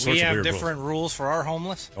There's all wait, sorts we of have weird different rules for our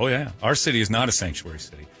homeless? Oh yeah, our city is not a sanctuary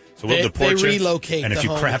city. So we'll They deport you, relocate and if the you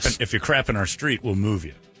homeless. if you crap in our street, we'll move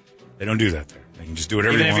you. They don't do that there. They can just do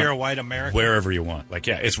whatever Even you if want, you're a white American? wherever you want. Like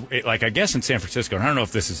like I guess in San Francisco, and I don't know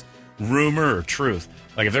if this is rumor or truth.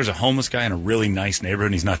 Like if there's a homeless guy in a really nice neighborhood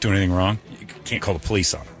and he's not doing anything wrong, you can't call the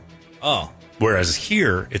police on him. Oh. Whereas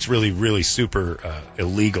here, it's really, really super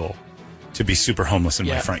illegal to be super homeless in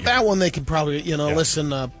my front yard. That one they can probably,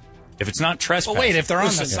 listen. If it's not trespassing. But wait, if they're on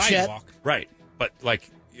the Listen, Chet. sidewalk. Right. But, like,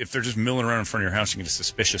 if they're just milling around in front of your house, you get a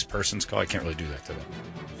suspicious person's call. I can't really do that to them.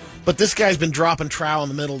 But this guy's been dropping trowel in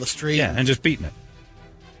the middle of the street. Yeah, and just beating it.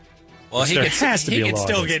 Well, he There could, has to he be a could law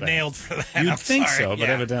still against get that. nailed for that. You'd I'm think sorry, so, but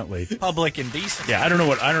yeah. evidently. Public indecent. Yeah, I don't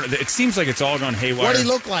know. It seems like it's all gone haywire. What do he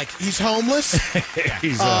look like? He's homeless.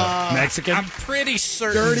 He's Mexican. I'm pretty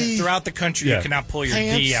certain Dirty throughout the country Yeah. you cannot pull your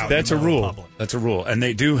pants. D out. That's a in the rule. public. That's a rule. And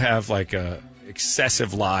they do have, like,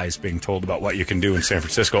 excessive lies being told about what you can do in San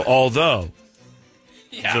Francisco, although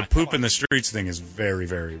Yeah, the poop in the streets thing is very,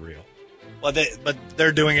 very real. Well, but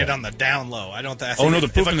they're doing it on the down low. I don't. I Oh, think no, the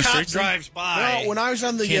if poop a in the cop streets thing? drives by. Well, when I was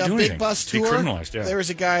on the Can't do big anything. bus It's be tour, criminalized, yeah. there was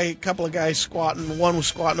a couple of guys squatting. One was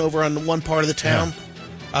squatting over on one part of the town.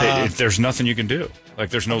 There's nothing you can do. Like,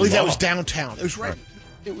 there's no I believe law. that was downtown. It was right.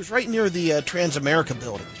 It was right near the Transamerica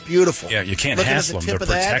building. It's beautiful. Yeah, you can't Looking at hassle the them. tip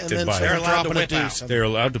They're of that, protected and then by- someone They're allowed to dropping a whip out. deuce. They're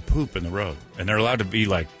allowed to poop in the road, and they're allowed to be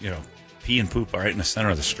like, pee and poop right in the center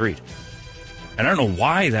of the street. And I don't know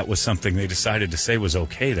why that was something they decided to say was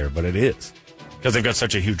okay there, but it is because they've got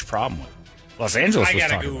such a huge problem with it. Los Angeles I was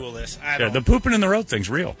gotta talking Google about it. this. I Yeah, don't. the pooping in the road thing's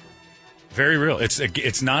real, very real.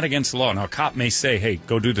 It's not against the law. Now, a cop may say, "Hey,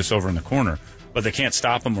 go do this over in the corner," but they can't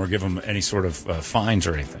stop them or give them any sort of fines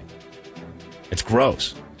or anything. It's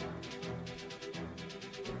gross.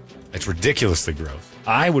 It's ridiculously gross.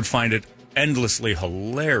 I would find it endlessly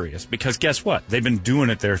hilarious because guess what? They've been doing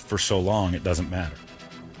it there for so long, it doesn't matter.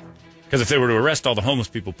 Because if they were to arrest all the homeless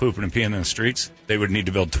people pooping and peeing in the streets, they would need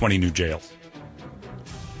to build 20 new jails.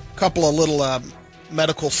 Couple of little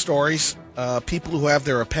medical stories. People who have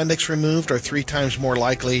their appendix removed are 3 times more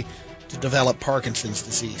likely to develop Parkinson's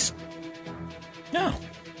disease. No.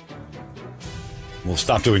 We'll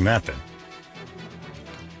stop doing that then.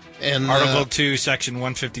 And Article 2, Section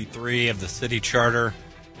 153 of the City Charter.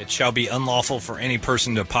 It shall be unlawful for any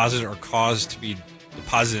person to deposit or cause to be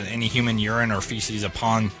deposited any human urine or feces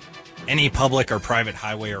upon any public or private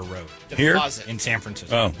highway or road. Here? In San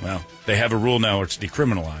Francisco. Oh, well. They have a rule now where it's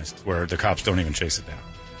decriminalized, where the cops don't even chase it down.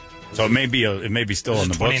 So it may be still on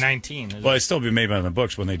the books. 2019. Well, it'd still be maybe on the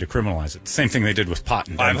books when they decriminalize it. Same thing they did with pot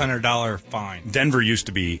in Denver. $500 fine. Denver used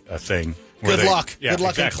to be a thing. Good luck. Yeah, Good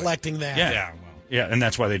luck exactly. in collecting that. Yeah. Yeah, and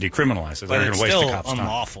that's why they decriminalize it. But They're it's going to waste still the cops'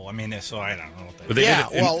 unlawful. I mean, so I don't know what But they they Yeah,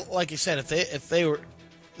 did it in- well, like you said, if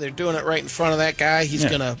they're doing it right in front of that guy, he's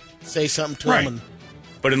going to say something to Right. him. And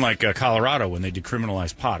But in like Colorado, when they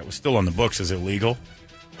decriminalized pot, it was still on the books as illegal,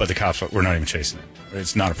 but the cops were not even chasing it.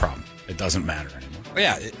 It's not a problem. It doesn't matter anymore. Well,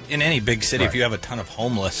 yeah, in any big city, Right. if you have a ton of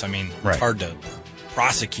homeless, I mean, Right. it's hard to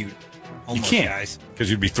prosecute homeless guys. Because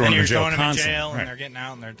you'd be thrown And in you're jail throwing them in constantly. jail, Right. and they're getting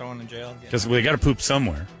out, and they're thrown in jail. Because they got to poop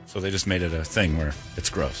somewhere, so they just made it a thing where it's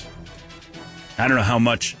gross. I don't know how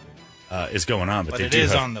much is going on, but But they it do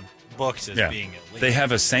is have, on the books as being illegal. They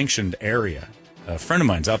have a sanctioned area. A friend of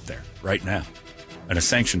mine's up there right now, in a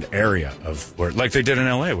sanctioned area of where, like they did in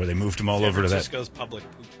L.A., where they moved them all San over to that. Francisco's public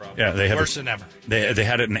poop problem. Yeah, they have worse than ever. They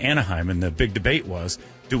had it in Anaheim, and the big debate was: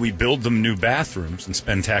 do we build them new bathrooms and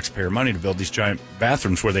spend taxpayer money to build these giant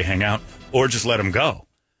bathrooms where they hang out, or just let them go?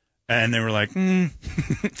 And they were like,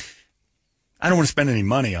 I don't want to spend any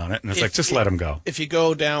money on it. And it's like, just let them go. if you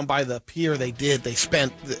go down by the pier, they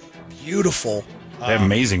spent the beautiful. They have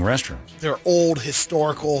amazing restrooms. They're old,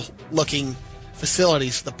 historical-looking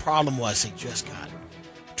facilities. The problem was they just got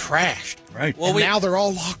trashed. Right. Well, now they're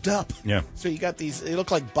all locked up. Yeah. So you got these. They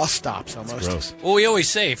look like bus stops almost. Gross. Well, we always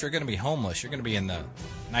say if you're going to be homeless, you're going to be in the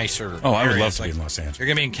nicer Oh, I would areas. love to be Like, in Los Angeles. You're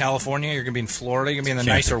going to be in California, you're going to be in Florida, you're going to be in the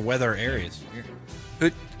Camping. nicer weather areas.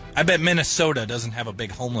 I bet Minnesota doesn't have a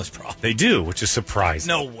big homeless problem. They do, which is surprising.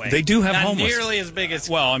 No way. They do have Not homeless. nearly as big as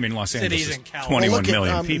Well, I mean, Los Angeles cities is in California. 21 Well, look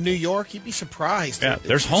million at people. New York, you'd be surprised. Yeah,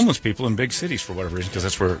 there's homeless people in big cities for whatever reason, because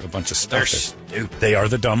that's where a bunch of They're stuff is. They are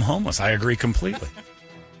the dumb homeless. I agree completely.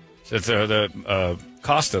 So the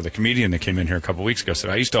Costa, the comedian that came in here a couple weeks ago, said,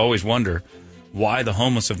 I used to always wonder why the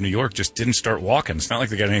homeless of New York just didn't start walking. It's not like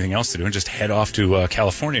they got anything else to do and just head off to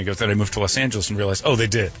California. He goes, then I moved to Los Angeles and realized, oh, they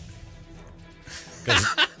did. Because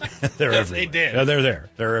they're everywhere. They did. Yeah, they're there.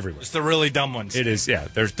 They're everywhere. It's the really dumb ones. It is, yeah.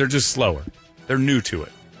 They're just slower. They're new to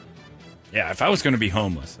it. Yeah, if I was going to be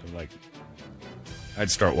homeless,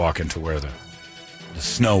 I'd start walking to where the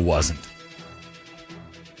snow wasn't.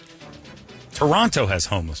 Toronto has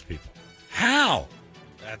homeless people. How?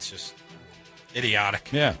 That's just idiotic.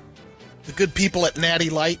 Yeah. The good people at Natty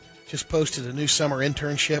Light just posted a new summer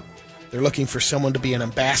internship. They're looking for someone to be an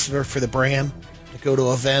ambassador for the brand, to go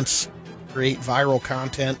to events, create viral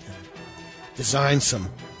content, and design some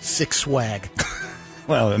sick swag.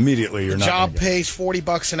 Well, immediately you're The not. job gonna get- pays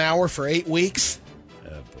 $40 an hour for 8 weeks, Oh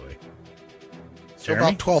boy. so Jeremy?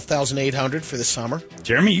 about $12,800 for the summer.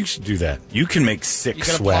 Jeremy, you should do that. You can make sick You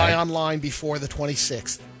can swag. apply online before the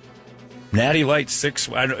 26th. Natty Light 6.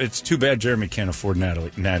 It's too bad Jeremy can't afford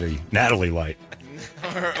Natalie Light.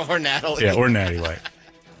 or Natalie. Yeah, or Natty Light.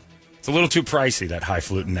 It's a little too pricey, that high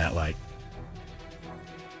flute and Nat Light.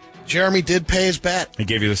 Jeremy did pay his bet. He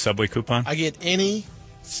gave you the Subway coupon? I get any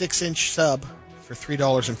 6-inch sub for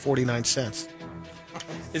 $3.49.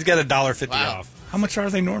 He's got $1.50 Wow. off. How much are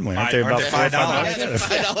they normally? Aren't they Aren't about they $4 or $5? $5? Yeah, they're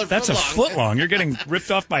 $5 That's a footlong. foot long. You're getting ripped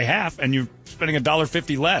off by half, and you're spending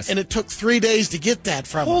 $1.50 less. And it took 3 days to get that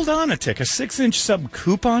from him. Hold on a tick. A 6-inch sub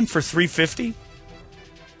coupon for $3.50?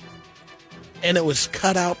 And it was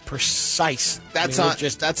cut out precise. That's I mean,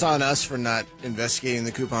 on that's on us for not investigating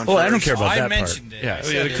the coupon. Well, I don't first. care about I that mentioned part. it. Yeah, I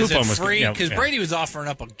said, the is coupon it was free? yeah, Because yeah. Brady was offering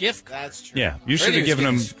up a gift card. That's true. Yeah, you should Brady have was given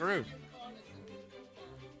getting him. screwed.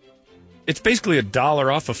 It's basically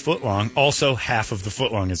 $1 off a foot long. Also, half of the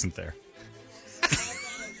foot long isn't there.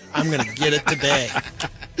 I'm going to get it today.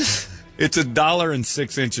 It's $1 and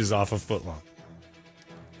 6 inches off a foot long.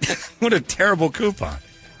 What a terrible coupon.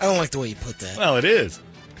 I don't like the way you put that. Well, it is.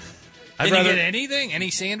 I'd Did you rather. get anything?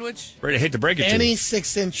 Any sandwich? Brady, I hate to break it to Any you.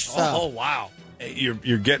 6-inch sub. Oh, wow.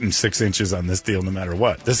 You're getting 6 inches on this deal no matter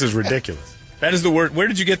what. This is ridiculous. That is the word. Where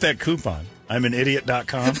did you get that coupon? I'm an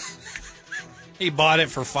idiot.com. He bought it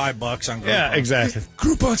for $5 on Groupon. Yeah, exactly.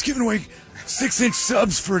 Groupon's giving away 6-inch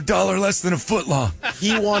subs for $1 less than a foot long.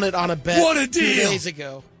 He won it on a bet What a 2 deal. days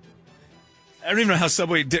ago. I don't even know how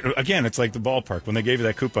Subway did. Again, it's like the ballpark. When they gave you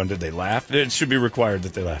that coupon, did they laugh? It should be required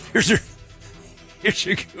that they laugh. Here's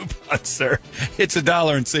your coupon, sir. It's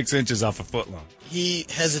 $1.06 off a footlong. He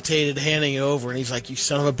hesitated handing it over, and he's like, you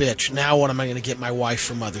son of a bitch. Now what am I going to get my wife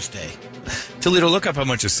for Mother's Day? Toledo, look up how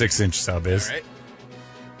much a 6-inch sub is. All right.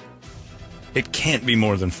 It can't be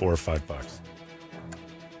more than $4 or $5.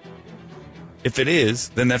 If it is,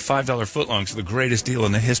 then that $5 footlong is the greatest deal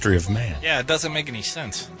in the history of man. Yeah, it doesn't make any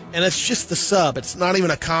sense. And it's just the sub. It's not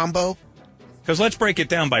even a combo. Because let's break it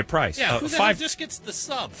down by price. Yeah, who the hell just gets the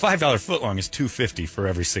sub? $5 footlong is $2.50 for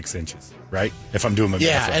every 6 inches, right? If I'm doing my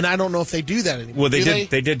math right. And I don't know if they do that anymore. Well, they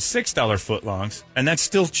did $6 footlongs, and that's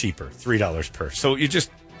still cheaper, $3 per. So you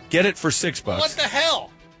just get it for $6. What the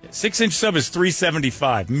hell? 6-inch sub is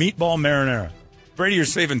 $3.75. Meatball marinara. Brady, you're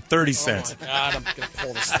saving 30 cents. Oh, my God, I'm going to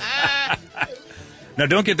pull this thing. Now,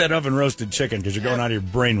 don't get that oven roasted chicken because you're going out of your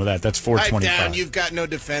brain with that. That's $4.25. Right down. You've got no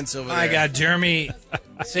defense over there. My God, Jeremy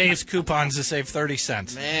saves coupons to save 30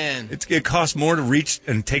 cents. Man. It costs more to reach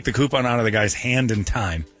and take the coupon out of the guy's hand in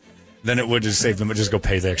time than it would just save them. Just go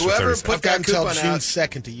pay the extra Whoever 30 cents. put I've got that until coupon June out,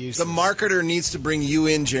 2nd to use the this. marketer needs to bring you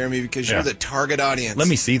in, Jeremy, because you're Yeah. the target audience. Let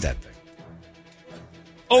me see that thing.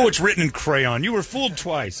 Oh, it's written in crayon. You were fooled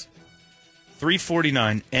twice.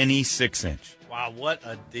 $3.49 any 6-inch. Wow, what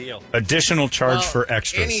a deal. Additional charge for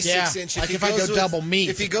extras. Any Yeah, 6-inch. like he if I goes go double meat.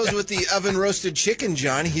 If he goes with the oven roasted chicken,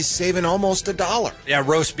 John, he's saving almost $1. Yeah,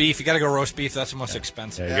 roast beef. You got to go roast beef. That's the most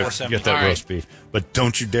expensive. Yeah, you get that roast beef. But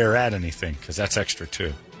don't you dare add anything, because that's extra,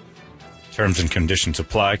 too. Terms and conditions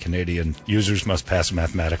apply. Canadian users must pass a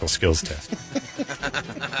mathematical skills test.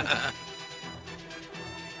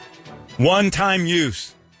 One-time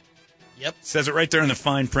use. Yep. Says it right there in the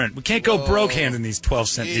fine print. We can't go broke handing these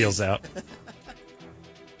 12-cent deals out.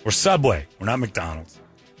 We're Subway. We're not McDonald's.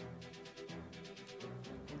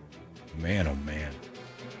 Man, oh, man.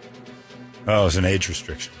 Oh, it's an age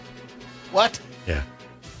restriction. What? Yeah.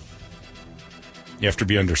 You have to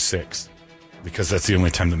be under 6, because that's the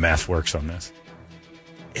only time the math works on this.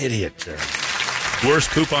 Idiot, Jerry.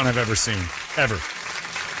 Worst coupon I've ever seen. Ever.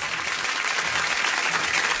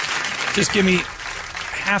 Just give me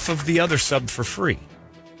half of the other sub for free.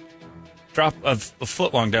 Drop a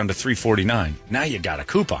footlong down to $3.49. Now you got a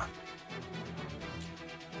coupon.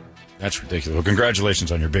 That's ridiculous. Well,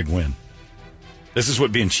 congratulations on your big win. This is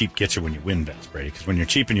what being cheap gets you when you win bets, Brady. Because when you're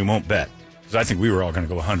cheap and you won't bet, because I think we were all going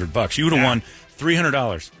to go $100. You would have won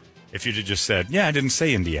 $300 if you'd have just said, "Yeah, I didn't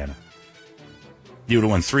say Indiana." You would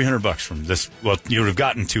have won $300 from this. Well, you would have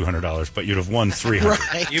gotten $200, but you'd have won $300.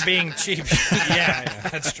 Right. You being cheap. yeah,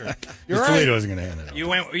 that's true. You're Toledo right. isn't going to hand it out.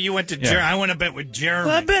 You went to Yeah. Jeremy. I went to bet with Jeremy.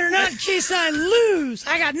 Well, I better not in case I lose.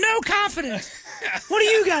 I got no confidence. What do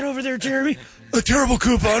you got over there, Jeremy? A terrible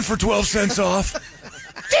coupon for 12 cents off.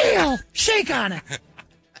 Deal. Shake on it.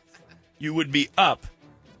 You would be up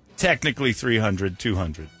technically $300,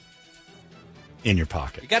 $200 in your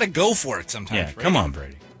pocket. You got to go for it sometimes. Yeah, right? come on,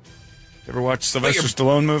 Brady. You ever watch Sylvester your-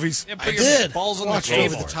 Stallone movies? Yeah, I put your did. balls on the Watch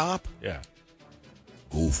table. over the top. Yeah.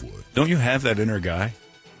 Go for it. Don't you have that inner guy?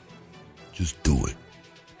 Just do it.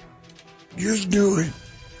 Just do it.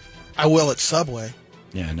 I will at Subway.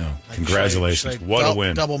 Yeah, I know. Like, Congratulations. should I What a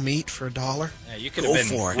win. Double meat for $1. Yeah, you could have been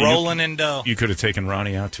for it. rolling in dough. You could have taken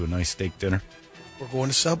Ronnie out to a nice steak dinner We're going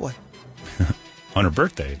to Subway. on her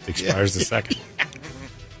birthday. It expires the 2nd.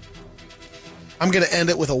 I'm going to end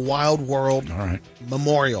it with a Wild World All right.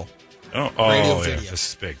 memorial. Oh, Radio yeah. video. This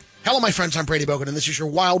is big. Hello, my friends. I'm Brady Bogan, and this is your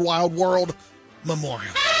Wild, Wild World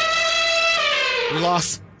memorial. We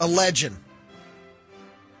lost a legend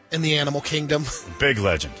in the animal kingdom. Big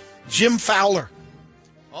legend. Jim Fowler.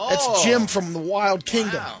 Oh. That's Jim from the Wild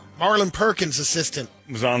Kingdom. Wow. Marlon Perkins' assistant.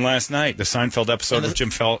 Was on last night. The Seinfeld episode And with Jim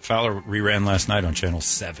Fowler reran last night on Channel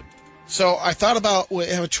 7. So I thought about, we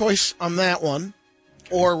have a choice on that one,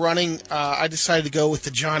 or running, I decided to go with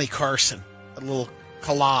the Johnny Carson, a little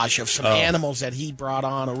collage of some animals that he brought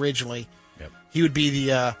on originally. Yep. He would be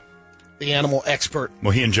the animal expert.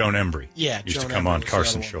 Well, he and Joan Embry Yeah, used Joan to come Embry on was the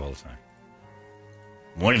Carson other show all the time.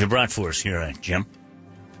 What have you brought for us here, Jim?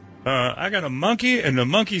 I got a monkey and the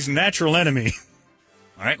monkey's natural enemy.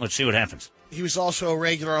 All right, let's see what happens. He was also a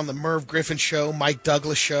regular on the Merv Griffin Show, Mike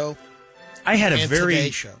Douglas Show. I had a And very Today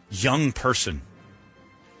Show. young person,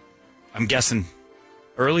 I'm guessing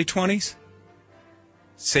early 20s,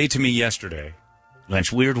 say to me yesterday,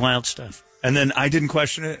 "That's weird, wild stuff." And then I didn't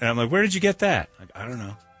question it, and I'm like, "Where did you get that?" Like, I don't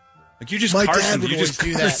know. Like, you just My dad Carsoned, would you just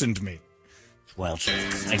always do that. Carsoned me. It's wild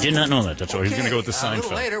stuff. I did not know that. That's why he's going to go with the A little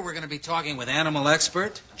Seinfeld. later, we're going to be talking with animal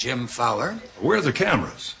expert Jim Fowler. Where are the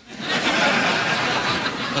cameras?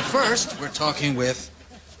 But first, we're talking with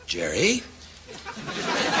Jerry.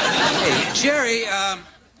 Hey, Jerry,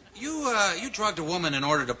 You drugged a woman in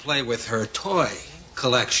order to play with her toy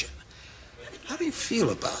collection. How do you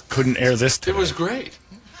feel about that? Couldn't air this today. It was great.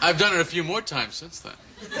 I've done it a few more times since then.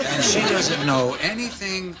 And she doesn't know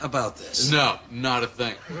anything about this? No, not a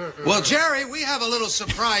thing. Well, Jerry, we have a little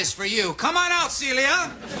surprise for you. Come on out,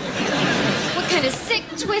 Celia. What kind of sick,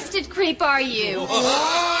 twisted creep are you?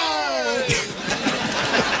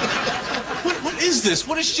 What is this?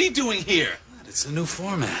 What is she doing here? It's a new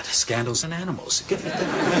format, Scandals and Animals. Give it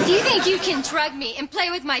that. Do you think you can drug me and play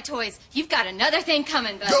with my toys? You've got another thing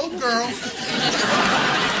coming, buddy. Go, girl.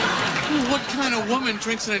 What kind of woman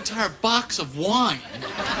drinks an entire box of wine? Mr.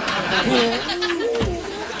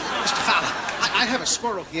 Fowler, I have a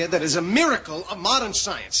squirrel here that is a miracle of modern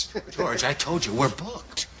science. George, I told you, we're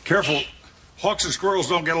booked. Careful. Hawks and squirrels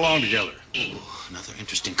don't get along together. Ooh, another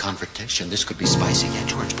interesting confrontation. This could be spicy. Yeah,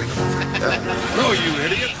 George, bring it over. No, you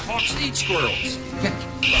idiot. Hawks eat squirrels.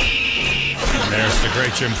 There's the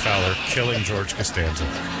great Jim Fowler killing George Costanza.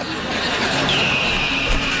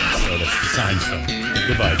 So the Seinfeld.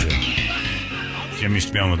 Goodbye, Jim. Jim used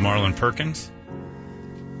to be on with Marlon Perkins.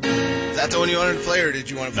 Is that the one you wanted to play, or did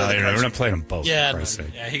you want to play No, we're not playing them both. Yeah, for Christ's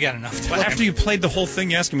sake. Yeah, he got enough time. But after you played the whole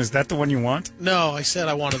thing, you asked him, is that the one you want? No, I said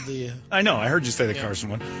I wanted the... I know. I heard you say the Carson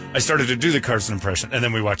one. I started to do the Carson impression, and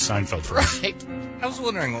then we watched Seinfeld for Right. I was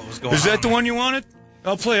wondering what was going on. Is that the one you wanted?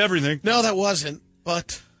 I'll play everything. No, that wasn't,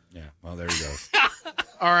 but... Yeah, well, there you go.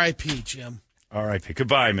 R.I.P., Jim. R.I.P.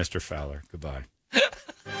 Goodbye, Mr. Fowler. Goodbye.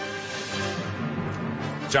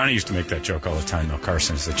 Johnny used to make that joke all the time, though,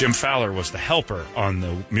 Carson, is that Jim Fowler was the helper on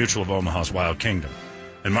the Mutual of Omaha's Wild Kingdom.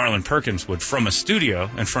 And Marlon Perkins would, from a studio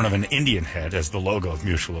in front of an Indian head as the logo of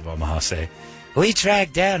Mutual of Omaha, say, "We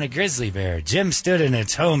tracked down a grizzly bear. Jim stood in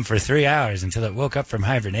its home for 3 hours until it woke up from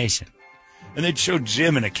hibernation." And they'd show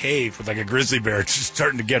Jim in a cave with like a grizzly bear just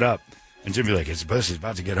starting to get up. And Jim would be like, "It's Bush, he's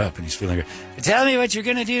about to get up." And he's feeling good. "Tell me what you're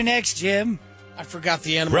going to do next, Jim." I forgot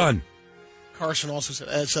the animal. Run. Carson also said,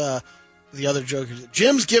 as the other joke,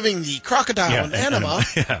 Jim's giving the crocodile an enema.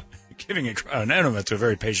 Yeah, giving an enema to a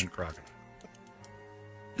very patient crocodile.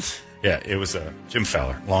 Yeah, it was Jim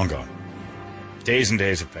Fowler, long gone. Days and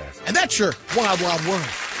days have passed. And that's your Wild Wild World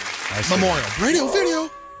I see. memorial. Radio video.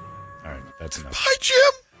 All right, that's enough. Hi,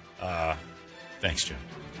 Jim. Thanks, Jim.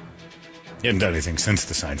 He hadn't done anything since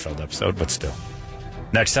the Seinfeld episode, but still.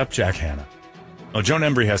 Next up, Jack Hanna. Oh, Joan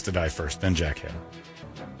Embry has to die first, then Jack Hanna.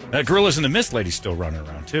 That Gorillas in the Mist lady's still running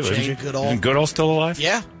around, too, isn't she? Goodall. Isn't Goodall still alive?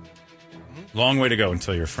 Yeah. Long way to go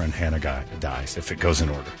until your friend Hannah dies, if it goes in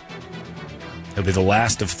order. He'll be the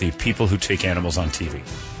last of the people who take animals on TV.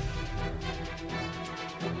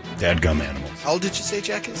 Dadgum animals. How old did you say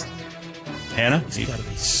Jack is? Hannah? He's got to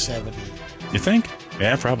be 70. You think?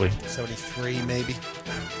 Yeah, probably. 73, maybe.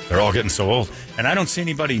 They're all getting so old. And I don't see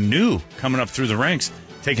anybody new coming up through the ranks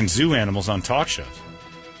taking zoo animals on talk shows.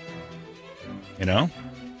 You know?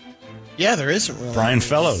 Yeah, there isn't really. Brian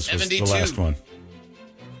Fellows was 72. the last one.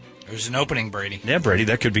 There's an opening, Brady. Yeah, Brady,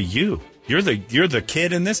 that could be you. You're the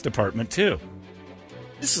kid in this department, too.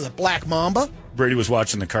 This is a black mamba. Brady was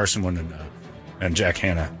watching the Carson one, and Jack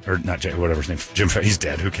Hanna, or not Jack, whatever his name, Jim. He's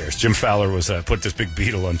dead. Who cares? Jim Fowler was put this big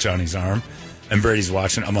beetle on Johnny's arm, and Brady's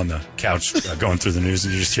watching. I'm on the couch going through the news,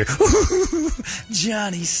 and you just hear,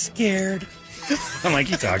 "Johnny's scared." I'm like,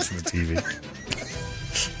 he talks to the TV.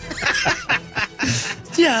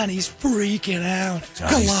 Johnny's freaking out.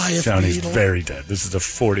 Johnny's beetle. very dead. This is a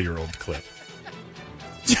 40-year-old clip.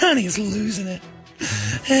 Johnny's losing it.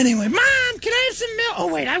 Anyway, Mom, can I have some milk?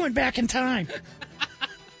 Oh, wait, I went back in time.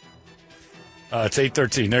 It's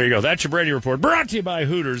 8:13. There you go. That's your Brady Report. Brought to you by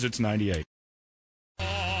Hooters. It's 98.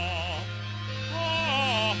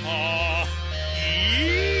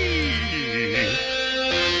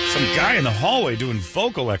 Some guy in the hallway doing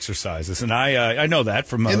vocal exercises, and I know that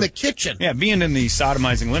from In the kitchen. Yeah, being in the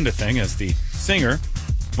sodomizing Linda thing as the singer.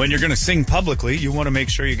 When you're going to sing publicly, you want to make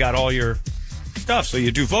sure you got all your stuff, so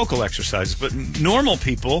you do vocal exercises. But normal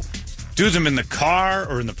people do them in the car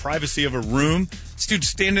or in the privacy of a room. This dude's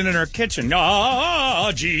standing in our kitchen.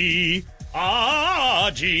 Ah, gee.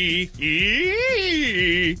 Ah, gee.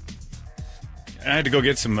 I had to go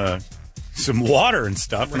get some water and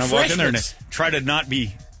stuff, and I walked in there and I tried to not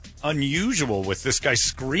be unusual with this guy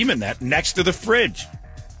screaming that next to the fridge.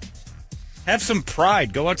 Have some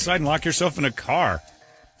pride. Go outside and lock yourself in a car.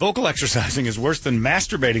 Vocal exercising is worse than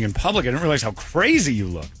masturbating in public. I didn't realize how crazy you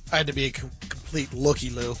look. I had to be a complete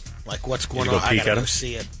looky-loo. Like, what's going go on? I peek gotta at go him?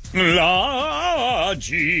 see it. La,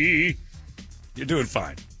 gee. You're doing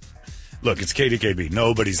fine. Look, it's KDKB.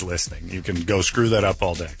 Nobody's listening. You can go screw that up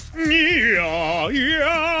all day. Yeah,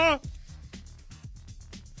 yeah.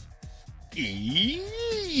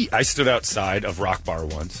 I stood outside of Rock Bar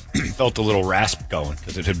once, felt a little rasp going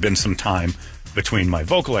because it had been some time between my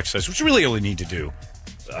vocal exercise, which you really only need to do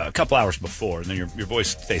a couple hours before, and then your voice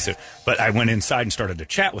stays there. But I went inside and started to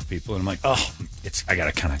chat with people, and I'm like, I got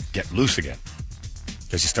to kind of get loose again.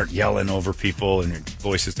 Because you start yelling over people, and your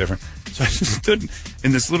voice is different. So I just stood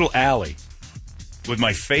in this little alley with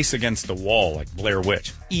my face against the wall like Blair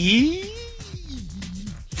Witch.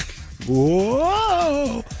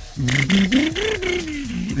 Whoa!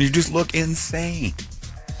 You just look insane.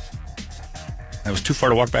 I was too far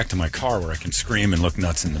to walk back to my car where I can scream and look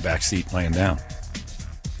nuts in the back seat laying down.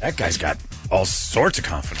 That guy's got all sorts of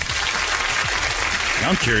confidence. Now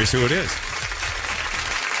I'm curious who it is.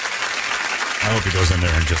 I hope he goes in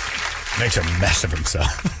there and just makes a mess of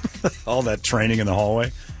himself. All that training in the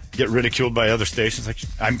hallway. Get ridiculed by other stations. Like,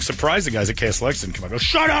 I'm surprised the guys at KSLX didn't come out and go,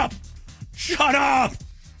 shut up! Shut up!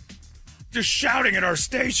 Just shouting at our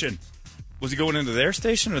station. Was he going into their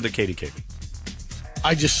station or the KDKB?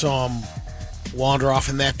 I just saw him wander off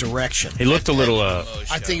in that direction. He looked a little, I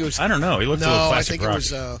think it was... I don't know. He looked a little classic rock. I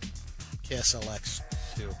think it was KSLX,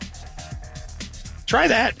 too. Try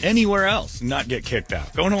that anywhere else and not get kicked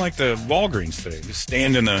out. Go into, like, the Walgreens today. Just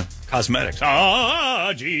stand in the cosmetics.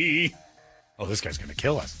 Haji. Oh, this guy's going to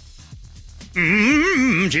kill us.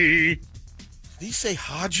 Gee. Did he say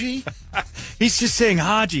Haji? He's just saying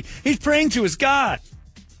Haji. He's praying to his God.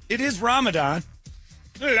 It is Ramadan.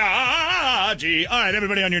 Haji. All right,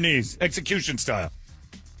 everybody on your knees. Execution style.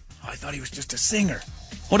 Oh, I thought he was just a singer.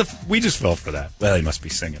 What if we just fell for that? Well, he must be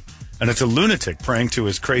singing. And it's a lunatic praying to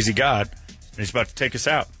his crazy God, and he's about to take us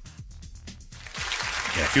out.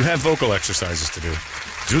 Yeah, if you have vocal exercises to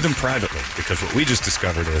do them privately, because what we just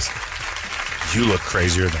discovered is you look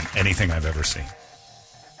crazier than anything I've ever seen.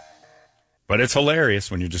 But it's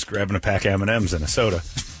hilarious when you're just grabbing a pack of M&Ms and a soda.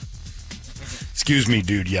 Excuse me,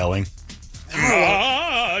 dude yelling.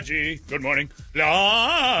 Laji. Good morning.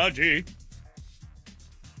 Laji.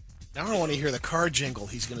 Now I want to hear the car jingle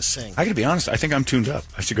he's going to sing. I got to be honest, I think I'm tuned up.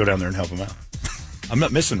 I should go down there and help him out. I'm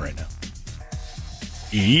not missing right now.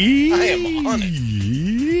 I am on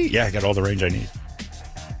it. Yeah, I got all the range I need.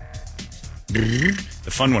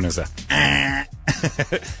 The fun one is that.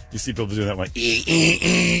 You see people doing that one,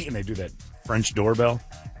 and they do that French doorbell.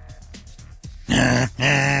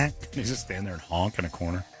 They just stand there and honk in a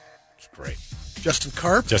corner. It's great. Justin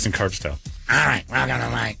Karp? Justin Karp style. All right, welcome to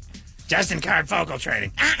my Justin Karp vocal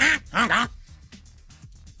training.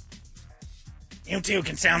 You two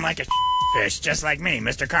can sound like a fish just like me,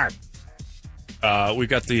 Mr. Karp. We've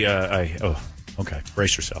got the... okay.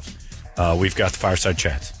 Brace yourselves. We've got the Fireside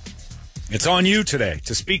Chats. It's on you today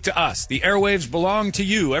to speak to us. The airwaves belong to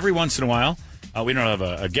you every once in a while. We don't have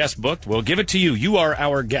a guest booked. We'll give it to you. You are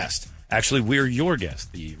our guest. Actually, we're your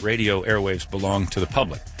guest. The radio airwaves belong to the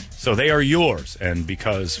public. So they are yours. And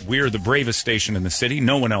because we're the bravest station in the city,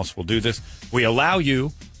 no one else will do this. We allow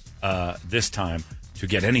you this time to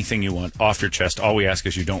get anything you want off your chest. All we ask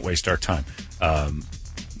is you don't waste our time.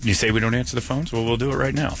 You say we don't answer the phones? Well, we'll do it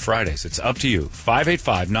right now. Fridays. It's up to you.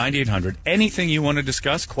 585-9800. Anything you want to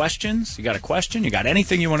discuss? Questions? You got a question? You got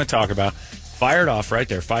anything you want to talk about? Fire it off right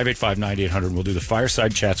there. 585-9800. We'll do the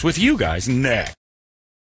Fireside Chats with you guys next.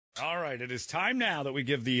 All right. It is time now that we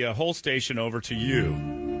give the whole station over to you.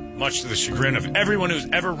 Much to the chagrin of everyone who's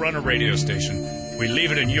ever run a radio station, we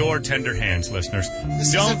leave it in your tender hands, listeners.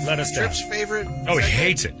 Don't let us down. Trip's favorite? Oh, he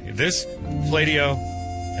hates it. This, Pladio,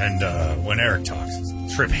 and when Eric talks.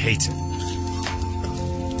 Trip hates it.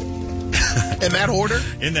 In that order?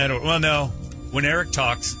 In that order. Well, no. When Eric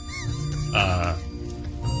talks, I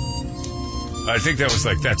think that was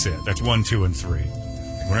that's it. That's 1, 2, and 3.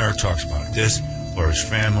 When Eric talks about this, or his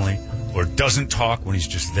family, or doesn't talk when he's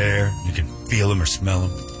just there, you can feel him or smell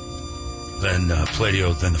him, then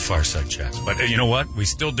Pladio, then the Fireside Chats. But you know what? We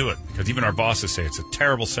still do it, because even our bosses say it's a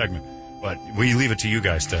terrible segment. But we leave it to you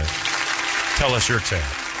guys to tell us your tale.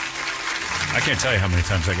 I can't tell you how many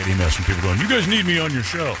times I get emails from people going, you guys need me on your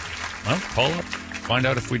show. Well, call up. Find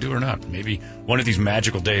out if we do or not. Maybe one of these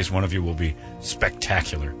magical days, one of you will be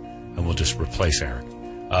spectacular, and we'll just replace Eric.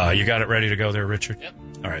 You got it ready to go there, Richard? Yep.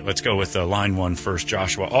 All right, let's go with line one first,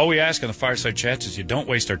 Joshua. All we ask on the Fireside Chats is you don't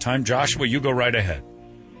waste our time. Joshua, you go right ahead.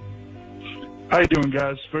 How you doing,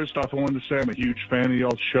 guys? First off, I wanted to say I'm a huge fan of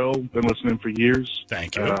y'all's show. Been listening for years.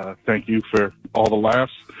 Thank you. Thank you for all the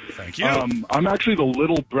laughs. Thank you. I'm actually the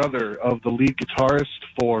little brother of the lead guitarist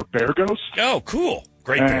for Bear Ghost. Oh, cool.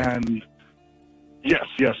 Great band. And yes,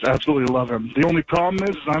 absolutely love him. The only problem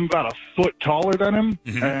is I'm about a foot taller than him,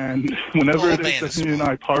 and whenever it is that he and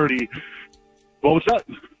I party... What was that?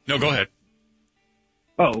 No, go ahead.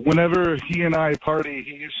 Oh, whenever he and I party,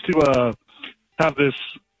 he used to have this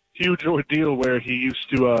huge ordeal where he used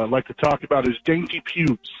to like to talk about his dainty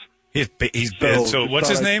pubes. So what's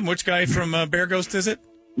his name? Which guy from Bear Ghost is it?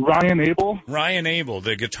 Ryan Abel. Ryan Abel,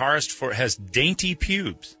 the guitarist has dainty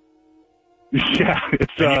pubes. Yeah,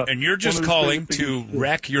 it's and you're just calling to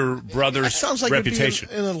wreck your brother's That sounds like reputation.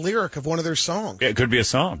 It'd be in a lyric of one of their songs. Yeah, it could be a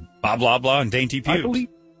song. Blah blah blah and dainty pubes.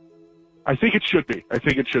 I think it should be.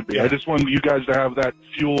 Yeah. I just wanted you guys to have that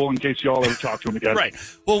fuel in case y'all ever talk to him again. Right.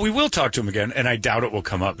 Well, we will talk to him again, and I doubt it will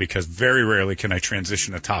come up because very rarely can I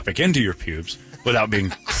transition a topic into your pubes without being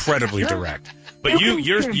incredibly direct. But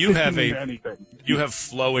you have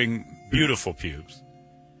flowing, beautiful pubes,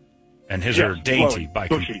 and his are dainty.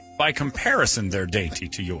 By comparison, they're dainty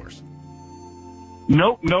to yours.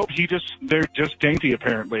 Nope. They're just dainty.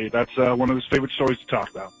 Apparently, that's one of his favorite stories to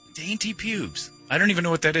talk about. Dainty pubes. I don't even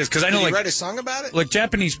know what that is because I know Did he write a song about it? Like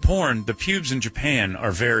Japanese porn, the pubes in Japan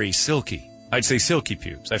are very silky. I'd say silky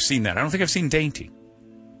pubes. I've seen that. I don't think I've seen dainty.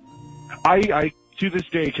 I to this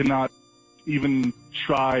day cannot even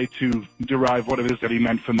try to derive what it is that he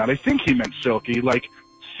meant from that. I think he meant silky, like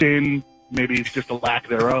sin. Maybe it's just a lack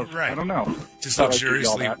thereof. Right. I don't know. Just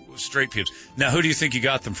luxuriously straight pubes. Now, who do you think you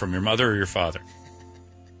got them from? Your mother or your father?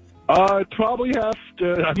 Probably have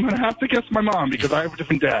to. I'm gonna have to guess my mom because I have a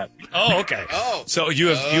different dad. Oh, okay. So you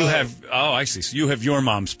have. Oh, I see. So you have your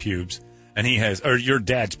mom's pubes, and he has, or your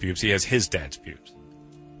dad's pubes. He has his dad's pubes.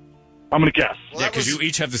 I'm gonna guess. Yeah, because you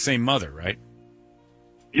each have the same mother, right?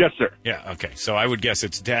 Yes, sir. Yeah. Okay. So I would guess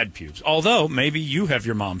it's dad pubes. Although maybe you have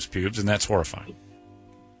your mom's pubes, and that's horrifying.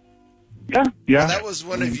 Yeah. Well, that was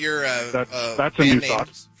one of your that's a band new names thought.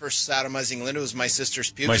 for Sodomizing Linda was my sister's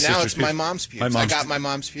pubes. Now it's my mom's pubes. I got my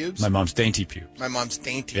mom's pubes. My mom's dainty pubes. My mom's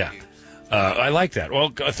dainty pubes. I like that.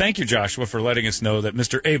 Well, thank you, Joshua, for letting us know that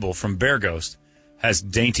Mr. Abel from Bear Ghost has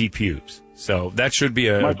dainty pubes. So that should be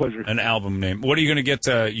My pleasure. an album name. What are you going to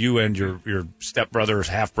get you and your stepbrothers,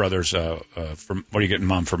 half-brothers, from? What are you getting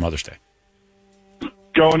Mom for Mother's Day?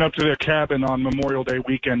 Going up to their cabin on Memorial Day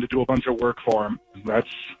weekend to do a bunch of work for them. That's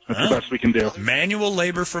the best we can do. Manual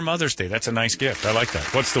labor for Mother's Day. That's a nice gift. I like that.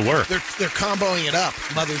 What's the work? They're comboing it up,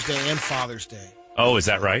 Mother's Day and Father's Day. Oh, is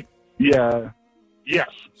that right? Yeah. Yes.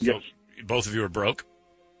 So both of you are broke?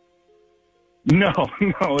 No.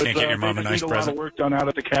 Can't get your mom a nice present. A lot of work done out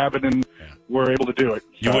at the cabin, and we're able to do it.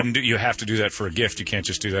 You wouldn't. You have to do that for a gift. You can't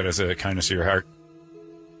just do that as a kindness of your heart.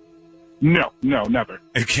 No, never.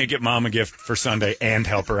 You can't get Mom a gift for Sunday and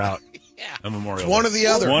help her out. On Memorial Day. One or the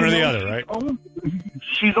other. One or the other, right?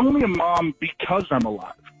 She's only a mom because I'm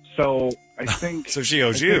alive. So I think. So she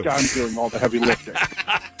owes I you. think I'm doing all the heavy lifting.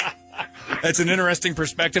 That's an interesting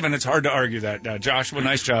perspective, and it's hard to argue that. Joshua,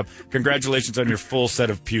 nice job. Congratulations on your full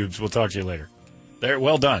set of pubes. We'll talk to you later. There,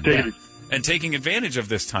 well done. Take it. And taking advantage of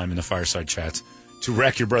this time in the Fireside Chats to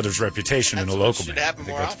wreck your brother's reputation in a local band. I think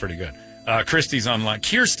that's pretty good. Kirsty's online.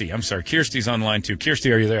 Kirsty's online too.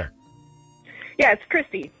 Kirsty, are you there? Yeah, it's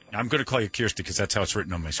Christy. I'm going to call you Kirsty because that's how it's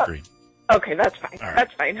written on my screen. Okay, that's fine. All right.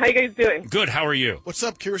 That's fine. How you guys doing? Good. How are you? What's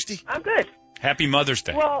up, Kirsty? I'm good. Happy Mother's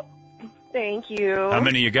Day. Well, thank you. How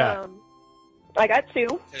many you got? I got two.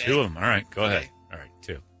 Two of them. All right. Go ahead. All right.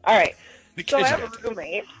 Two. All right. The So I kids have got a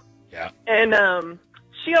roommate. Yeah. And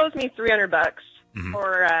she owes me $300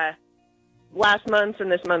 for last month's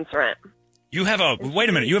and this month's rent. You have wait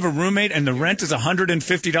a minute. You have a roommate and the rent is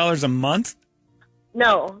 $150 a month?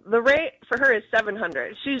 No, the rate for her is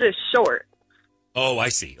 $700. She's just short. Oh, I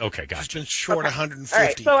see. Okay, gotcha. She's been short $150. All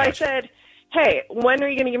right. So I said, "Hey, when are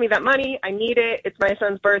you going to give me that money? I need it. It's my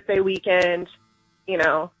son's birthday weekend.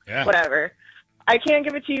 Whatever. I can't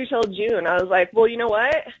give it to you till June." I was like, "Well, you know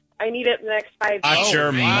what? I need it the next 5 days." Shut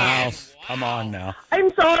your mouth. Come on now. I'm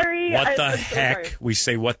sorry. What the I'm so heck? sorry. We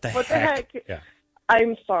say what the What heck? the heck? Yeah.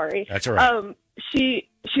 I'm sorry. That's all right. She's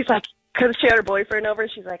like, because she had her boyfriend over,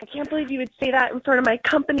 she's like, "I can't believe you would say that in front of my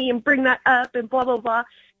company and bring that up and blah, blah, blah."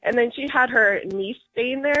 And then she had her niece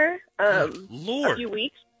staying there a few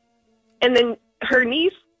weeks. And then her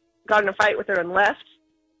niece got in a fight with her and left.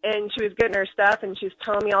 And she was getting her stuff, and she was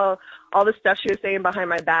telling me all the stuff she was saying behind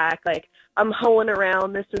my back, like, I'm hoeing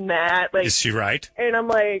around this and that. Like, is she right? And I'm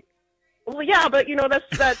like, well, yeah, but,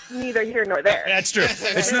 that's neither here nor there. That's true.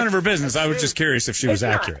 It's none of her business. I was just curious if she was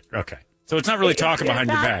accurate. Okay. So it's not really talking behind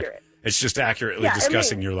your back. It's just accurately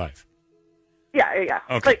discussing your life. Yeah.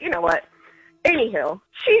 Okay. But you know what? Anyhow,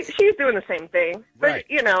 she's doing the same thing. But, Right.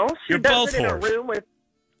 she You're does both it in a whores. room with,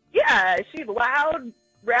 she's loud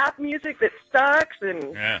rap music that sucks.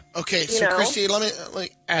 And, Okay, so Christy, let me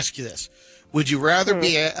ask you this. Would you rather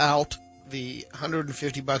be out the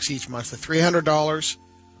 $150 each month, the $300,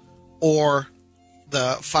 or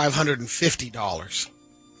the $550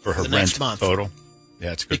 for her the rent next month? total?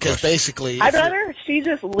 Yeah, it's a good Because question. basically, I'd rather she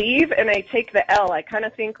just leave and I take the L. I kind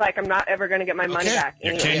of think like I'm not ever going to get my money back. Yeah,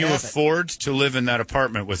 Anyway. can you afford to live in that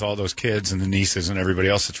apartment with all those kids and the nieces and everybody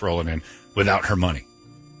else that's rolling in without her money?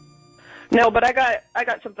 No, but I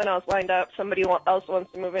got something else lined up. Somebody else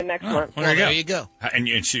wants to move in next month. Well, there you go. And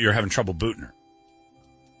you're having trouble booting her.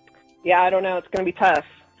 Yeah, I don't know. It's going to be tough.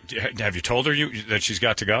 Have you told her that she's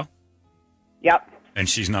got to go? Yep. And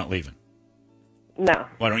she's not leaving? No.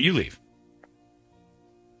 Why don't you leave?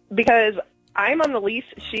 Because I'm on the lease.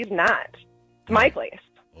 She's not. It's my place.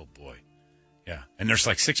 Oh, boy. Yeah. And there's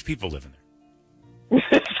like 6 people living there.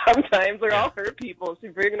 Sometimes they're all her people.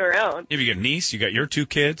 She's bringing her around. If you got a niece, you got your 2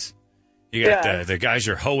 kids, you got the guys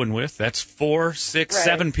you're hoeing with. That's 4, 6,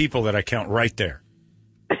 7 people that I count right there.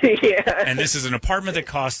 Yeah. And this is an apartment that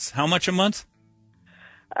costs how much a month?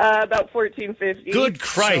 About $14.50. Good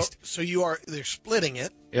Christ. So they're splitting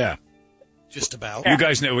it. Yeah. Just about. You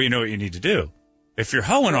guys know what you need to do. If you're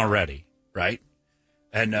hoeing already, right?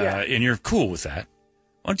 And and you're cool with that,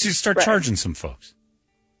 why don't you start charging some folks?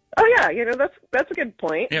 Oh yeah, that's a good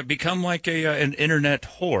point. Yeah, become like an internet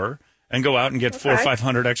whore and go out and get $400 or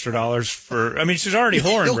 $500 extra dollars for. I mean, she's already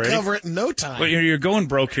whoring, You'll Brady. cover it in no time. But you're going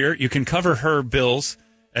broke here. You can cover her bills,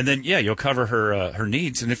 and then you'll cover her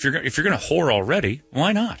needs. And if you're going to whore already,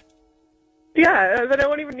 why not? Yeah, then I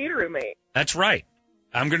won't even need a roommate. That's right.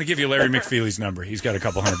 I'm going to give you Larry McFeely's number. He's got a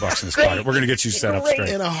couple $100 in his pocket. We're going to get you set up straight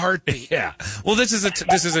in a heartbeat. Yeah. Well, this is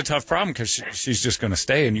a tough problem because she's just going to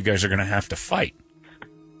stay, and you guys are going to have to fight.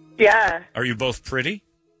 Yeah. Are you both pretty?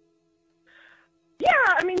 Yeah,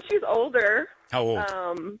 I mean she's older. How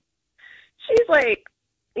old? She's like,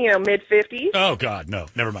 mid-50s. Oh God, no,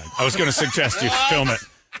 never mind. I was going to suggest you film it,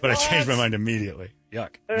 but I changed my mind immediately.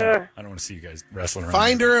 Yuck. No, I don't want to see you guys wrestling around.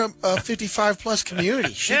 Find her a 55-plus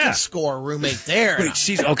community. She can score a roommate there. Wait,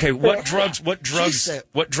 she's okay. What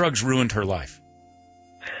drugs ruined her life?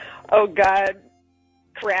 Oh God,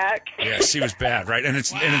 crack. Yeah, she was bad, right? And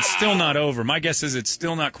it's still not over. My guess is it's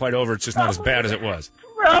still not quite over. It's just not as bad as it was.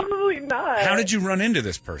 Probably not. How did you run into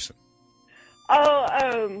this person?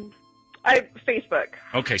 Oh, Facebook.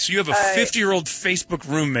 Okay, so you have a 50-year-old Facebook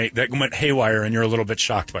roommate that went haywire, and you're a little bit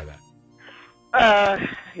shocked by that.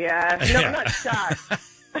 Yeah. No, I'm not shocked.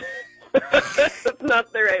 That's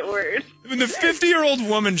not the right word. When the 50-year-old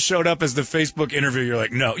woman showed up as the Facebook interview, you're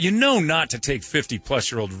like, no, not to take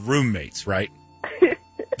 50-plus-year-old roommates, right?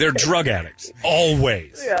 They're drug addicts.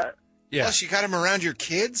 Always. Yeah. Yeah. Plus, you got them around your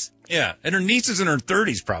kids? Yeah, and her niece is in her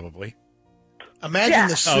 30s, probably. Imagine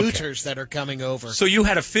the suitors that are coming over. So you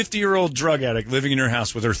had a 50-year-old drug addict living in your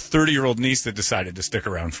house with her 30-year-old niece that decided to stick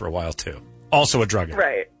around for a while, too. Also a drug addict.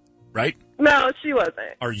 Right. Right? No, she wasn't.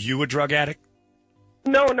 Are you a drug addict?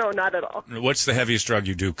 No, not at all. What's the heaviest drug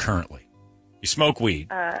you do currently? You smoke weed.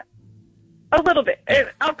 A little bit. And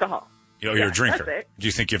alcohol. You're a drinker. That's it. Do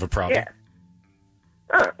you think you have a problem?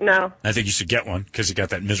 Yeah. No. I think you should get one because you got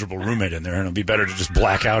that miserable roommate in there, and it'll be better to just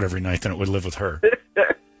black out every night than it would live with her.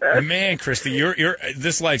 Man, Christy,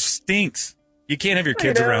 this life stinks. You can't have your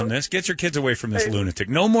kids around this. Get your kids away from this lunatic.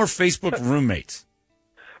 No more Facebook roommates.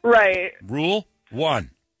 Right. Rule 1.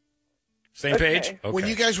 Same page? Okay. When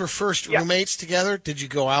you guys were first roommates together, did you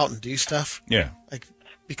go out and do stuff? Yeah. Like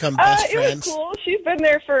become best it friends? was cool. She's been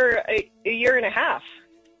there for a year and a half.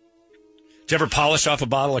 Did you ever polish off a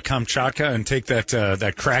bottle of Kamchatka and take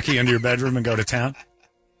that cracky into your bedroom and go to town?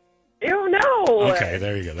 Ew, no. Okay,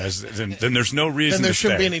 there you go. Then there's no reason Then there to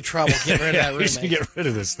shouldn't stay. be any trouble. Get rid of that You should roommate. get rid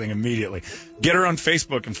of this thing immediately. Get her on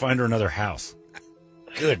Facebook and find her another house.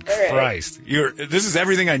 Good All right. Christ. This is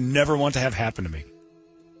everything I never want to have happen to me.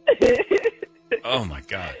 Oh, my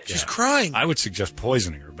God. She's crying. I would suggest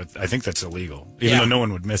poisoning her, but I think that's illegal, even though no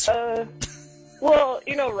one would miss her. Well,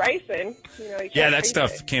 ricin. You can't That trace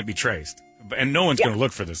stuff it. can't be traced. And no one's going to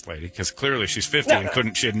look for this lady because clearly she's 50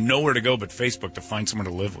 and she had nowhere to go but Facebook to find someone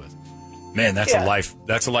to live with. Man, that's a life.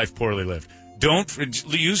 That's a life poorly lived. Don't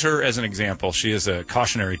use her as an example. She is a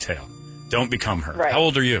cautionary tale. Don't become her. Right. How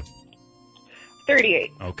old are you?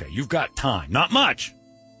 38. Okay, you've got time. Not much,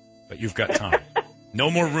 but you've got time. No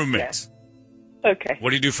more roommates. Okay. What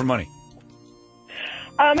do you do for money?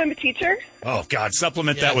 I'm a teacher. Oh, God,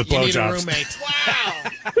 supplement that with you need a blowjobs. roommate.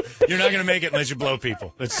 You're not going to make it unless you blow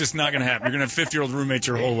people. It's just not going to happen. You're going to have 50-year-old roommates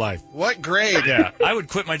your whole life. What grade? Yeah, I would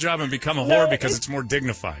quit my job and become a whore because it's more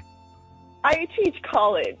dignified. I teach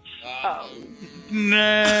college.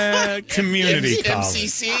 Community college.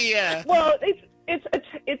 MCC, yeah. Well,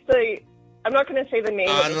 it's a. I'm not going to say the name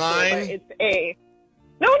of the school, Online? but it's a.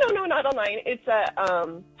 No, not online. It's a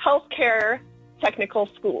healthcare technical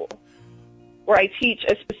school where I teach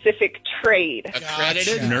a specific trade.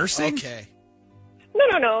 Accredited? Nursing? Okay.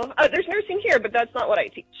 No. There's nursing here, but that's not what I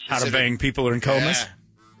teach. How to bang people who are in comas? Yeah.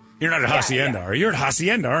 You're not at Hacienda, are you? You're at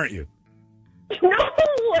Hacienda, aren't you? No.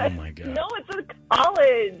 Oh, my God. No, it's a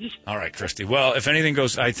college. All right, Christy. Well, if anything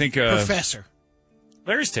goes, I think... Professor.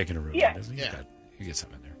 Larry's taking a room, Yeah. doesn't he? Yeah. You get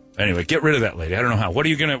something in there. Anyway, get rid of that lady. I don't know how. What do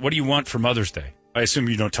you want for Mother's Day? I assume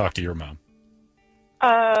you don't talk to your mom.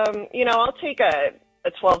 I'll take a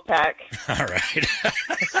 12-pack. All right.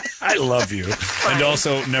 I love you. And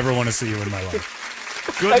also never want to see you in my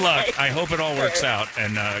life. Good luck. I hope it all works out.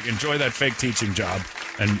 And enjoy that fake teaching job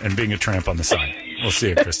and being a tramp on the side. We'll see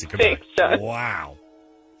you, Christy. Goodbye. Thanks, John. Wow.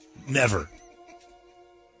 Never.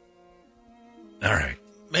 All right.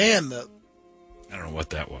 Man, I don't know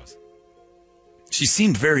what that was. She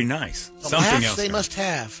seemed very nice. the Something laughs else. they going. must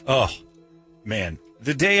have. Oh, man.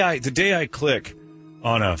 The day I click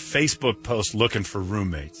on a Facebook post looking for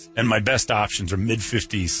roommates, and my best options are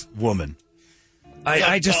mid-50s woman,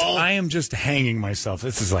 I am just hanging myself.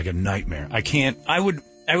 This is like a nightmare. I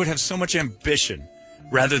would have so much ambition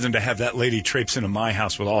rather than to have that lady traipse into my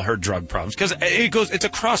house with all her drug problems. Because it's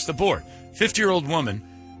across the board. 50-year-old woman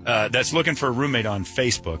that's looking for a roommate on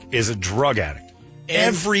Facebook is a drug addict.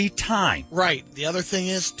 Every time. Right. The other thing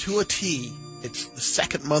is, to a T, it's the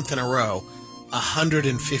second month in a row,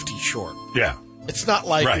 150 short. Yeah. It's not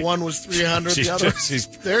like one was 300, the other.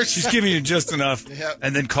 She's giving you just enough, Yep.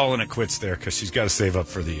 and then calling it quits there because she's got to save up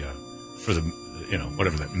for the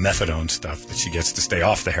whatever that methadone stuff that she gets to stay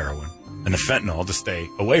off the heroin, and the fentanyl to stay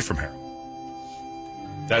away from heroin.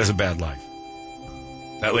 That is a bad life.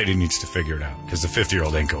 That lady needs to figure it out because the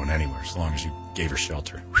 50-year-old ain't going anywhere as long as you gave her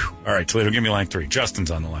shelter. Whew. All right, Toledo, give me line 3.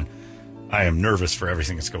 Justin's on the line. I am nervous for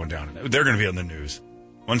everything that's going down. They're going to be on the news.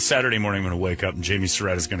 One Saturday morning, I'm going to wake up, and Jamie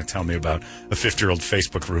Surratt is going to tell me about a 50-year-old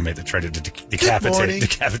Facebook roommate that tried to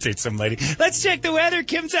decapitate some lady. Let's check the weather.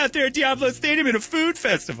 Kim's out there at Diablo Stadium at a food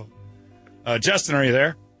festival. Justin, are you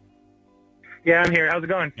there? Yeah, I'm here. How's it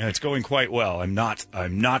going? Yeah, it's going quite well. I'm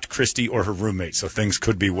not Christy or her roommate, so things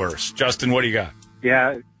could be worse. Justin, what do you got?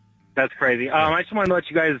 Yeah, that's crazy. I just wanted to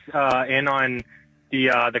let you guys in on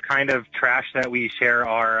the kind of trash that we share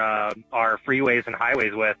our freeways and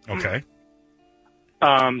highways with. Okay.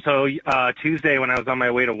 So Tuesday when I was on my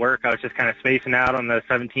way to work, I was just kind of spacing out on the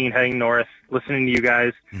 17 heading north, listening to you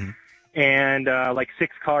guys. Mm-hmm. And like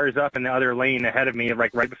 6 cars up in the other lane ahead of me,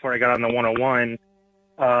 like right before I got on the 101,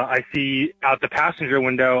 I see out the passenger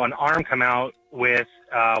window an arm come out with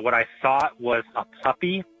what I thought was a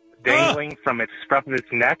puppy dangling from its scruff of its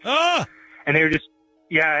neck. And they were just,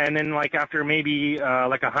 and then like after maybe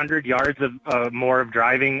like 100 yards of more of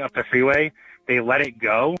driving up the freeway, they let it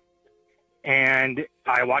go. And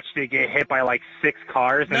I watched it get hit by like 6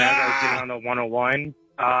 cars, and as I was getting on the 101,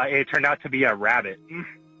 it turned out to be a rabbit.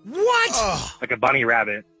 What? Like a bunny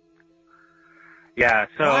rabbit. Yeah,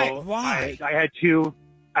 so Why? I had 2,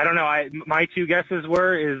 I don't know, my 2 guesses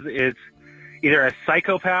were it's either a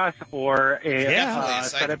psychopath or a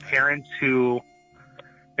set of parents who,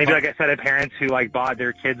 maybe like a set of parents who like bought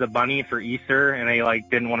their kids a bunny for Easter and they like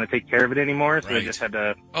didn't want to take care of it anymore, so they just had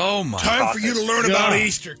to. Oh my! Time for you to learn about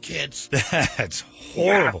Easter, kids. That's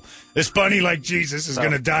horrible. This bunny, like Jesus, is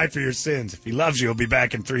going to die for your sins. If he loves you, he'll be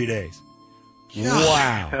back in 3 days.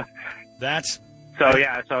 Wow, that's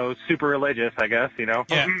so super religious, I guess, you know.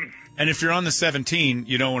 Yeah. And if you're on the 17,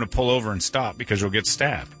 you don't want to pull over and stop because you'll get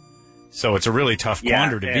stabbed. So it's a really tough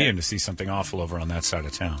quandary to be in to see something awful over on that side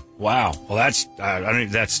of town. Wow. Well, that's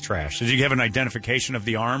that's trash. Did you have an identification of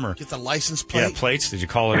the arm or get the license plate? Yeah, plates. Did you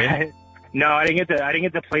call it in? No, I didn't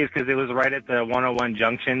get the plates because it was right at the 101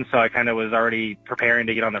 junction. So I kind of was already preparing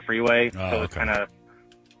to get on the freeway. So it was kind of.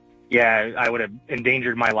 Yeah, I would have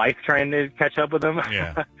endangered my life trying to catch up with them.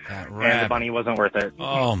 Yeah. And the bunny wasn't worth it.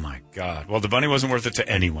 Oh, my God. Well, the bunny wasn't worth it to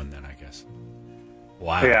anyone then, I guess.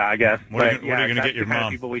 Wow. Yeah, I guess. What are you going to get your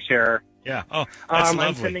mom? People we share. Yeah. Oh, that's lovely.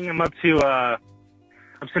 I'm sending them up to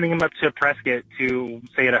Prescott to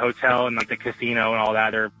stay at a hotel and like the casino and all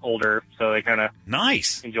that. They're older, so they kind of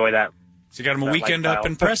enjoy that. So you got them a weekend lifestyle. up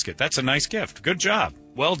in Prescott. That's a nice gift. Good job.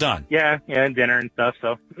 Well done. Yeah, and dinner and stuff.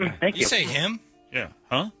 So thank you. You say him? Yeah.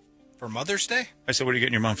 Huh? For Mother's Day? I said, what are you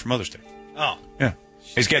getting your mom for Mother's Day? Oh. Yeah.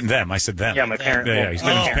 He's getting them. I said them. Yeah, my parents. Yeah, he's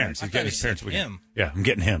getting his parents. He's getting his parents. Him. Yeah, I'm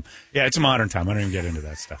getting him. Yeah, it's a modern time. I don't even get into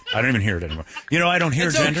that stuff. I don't even hear it anymore. You know, I don't hear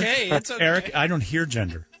gender. It's okay. Eric, I don't hear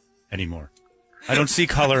gender anymore. I don't see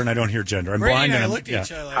color and I don't hear gender. I'm Brady blind and I and looked at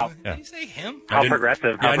each other like, did you say him? How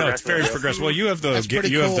progressive. Yeah, I know, it's very progressive. Well, you have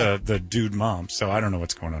the the dude mom, so I don't know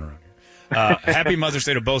what's going on around here. Happy Mother's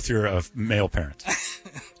Day to both your male parents.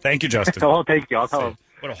 Thank you, Justin. Oh, thank you. I'll tell them.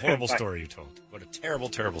 What a horrible story you told. What a terrible,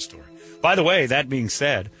 terrible story. By the way, that being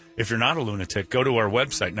said, if you're not a lunatic, go to our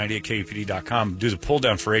website, 98kupd.com, do the pull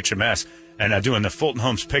down for HMS, and doing the Fulton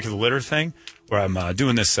Homes pick of the litter thing, where I'm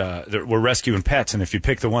doing this. We're rescuing pets, and if you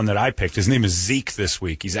pick the one that I picked, his name is Zeke this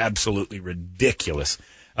week. He's absolutely ridiculous.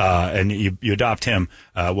 And you adopt him,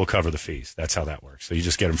 we'll cover the fees. That's how that works. So you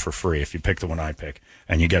just get him for free if you pick the one I pick,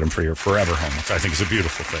 and you get him for your forever home, which I think is a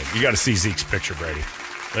beautiful thing. You got to see Zeke's picture, Brady.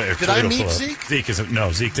 Did I meet Zeke?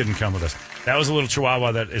 Zeke didn't come with us. That was a little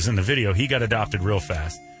Chihuahua that is in the video. He got adopted real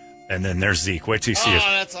fast. And then there's Zeke. Wait till you see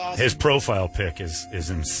that's awesome. his profile pic is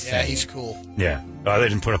insane. Yeah, he's cool. Yeah. They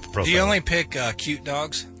didn't put up the profile. Do you only pick cute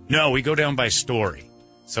dogs? No, we go down by story.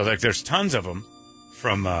 So there's tons of them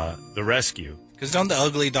from the rescue. Because don't the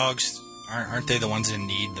ugly dogs, aren't they the ones in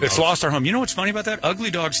need the It's most? lost our home. You know what's funny about that?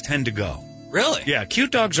 Ugly dogs tend to go. Really? Yeah,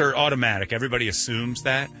 cute dogs are automatic. Everybody assumes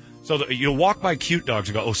that. So you'll walk by cute dogs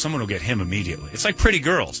and go, oh, someone will get him immediately. It's like pretty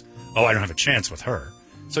girls. Oh, I don't have a chance with her.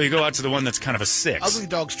 So you go out to the one that's kind of a 6. Ugly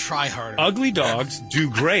dogs try harder. Ugly dogs do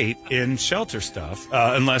great in shelter stuff,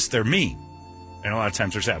 unless they're mean. And a lot of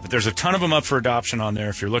times there's that. But there's a ton of them up for adoption on there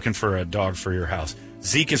if you're looking for a dog for your house.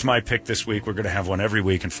 Zeke is my pick this week. We're going to have one every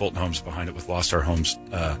week, and Fulton Homes behind it with Lost Our Homes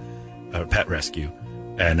Pet Rescue.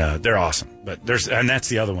 And they're awesome. And that's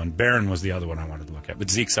the other one. Baron was the other one I wanted to look at. But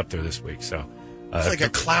Zeke's up there this week. So it's like a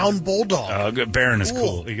clown bulldog. Baron is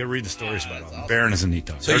cool. You got to read the stories about him. Awesome. Baron is a neat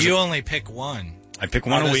dog. So you only pick one. I pick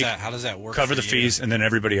one a week. How does that work? Cover the fees, and then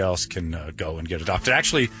everybody else can go and get adopted.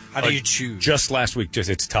 Actually, how do you choose? Just last week,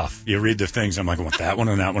 it's tough. You read the things. I'm like, I want that one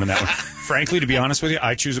and that one and that one. Frankly, to be honest with you,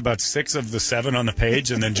 I choose about 6 of the 7 on the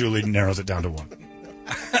page, and then Julie narrows it down to 1.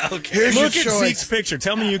 Okay. Look at Zeke's picture.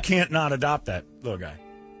 Tell me you can't not adopt that little guy.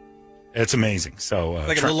 It's amazing. So,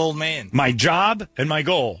 like a little old man. My job and my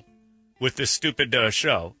goal with this stupid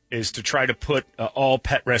show is to try to put all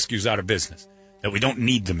pet rescues out of business. That we don't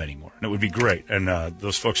need them anymore. And it would be great. And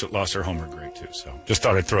those folks that lost their home are great, too. So just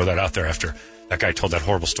thought I'd throw that out there after that guy told that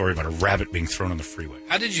horrible story about a rabbit being thrown on the freeway.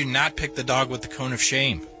 How did you not pick the dog with the cone of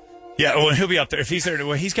shame? Yeah, well, he'll be up there. If he's there,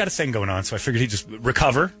 well, he's got a thing going on, so I figured he'd just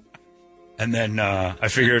recover. And then I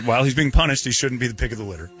figured while he's being punished, he shouldn't be the pick of the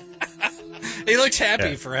litter. He looks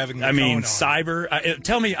happy for having the cone on. Cyber.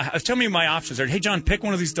 Tell me my options are. Hey, John, pick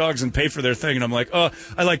one of these dogs and pay for their thing. And I'm like,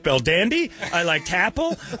 I like Bell Dandy. I like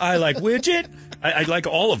Tapple. I like Widget. I like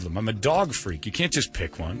all of them. I'm a dog freak. You can't just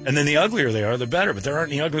pick one. And then the uglier they are, the better. But there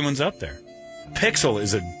aren't any ugly ones up there. Pixel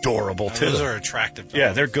is adorable, too. Those are attractive dogs.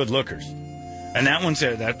 Yeah, they're good lookers. And that one's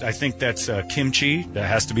I think that's Kimchi. That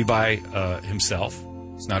has to be by himself.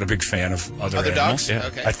 He's not a big fan of other animals. dogs? Yeah.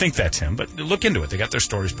 Okay. I think that's him. But look into it. They got their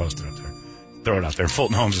stories posted up there. Throw it out there.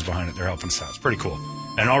 Fulton Homes is behind it. They're helping us out. It's pretty cool.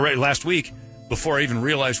 And already last week, before I even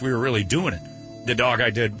realized we were really doing it, the dog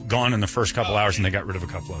I did gone in the first couple hours, and they got rid of a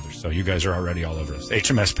couple others. So you guys are already all over this.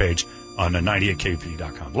 HMS page on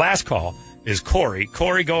 98kp.com. Last call is Corey.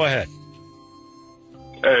 Corey, go ahead.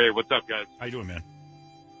 Hey, what's up, guys? How you doing, man?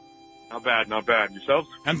 Not bad, not bad. Yourselves?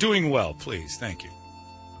 I'm doing well, please. Thank you.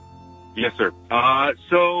 Yes, sir.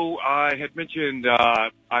 So I had mentioned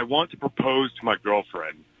I want to propose to my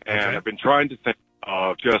girlfriend, and Okay. I've been trying to think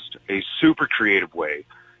of just a super creative way.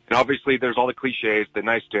 And obviously, there's all the cliches, the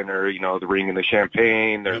nice dinner, the ring and the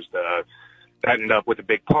champagne. There's the ending up with a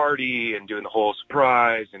big party and doing the whole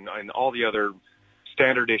surprise and all the other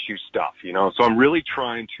standard issue stuff, So I'm really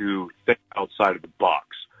trying to think outside of the box.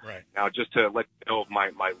 Right. Now, just to let you know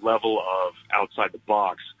my level of outside the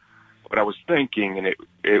box, what I was thinking, and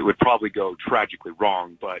it would probably go tragically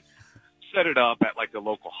wrong, but set it up at like the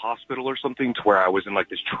local hospital or something to where I was in like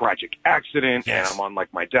this tragic accident and I'm on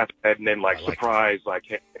like my deathbed and then surprise,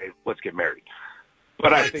 hey, let's get married.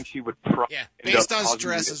 But I think she would probably based on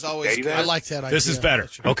stress is always good. I like that idea. This is better.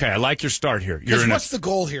 Okay, I like your start here. Because what's the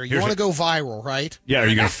goal here? You want to go viral, right? Yeah, are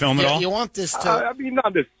you going to film it all? You want this to... I mean,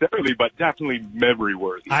 not necessarily, but definitely memory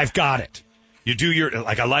worthy. I've got it. You do your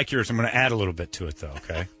I like yours. I'm going to add a little bit to it, though.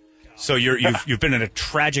 Okay. So you've been in a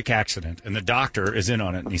tragic accident, and the doctor is in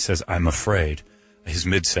on it, and he says, "I'm afraid his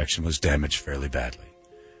midsection was damaged fairly badly."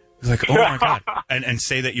 He's like, "Oh my god!" and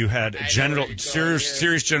say that you had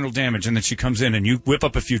serious general damage, and then she comes in, and you whip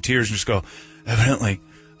up a few tears and just go, "Evidently,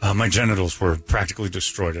 my genitals were practically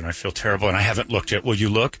destroyed, and I feel terrible, and I haven't looked yet. Will you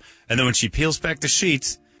look?" And then when she peels back the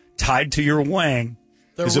sheets, tied to your wang,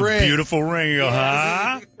 is a beautiful ring. You go,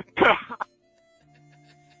 huh?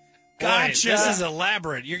 Gotcha. This is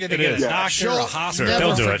elaborate. You're going to get a doctor, a hospital.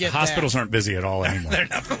 They'll do it. Hospitals aren't busy at all anymore. They're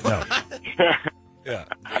not. No. Yeah.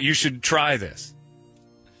 You should try this.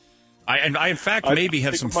 I in fact, maybe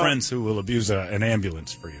have some friends who will abuse an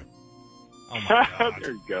ambulance for you. Oh, my God.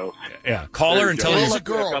 There you go. Yeah. Call her and tell her. Well, a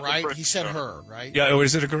girl, right? He said her, right? Yeah. Oh,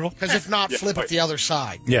 is it a girl? Because if not, flip it the other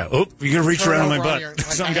side. Yeah. Oh, you're going to reach around my butt. Like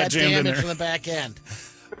Something got jammed in there. in the back end.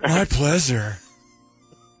 My pleasure.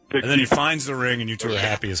 And then he finds the ring, and you two are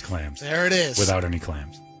happy as clams. There it is. Without any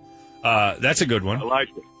clams. That's a good one. I like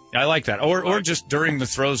it. I like that. Or just during the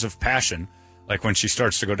throes of passion, like when she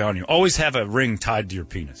starts to go down, you always have a ring tied to your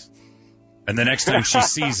penis. And the next time she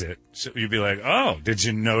sees it, you'd be like, oh, did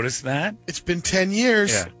you notice that? It's been 10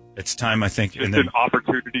 years. Yeah. It's time, I think. Just an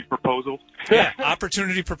opportunity proposal. Yeah,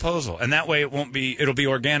 opportunity proposal. And that way it'll be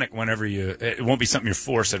organic whenever it won't be something you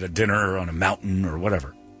force at a dinner or on a mountain or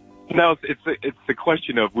whatever. No, it's the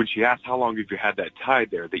question of when she asks how long have you had that tied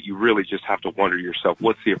there that you really just have to wonder yourself,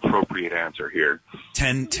 what's the appropriate answer here?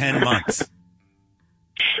 10 months.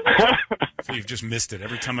 So you've just missed it.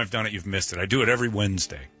 Every time I've done it, you've missed it. I do it every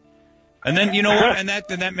Wednesday. And then, you know what? And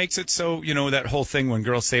that makes it so, you know, that whole thing when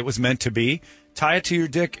girls say it was meant to be, tie it to your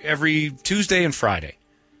dick every Tuesday and Friday.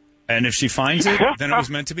 And if she finds it, then it was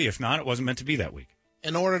meant to be. If not, it wasn't meant to be that week.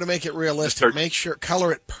 In order to make it realistic,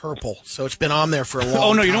 color it purple, so it's been on there for a long time.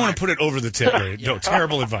 Oh, no, you don't want to put it over the tip. Right? No,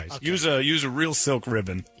 terrible advice. Okay. Use a real silk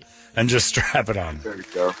ribbon and just strap it on. There you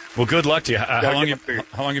go. Well, good luck to you. How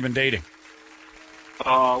long you been dating?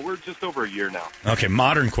 We're just over a year now. Okay,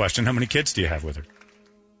 modern question. How many kids do you have with her?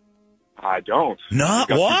 I don't. Not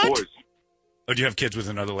Got what? 2 boys. Oh, do you have kids with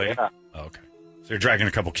another lady? Yeah. Oh, okay. So you're dragging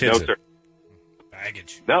a couple kids No, in. sir.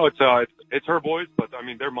 Baggage. No, it's her boys, but I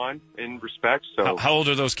mean they're mine in respect. So How old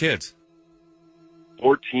are those kids?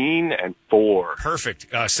 14 and 4. Perfect.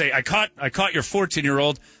 Say I caught your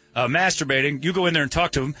 14-year-old masturbating. You go in there and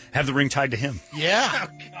talk to him. Have the ring tied to him. Yeah.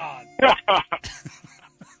 Oh, God.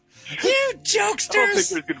 You I don't think jokesters!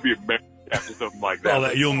 there's going to be a marriage after something like that.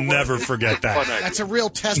 Oh, you'll never forget that. That's a real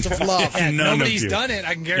test of love. None Nobody's of you. done it.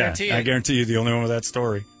 I can guarantee it. I guarantee you, the only one with that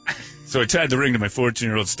story. So I tied the ring to my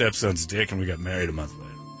 14-year-old stepson's dick, and we got married a month later.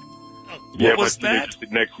 Yeah, What was but that?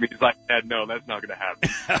 Just next to me, he's like, Dad, no, that's not going to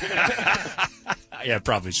happen. Yeah,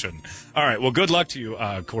 probably shouldn't. All right. Well, good luck to you,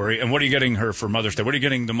 Corey. And what are you getting her for Mother's Day? What are you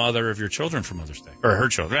getting the mother of your children for Mother's Day? Or her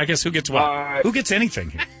children? I guess who gets what? Who gets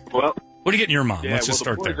anything here? Well, what are you getting your mom? yeah, Let's just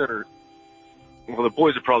start the boys there. the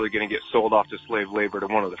boys are probably going to get sold off to slave labor to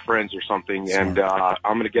one of the friends or something, Smart. and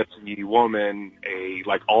I'm going to get the woman a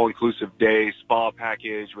all-inclusive day spa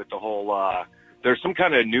package with the whole. There's some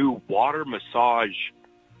kind of new water massage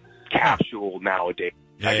capsule nowadays.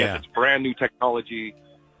 I guess it's brand new technology,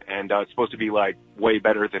 and it's supposed to be like way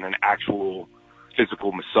better than an actual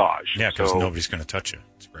physical massage. Yeah, because nobody's going to touch you.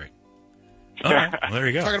 It's great. All right. Well, there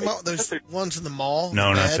you go. Talking about those ones in the mall?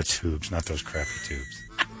 No, not the beds? tubes. Not those crappy tubes.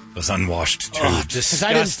 Those unwashed tubes. Because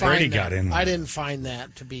I didn't find Brady that. got in there. I didn't find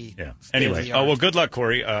that to be. Yeah. Anyway, well, good luck,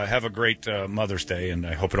 Corey. Have a great Mother's Day, and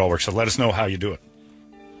I hope it all works. So let us know how you do it.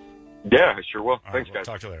 Yeah, I sure will. All Thanks, right, we'll guys.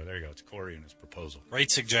 talk to you later. There you go. It's Corey and his proposal. Great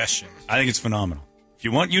suggestion. I think it's phenomenal. If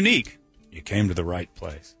you want unique, you came to the right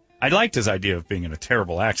place. I liked his idea of being in a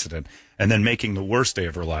terrible accident and then making the worst day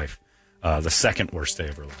of her life the second worst day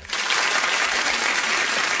of her life.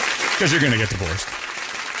 Because you're going to get divorced.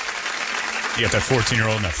 You got that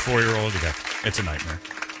 14-year-old and that 4-year-old. It's a nightmare.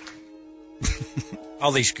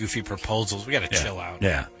 All these goofy proposals. We got to chill out.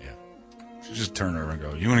 Yeah. You just turn over and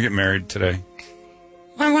go, you want to get married today?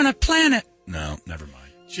 I want to plan it. No, never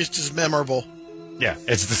mind. Just as memorable. Yeah,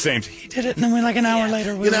 it's the same. He did it, and then like an hour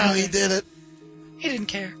later, we he did it. He didn't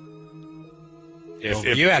care.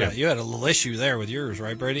 You had a little issue there with yours,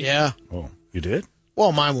 right, Brady? Yeah. Oh, you did?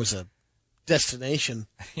 Well, mine was a destination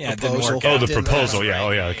Yeah, it didn't proposal. work out. Oh, the Didn't proposal. last. Yeah.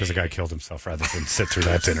 Oh, yeah, because the guy killed himself rather than sit through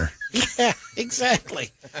that dinner. Yeah, exactly.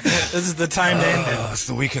 This is the time to end it. It's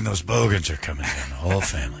the weekend those bogans are coming in. The whole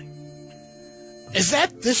family. Is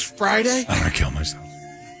that this Friday? I'm going to kill myself.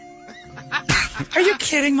 Are you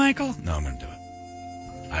kidding, Michael? No, I'm going to do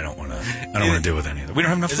it. I don't want to deal with any of that. We don't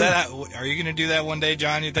have enough food. Are you going to do that one day,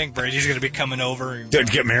 John? You think Brady's going to be coming over? To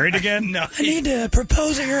get married again? No. I need to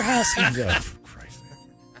propose at your house.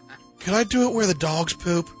 Could I do it where the dogs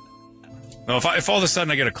poop? No, if all of a sudden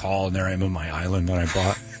I get a call and there I am on my island that I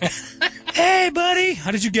bought. Hey, buddy. How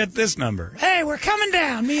did you get this number? Hey, we're coming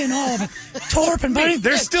down. Me and all of them. Torp and Buddy.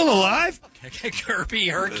 They're still alive? Kirby,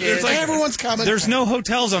 her It's kids. like- Everyone's coming. There's no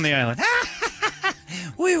hotels on the island.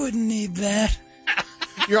 We wouldn't need that.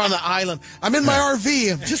 You're on the island. I'm in my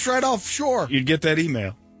RV. I'm just right offshore. You'd get that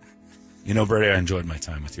email. You know, Brady, I enjoyed my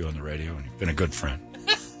time with you on the radio, and you've been a good friend.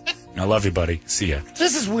 I love you, buddy. See ya.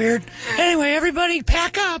 This is weird. Anyway, everybody,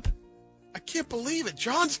 pack up. I can't believe it.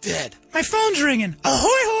 John's dead. My phone's ringing. Ahoy,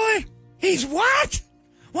 hoy. He's what?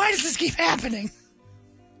 Why does this keep happening?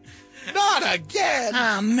 Not again.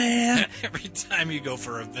 Oh, man. Every time you go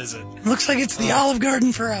for a visit. Looks like it's the Olive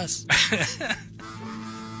Garden for us.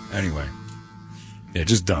 Anyway. Yeah,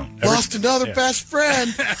 just don't. Lost another best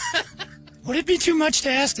friend. Would it be too much to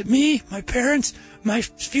ask that me, my parents, my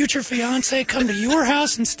future fiance come to your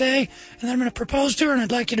house and stay, and then I'm going to propose to her, and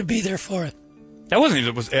I'd like you to be there for it. That wasn't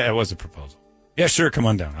it. It was a proposal. Yeah, sure. Come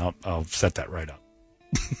on down. I'll set that right up.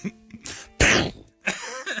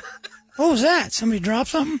 What was that? Somebody dropped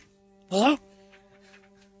something? Hello?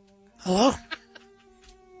 Hello?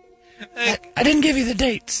 I didn't give you the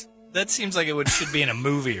dates. That seems like should be in a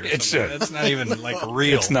movie or something. It should. That's not even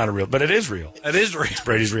real. It's not a real, but it is real. It is real. It's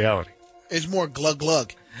Brady's reality. It's more glug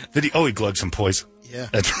glug. He glugged some poison. Yeah.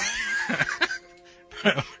 That's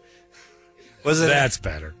right. That's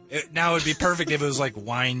better. Now it would be perfect if it was like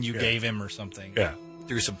wine you gave him or something. Yeah.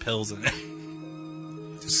 Threw some pills in it.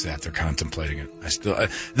 Just sat there contemplating it.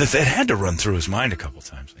 It had to run through his mind a couple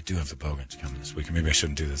times. I do have the Bogans coming this week. Maybe I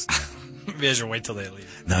shouldn't do this now. Maybe I should wait till they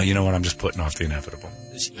leave. No, you know what? I'm just putting off the inevitable.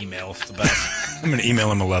 Just email the best. I'm going to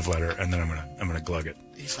email him a love letter, and then I'm going to glug it.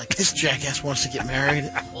 He's like, this jackass wants to get married,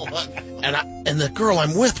 and the girl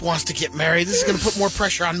I'm with wants to get married. This is going to put more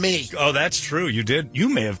pressure on me. Oh, that's true. You did. You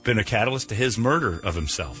may have been a catalyst to his murder of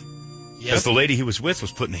himself. Because the lady he was with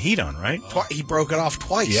was putting the heat on, right? He broke it off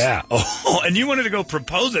twice. Yeah. Oh, and you wanted to go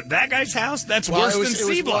propose at that guy's house? That's worse than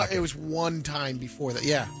C-Block. It was one time before that,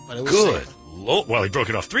 yeah. But it was good. safe. Well, he broke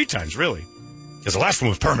it off 3 times, really. Because the last one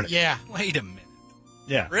was permanent. Yeah. Wait a minute.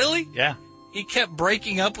 Yeah. Really? Yeah. He kept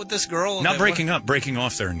breaking up with this girl? Not breaking up, breaking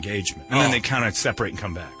off their engagement. And then they kind of separate and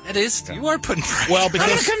come back. That is, you are putting pressure. I'm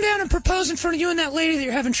going to come down and propose in front of you and that lady that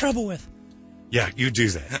you're having trouble with. Yeah, you do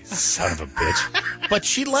that, son of a bitch. But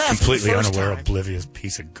she left. Completely the first unaware, time. oblivious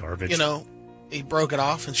piece of garbage. You know, he broke it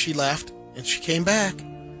off and she left and she came back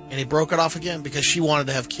and he broke it off again because she wanted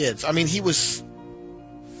to have kids. I mean, he was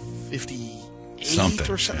 58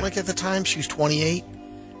 or something like at the time. She was 28.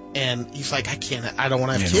 And he's like, I don't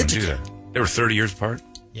want to have kids again. They were 30 years apart?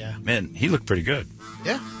 Yeah. Man, he looked pretty good.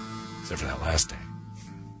 Yeah. Except for that last day.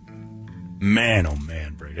 Man, oh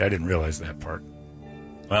man, Brady. I didn't realize that part.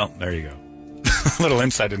 Well, there you go. A little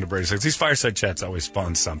insight into Brady. These fireside chats always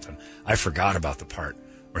spawn something. I forgot about the part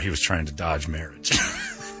where he was trying to dodge marriage.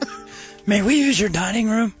 May we use your dining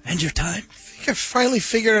room and your time? I think I finally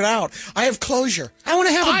figured it out. I have closure.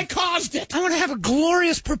 I caused it. I want to have a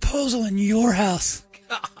glorious proposal in your house.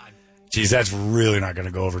 God. Geez, that's really not going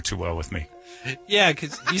to go over too well with me. Yeah,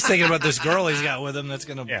 because he's thinking about this girl he's got with him that's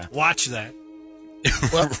going to watch that.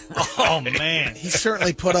 Well, oh, man. He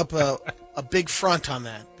certainly put up a big front on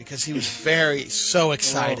that because he was so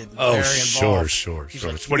excited. Oh, very involved. Sure. He's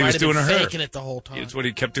like, It's what he was doing to her. Faking it the whole time. It's what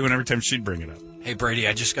he kept doing every time she'd bring it up. Hey, Brady,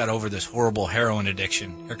 I just got over this horrible heroin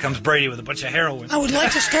addiction. Here comes Brady with a bunch of heroin. I would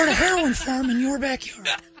like to start a heroin farm in your backyard.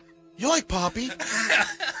 You like Poppy?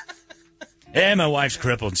 Yeah, my wife's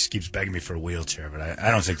crippled and she keeps begging me for a wheelchair, but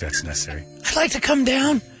I don't think that's necessary. I'd like to come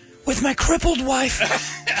down with my crippled wife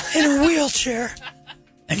in a wheelchair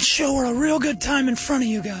and show her a real good time in front of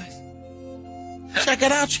you guys. Check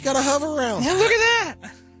it out. She got a hover around. Yeah, look at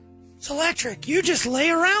that. It's electric. You just lay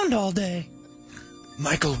around all day.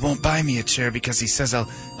 Michael won't buy me a chair because he says I'll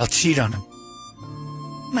cheat on him.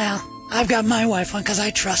 Well, I've got my wife on because I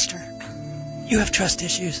trust her. You have trust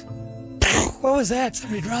issues. What was that?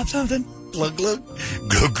 Somebody dropped something? Glug, glug.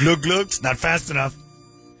 Glug, glug, glug. It's not fast enough.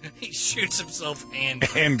 He shoots himself and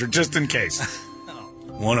just in case.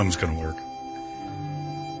 One of them's going to work.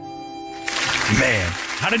 Man,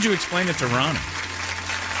 how did you explain it to Ronnie?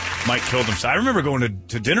 Mike killed himself. I remember going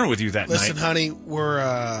to dinner with you that night. Listen, honey,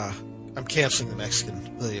 I'm canceling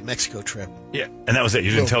the Mexico trip. Yeah, and that was it.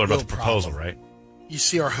 You didn't tell her about the proposal, right? You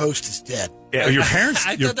see, our host is dead. Yeah, your parents.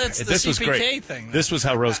 I thought that's the this was CPK great. thing. This was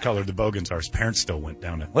how rose-colored the Bogans are. His parents still went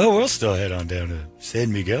down to. Well, we'll still head on down to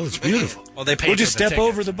San Miguel. It's beautiful. Well, they paid we'll just for the step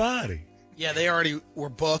over the body. Yeah, they already were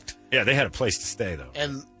booked. Yeah, they had a place to stay though,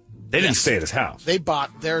 and they didn't stay at his house. They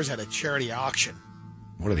bought theirs at a charity auction.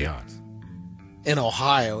 What are the odds? In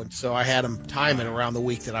Ohio, and so I had them time it around the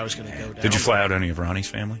week that I was going to go down. Did you fly out any of Ronnie's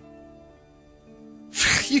family?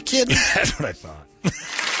 You kidding? That's what I thought.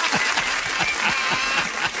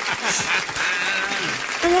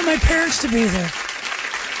 I want my parents to be there.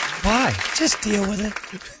 Why? Just deal with it.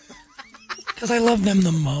 Because I love them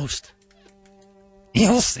the most.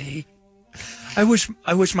 You'll see. I wish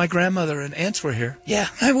my grandmother and aunts were here. Yeah,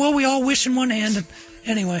 well, we all wish in one hand. And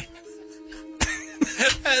anyway.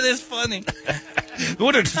 That is funny.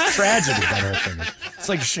 What a tragedy that whole thing is. It's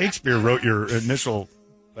like Shakespeare wrote your initial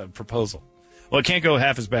proposal. Well, it can't go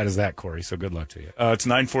half as bad as that, Corey, so good luck to you. It's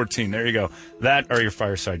 9:14. There you go. That are your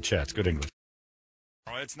fireside chats. Good English.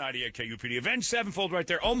 All right, it's 98 KUPD. Avenged Sevenfold right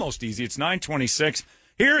there. Almost easy. It's 9:26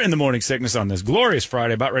 here in the Morning Sickness on this glorious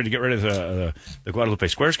Friday. About ready to get rid of the Guadalupe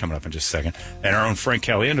Squares coming up in just a second. And our own Frank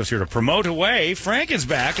Caliendo's here to promote away. Frank is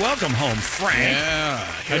back. Welcome home, Frank. Yeah.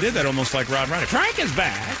 I did that almost like Rod Ronnie. Frank is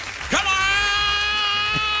back. Come on!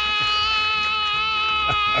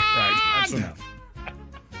 That's enough.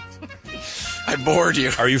 I bored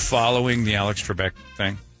you. Are you following the Alex Trebek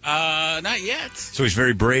thing? Not yet. So he's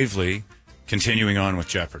very bravely continuing on with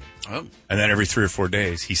Jeopardy. Oh. And then every 3 or 4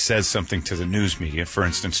 days, he says something to the news media. For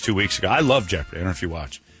instance, 2 weeks ago, I love Jeopardy. I don't know if you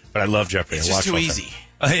watch, but I love Jeopardy. It's I watch just too all the easy.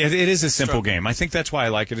 time. It is a simple game. I think that's why I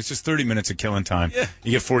like it. It's just 30 minutes of killing time. Yeah.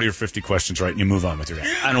 You get 40 or 50 questions right, and you move on with your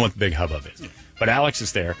day. I don't know what the big hubbub is. But Alex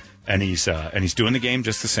is there, and he's doing the game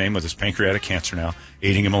just the same with his pancreatic cancer now,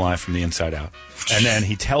 eating him alive from the inside out. And then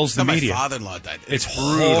he tells the media. My father-in-law died. It's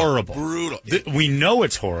horrible. Brutal. We know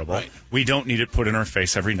it's horrible. Right. We don't need it put in our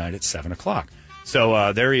face every night at 7 o'clock.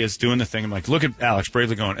 So there he is doing the thing. I'm like, look at Alex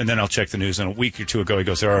bravely going. And then I'll check the news. And a week or two ago, he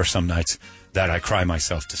goes, there are some nights that I cry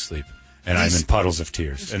myself to sleep. And I'm in puddles of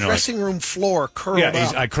tears. And dressing room floor curled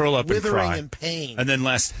up. I curl up and withering cry. in pain. And then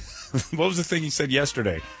what was the thing he said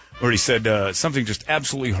yesterday? Where he said something just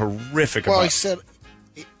absolutely horrific Well, about... he said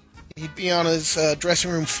he'd be on his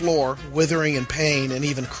dressing room floor, withering in pain and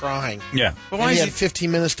even crying. Yeah. But and he had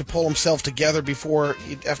 15 minutes to pull himself together before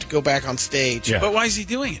he'd have to go back on stage. Yeah. But why is he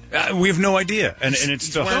doing it? We have no idea. And it's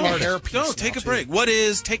He's the wearing a hardest. hairpiece No, now, take a too. break. What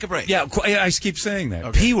is take a break? Yeah, I keep saying that.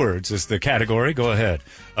 Okay. P-words is the category. Go ahead.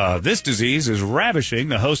 This disease is ravishing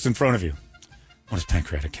the host in front of you. What is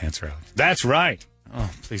pancreatic cancer, Alex? That's right.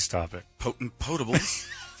 Oh, please stop it. Potent potables.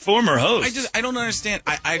 Former host. I don't understand.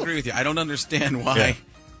 I agree with you. I don't understand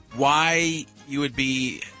why you would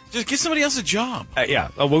be. Just give somebody else a job.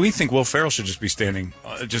 Well, we think Will Ferrell should just be standing,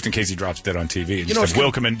 just in case he drops dead on TV. And just have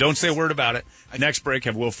Will come in. Don't say a word about it. Next break,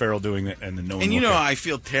 have Will Ferrell doing it, and then no one And will care. I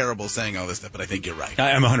feel terrible saying all this stuff, but I think you're right. I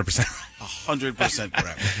am 100% 100%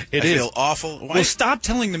 correct. I feel awful. Why? Well, stop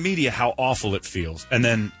telling the media how awful it feels, and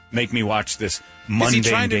then make me watch this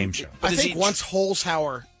mundane game show. I think once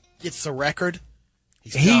Holzhauer gets the record,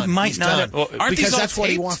 he's He done. might He's not. done. Aren't because these all that's what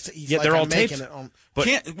he taped? wants to. He's Yeah, like, they're all I'm making taped. it on. But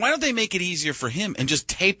why don't they make it easier for him and just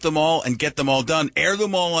tape them all and get them all done? Air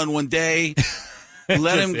them all on one day.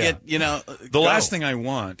 Let him get, The last thing I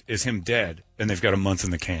want is him dead, and they've got a month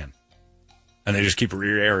in the can. And they just keep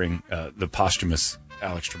re-airing the posthumous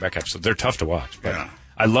Alex Trebek episodes. They're tough to watch. But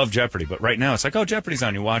I love Jeopardy, but right now it's like, Jeopardy's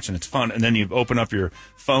on, you watch, and it's fun. And then you open up your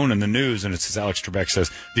phone and the news, and it says Alex Trebek says,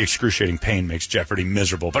 the excruciating pain makes Jeopardy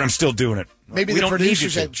miserable, but I'm still doing it. Maybe We the don't need you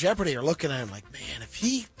producers to. at Jeopardy are looking at him like, man, if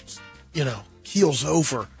he, keels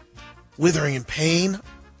over, withering in pain,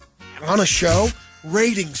 on a show,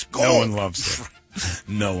 ratings gold. No one loves it.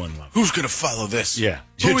 No one loves it. Who's going to follow this? Yeah.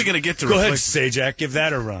 Who are we going to get to Go ahead, replace? Sajak. Give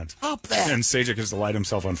that a run. Up that. And Sajak has to light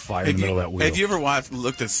himself on fire in the middle of that wheel. Have you ever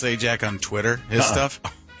looked at Sajak on Twitter, his stuff?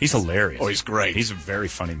 He's hilarious. Oh, he's great. He's a very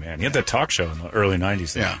funny man. He had that talk show in the early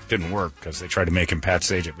 90s that didn't work because they tried to make him Pat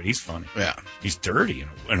Sajak, but he's funny. Yeah. He's dirty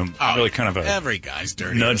and really kind of a every guy's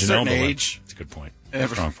dirty. nudge At a and certain elbow. age. That's a good point.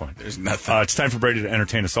 Strong point. There's nothing. It's time for Brady to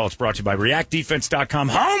entertain us all. It's brought to you by ReactDefense.com,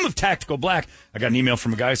 home of Tactical Black. I got an email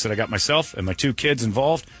from a guy who said I got myself and my 2 kids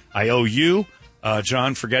involved. I owe you,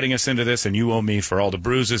 John, for getting us into this, and you owe me for all the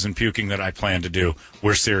bruises and puking that I plan to do.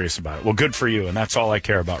 We're serious about it. Well, good for you, and that's all I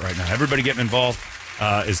care about right now. Everybody getting involved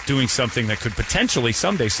is doing something that could potentially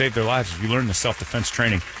someday save their lives if you learn the self-defense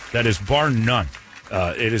training. That is bar none.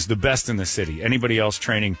 It is the best in the city. Anybody else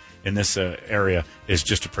training in this area is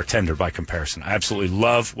just a pretender by comparison. I absolutely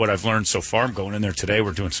love what I've learned so far. I'm going in there today.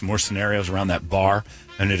 We're doing some more scenarios around that bar,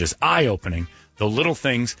 and it is eye-opening, the little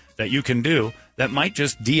things that you can do that might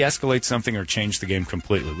just de-escalate something or change the game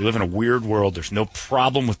completely. We live in a weird world. There's no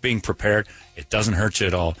problem with being prepared. It doesn't hurt you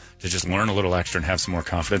at all to just learn a little extra and have some more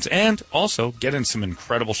confidence, and also get in some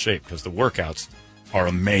incredible shape because the workouts are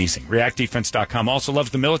amazing. ReactDefense.com also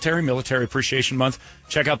loves the military Appreciation Month.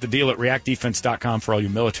 Check out the deal at ReactDefense.com for all you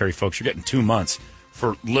military folks. You're getting 2 months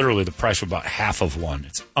for literally the price of about half of one.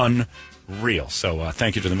 It's unreal. So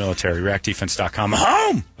thank you to the military. ReactDefense.com,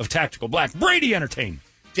 home of Tactical Black. Brady Entertainment.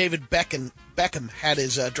 David Beckham had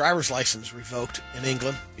his driver's license revoked in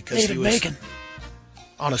England because he was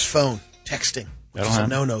on his phone texting. Which is a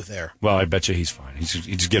no-no there. Well, I bet you he's fine. He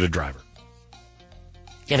just get a driver.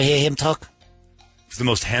 You ever hear him talk? He's the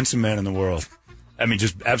most handsome man in the world. I mean,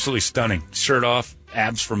 just absolutely stunning. Shirt off,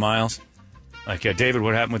 abs for miles. Like, David,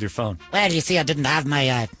 what happened with your phone? Well, you see, I didn't have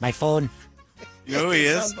my phone. You know who he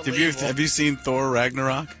is? Have you seen Thor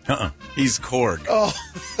Ragnarok? He's Korg. Oh,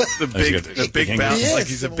 the big bounce, like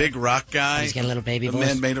he's a big rock guy. He's got a little baby voice.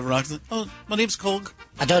 Man made of rocks. Oh, my name's Korg.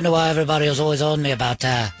 I don't know why everybody was always on me about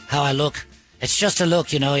how I look. It's just a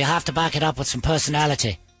look, you know. You have to back it up with some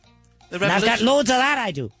personality. And I've got loads of that,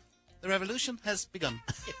 I do. The revolution has begun.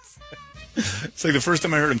 It's like the first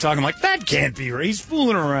time I heard him talk, I'm like, that can't be right. He's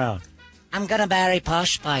fooling around. I'm going to marry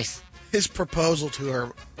Posh Spice. His proposal to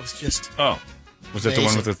her was just... Oh. Was that the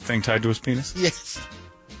one with the thing tied to his penis? Yes.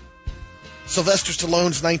 Sylvester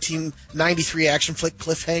Stallone's 1993 action flick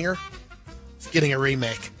Cliffhanger is getting a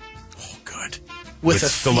remake. Oh, good. With a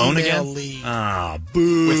Stallone female again? lead. Ah,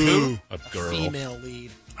 boo. With who? A girl. Female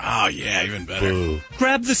lead. Oh, yeah, even better. Boo.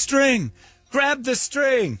 Grab the string. Grab the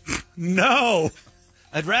string. No.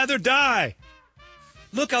 I'd rather die.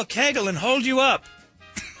 Look, I'll kegel and hold you up.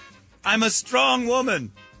 I'm a strong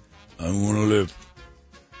woman. I want to live.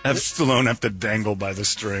 Have Stallone have to dangle by the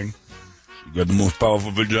string. You got the most powerful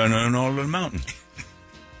vagina in all of the mountain.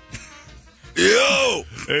 Yo!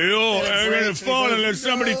 Hey, yo, I ain't gonna fall unless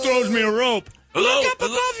somebody throws me a rope. Hello? Look up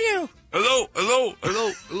above you.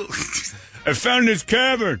 Hello. I found this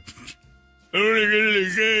cavern. I want to get in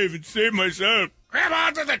the cave and save myself. Grab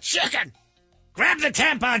onto the chicken. Grab the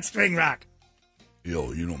tampon string rock.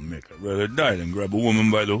 Yo, you don't make it. I'd rather die than grab a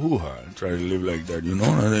woman by the hoo-ha and try to live like that, you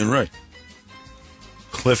know? That ain't right.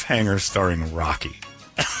 Cliffhanger starring Rocky.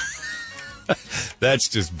 That's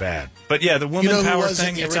just bad. But yeah, the woman power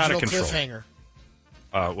thing, it's out of control. Cliffhanger?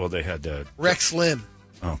 Well, they had Rex Linn.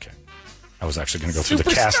 Okay. I was actually going to go through the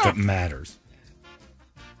cast that matters.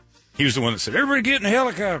 He was the one that said, everybody get in a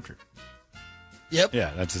helicopter. Yep.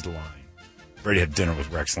 Yeah, that's his line. Brady had dinner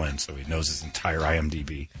with Rex Linn, so he knows his entire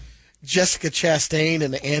IMDb. Jessica Chastain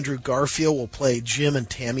and Andrew Garfield will play Jim and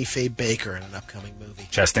Tammy Faye Baker in an upcoming movie.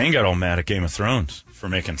 Chastain got all mad at Game of Thrones for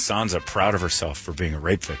making Sansa proud of herself for being a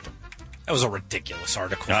rape victim. That was a ridiculous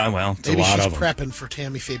article. Well, it's Maybe a lot she's of them. prepping for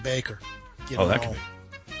Tammy Faye Baker. That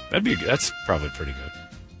could be. That's probably pretty good.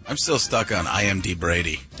 I'm still stuck on IMD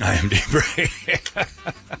Brady. IMD Brady.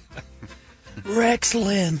 Rex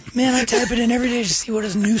Linn. Man, I type it in every day to see what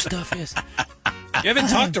his new stuff is. You haven't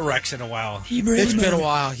talked to Rex in a while. It's been a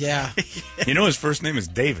while, yeah. You know his first name is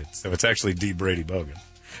David, so it's actually D. Brady Bogan.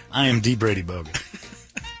 I am D. Brady Bogan.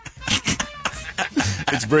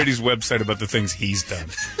 It's Brady's website about the things he's done.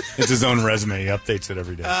 It's his own resume. He updates it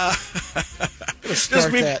every day.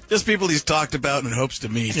 Just people he's talked about and hopes to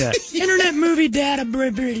meet. Yeah. Internet movie data,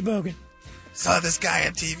 Brady Bogan. Saw this guy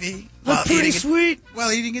on TV. Look pretty sweet.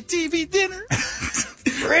 While eating a TV dinner.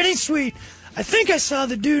 Pretty sweet. I think I saw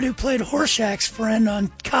the dude who played Horshack's friend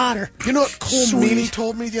on Cotter. You know what Cole Meany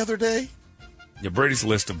told me the other day? Yeah, Brady's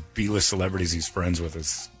list of B-list celebrities he's friends with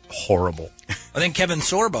is horrible. I think Kevin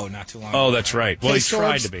Sorbo not too long ago. Oh, that's right. Well, Hey, he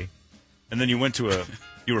tried Sorbs. to be. And then you went to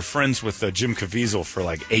you were friends with Jim Caviezel for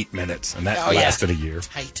like 8 minutes, and that lasted a year.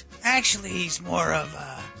 Tight. Actually, he's more of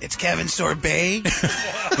it's Kevin Sorbet.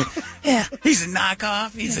 Yeah. He's a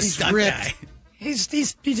knockoff. He's a stunt ripped. guy. He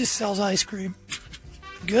just sells ice cream.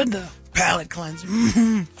 Good, though. Palate cleanser.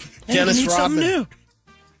 And Dennis you need something Rodman. new.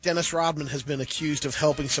 Dennis Rodman has been accused of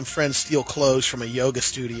helping some friends steal clothes from a yoga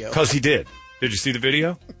studio. Because he did. Did you see the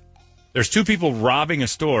video? There's two people robbing a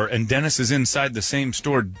store, and Dennis is inside the same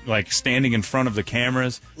store, like standing in front of the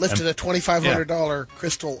cameras. Lifted a $2,500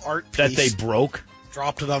 crystal art piece. That they broke.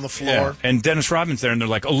 Dropped it on the floor. Yeah. And Dennis Rodman's there, and they're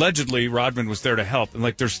like, allegedly, Rodman was there to help. And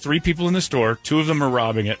like, there's 3 people in the store, 2 of them are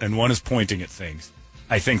robbing it, and 1 is pointing at things.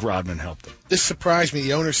 I think Rodman helped them. This surprised me.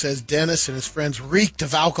 The owner says Dennis and his friends reeked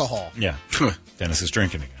of alcohol. Yeah. Dennis is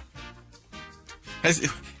drinking again.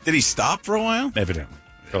 Did he stop for a while? Evidently.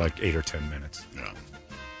 For like 8 or 10 minutes. No.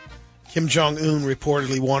 Kim Jong-un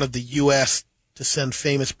reportedly wanted the U.S. to send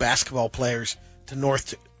famous basketball players to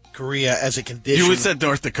North Korea as a condition. You would said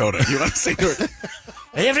North Dakota. You want to say North?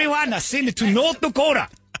 Everyone, send it to North Dakota.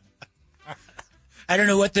 I don't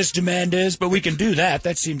know what this demand is, but we can do that.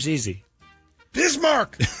 That seems easy.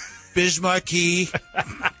 Bismarck! Bismarcky.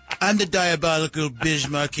 I'm the diabolical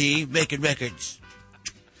Bismarcky making records.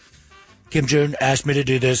 Kim Jong asked me to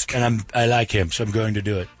do this, and I like him, so I'm going to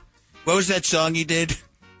do it. What was that song you did?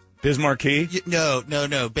 Bismarcky?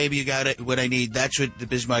 No. Baby, you got it. What I need. That's what the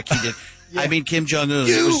Bismarcky did. I mean, Kim Jong-un.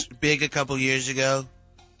 It was big a couple years ago.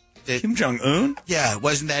 Kim Jong-un? Yeah.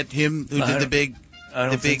 Wasn't that him who did the big... I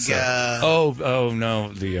don't think so.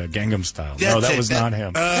 No, the Gangnam Style. No, that was not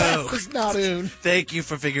him. That was not Un. Thank you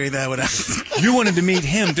for figuring that one out. You wanted to meet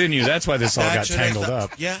him, didn't you? That's why this all got That's what I tangled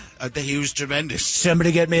thought. up. Yeah, he was tremendous.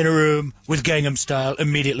 Somebody get me in a room with Gangnam Style.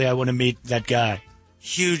 Immediately, I want to meet that guy.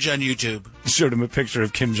 Huge on YouTube. Showed him a picture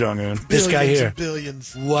of Kim Jong-un. This guy here.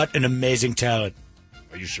 Billions. What an amazing talent.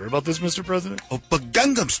 Are you sure about this, Mr. President? Oh, but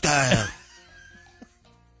Gangnam Style.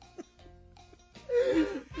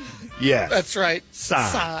 Yeah. That's right.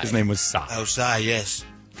 Psy. His name was Psy. Oh, Psy, yes.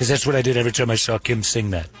 Because that's what I did every time I saw Kim sing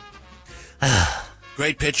that.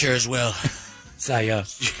 Great picture as well. Psy,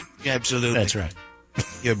 Absolutely. That's right.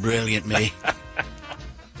 You're brilliant, me.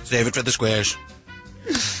 Save it for the squares.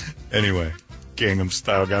 Anyway, Gangnam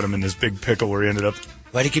Style got him in this big pickle where he ended up.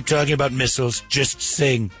 Why do you keep talking about missiles? Just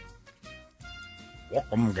sing.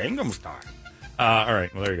 Welcome Gangnam Style. All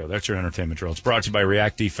right. Well, there you go. That's your entertainment drill. It's brought to you by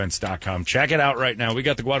ReactDefense.com. Check it out right now. We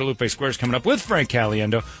got the Guadalupe Squares coming up with Frank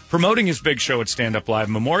Caliendo promoting his big show at Stand Up Live.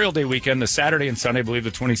 Memorial Day weekend, the Saturday and Sunday, I believe the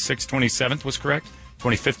 26th, 27th was correct?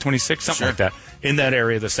 25th, 26th, something like that. In that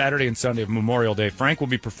area, the Saturday and Sunday of Memorial Day. Frank will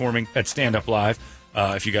be performing at Stand Up Live.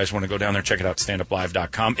 If you guys want to go down there, check it out,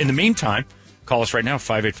 standuplive.com. In the meantime, call us right now,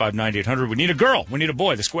 585-9800. We need a girl. We need a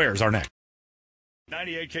boy. The Squares are next.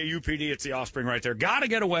 98 KUPD, it's the Offspring right there. Got to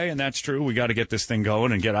get away, and that's true. We got to get this thing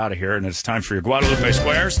going and get out of here, and it's time for your Guadalupe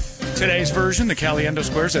Squares. Today's version, the Caliendo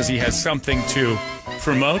Squares, as he has something to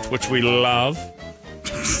promote, which we love.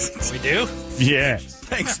 We do? Yes.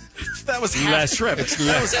 Thanks. That was half trip.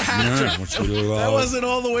 That was half trip. Which we love. That wasn't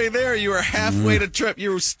all the way there. You were halfway to trip.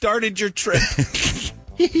 You started your trip.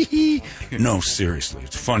 No, seriously.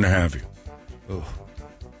 It's fun to have you. Oh.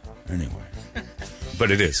 Anyway. But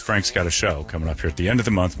it is. Frank's got a show coming up here at the end of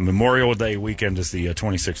the month. Memorial Day weekend is the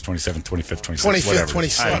 26th, 27th, 25th, 26th, 25th, whatever.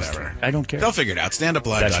 26th. I don't care. They'll figure it out.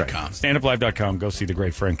 StandUpLive.com. That's right. StandUpLive.com. Go see the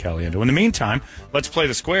great Frank Caliendo. In the meantime, let's play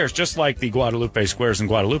the Squares, just like the Guadalupe Squares in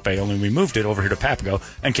Guadalupe, only we moved it over here to Papago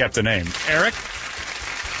and kept the name. Eric?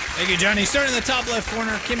 Thank you, Johnny. Starting in the top left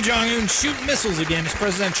corner, Kim Jong-un shooting missiles again as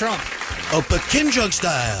President Trump. Opa Kim Jong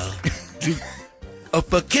style.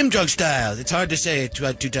 Opa Kim Jong style. It's hard to say it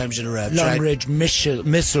two times in a row. Long-range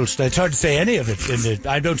missiles. It's hard to say any of it.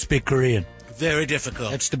 I don't speak Korean. Very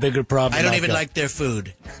difficult. That's the bigger problem. I don't even like their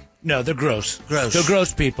food. No, they're gross. Gross. They're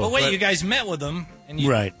gross people. But wait, you guys met with them. And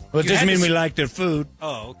right. Well, it doesn't mean we like their food.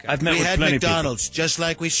 Oh, okay. I've met we with had plenty McDonald's, of people. just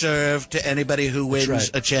like we serve to anybody who wins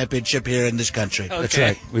a championship here in this country. Okay. That's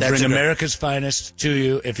right. We bring America's finest to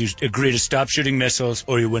you if you agree to stop shooting missiles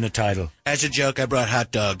or you win a title. As a joke, I brought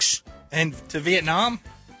hot dogs. And to Vietnam?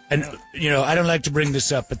 And, I don't like to bring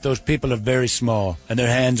this up, but those people are very small, and their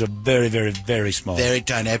hands are very, very, very small. Very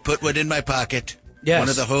tiny. I put one in my pocket. Yes. One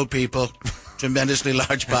of the whole people. Tremendously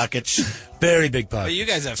large pockets. Very big pockets. But you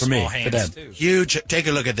guys have for small me, hands, too. Huge. Take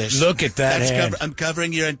a look at this. Look at that hand. I'm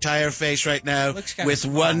covering your entire face right now with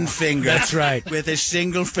small. one finger. That's right. With a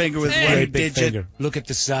single finger with Great one big digit. finger. Look at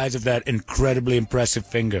the size of that incredibly impressive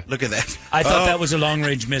finger. Look at that. I thought that was a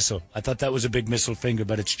long-range missile. I thought that was a big missile finger,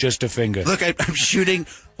 but it's just a finger. Look, I'm shooting.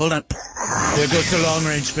 Hold on. There goes the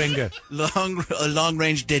long-range finger. A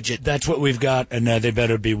long-range digit. That's what we've got, and they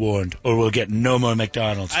better be warned, or we'll get no more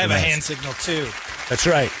McDonald's. I have a hand signal, too. That's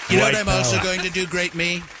right. You know what I'm also going to do, great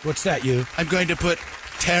me? What's that, you? I'm going to put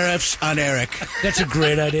tariffs on Eric. That's a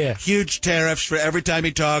great idea. Huge tariffs for every time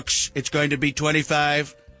he talks. It's going to be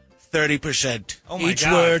 25, 30%. Oh my Each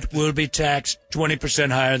God. word will be taxed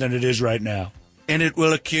 20% higher than it is right now. And it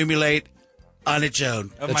will accumulate on its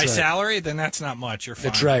own. Of my salary? Then that's not much. You're fine.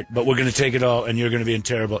 That's right, but we're going to take it all, and you're going to be in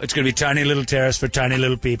terrible. It's going to be tiny little tariffs for tiny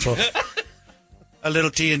little people. A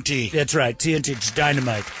little TNT. That's right, TNT. It's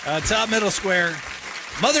dynamite. Top middle square.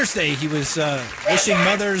 Mother's Day, he was wishing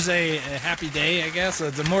mothers a happy day, I guess.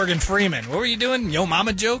 To Morgan Freeman. What were you doing? Yo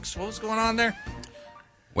mama jokes? What was going on there?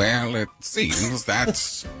 Well, it seems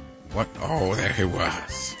that's what... Oh, there he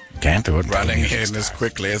was. Can't do it. Running in as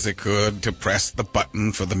quickly as he could to press the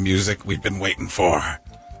button for the music we've been waiting for.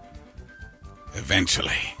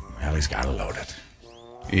 Eventually. Well, he's got to load it.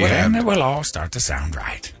 Yeah. Well, then it will all start to sound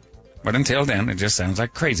right. But until then, it just sounds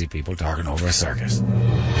like crazy people talking over a circus.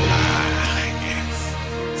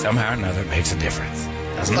 Somehow or another, it makes a difference.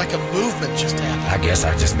 It's like a movement just happened. I guess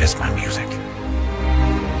I just missed my music.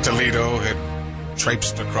 Toledo had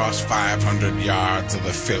traipsed across 500 yards of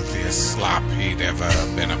the filthiest slop he'd ever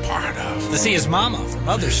been a part of. To see his mama for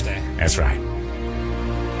Mother's Day. That's right.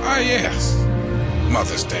 Ah, yes.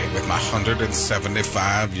 Mother's Day with my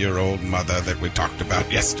 175-year-old mother that we talked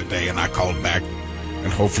about yesterday, and I called back,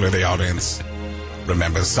 and hopefully the audience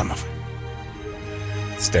remembers some of it.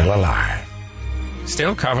 Still alive.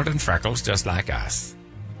 Still covered in freckles just like us.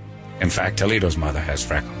 In fact, Toledo's mother has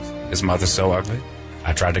freckles. His mother's so ugly,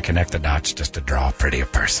 I tried to connect the dots just to draw a prettier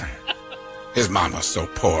person. His mama's so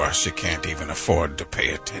poor she can't even afford to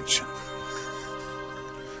pay attention.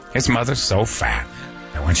 His mother's so fat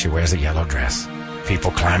that when she wears a yellow dress,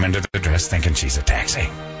 people climb into the dress thinking she's a taxi.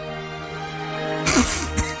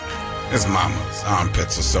 His mama's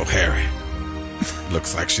armpits are so hairy.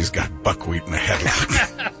 Looks like she's got buckwheat in a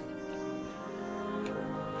headlock.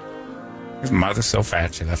 His mother's so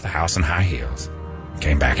fat she left the house in high heels.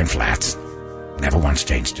 Came back in flats. Never once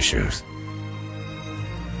changed her shoes.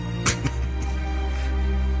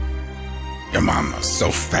 Your mama's so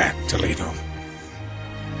fat, Toledo.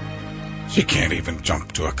 She can't even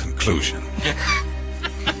jump to a conclusion.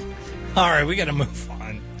 All right, we got to move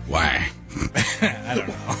on. Why? I don't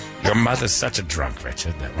know. Your mother's such a drunk,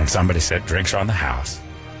 Richard, that when somebody said drinks are on the house,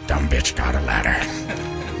 dumb bitch got a ladder.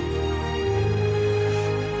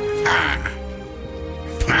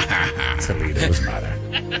 Toledo's mother.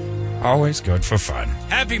 Always good for fun.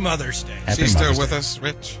 Happy Mother's Day. Happy She's still Mother's with Day. us,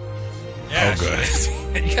 Rich? Yeah,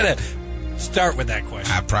 Oh, good. You gotta start with that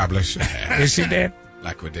question. I probably should have. Is she dead?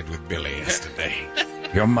 Like we did with Billy yesterday.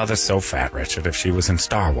 Your mother's so fat, Richard. If she was in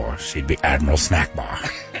Star Wars, she'd be Admiral Snackbar.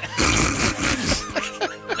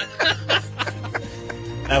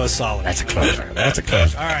 That was solid. That's a closer. That's a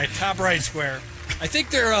closer. All right, top right square. I think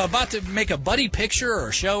they're about to make a buddy picture or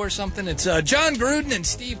a show or something. It's John Gruden and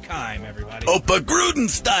Steve Keim, everybody. Opa Gruden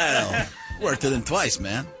style. Worked it in twice,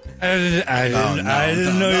 man. I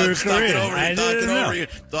didn't know you were Korean.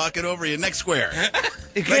 Talk it over you. Next square.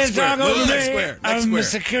 You can't talk over me. Next square. I'm the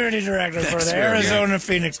security director for the Arizona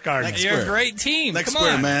Phoenix Cardinals. You're a great team. Next Come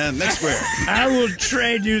square, on. man. Next square. I will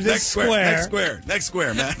trade you this square. Next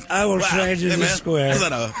square, man. I will trade you this square.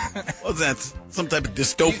 What's that? Some type of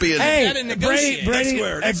dystopian? Hey, Brady.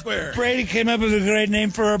 Next square. Brady came up with a great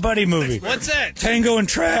name for our buddy movie. What's that? Tango and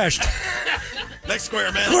Trashed. Next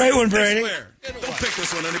square, man. Great one, Brady. Next square. Don't pick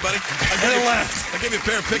this one, anybody. I give you a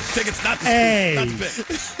pair of tickets not to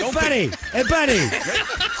pick. Don't buddy. Hey, buddy.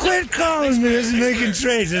 Quit calling me this and making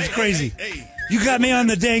trades. That's crazy. You got me on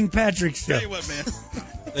the Dang Patrick show. Tell you what, man.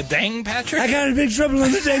 The Dang Patrick? I got in big trouble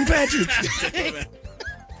on the Dang Patrick.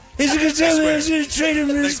 He's going to tell me I should trade him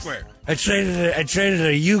this. Next square. I traded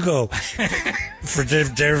a Yugo for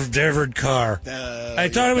Devered car. I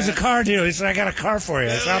thought it was a car deal. He said, I got a car for you.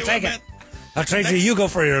 I said, I'll take it. I'll trade you Yugo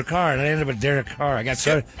for your car. And I ended up with Derek Carr. I got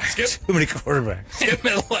too many quarterbacks. Skip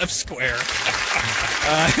middle left square.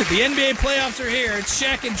 The NBA playoffs are here. It's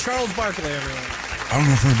Shaq and Charles Barkley, everyone. I don't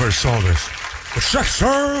know if anybody saw this, but Shaq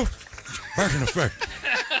serve back in effect.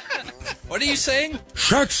 What are you saying?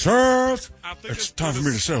 Shaq serve. It's time for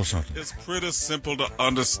me to sell something. It's pretty simple to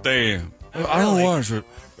understand. I don't know why I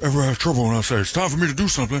ever have trouble when I say it's time for me to do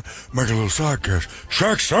something. Make a little side cash.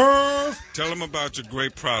 Shaq serve. Tell them about your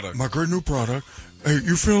great product. My great new product. Hey,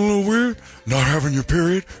 you feeling a little weird? Not having your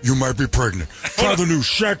period? You might be pregnant. Try the new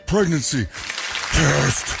Shaq pregnancy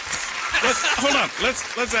test. Hold on.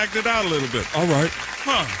 Let's act it out a little bit. All right.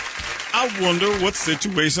 I wonder what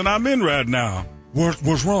situation I'm in right now.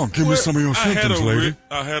 What's wrong? Give me some of your symptoms, lady.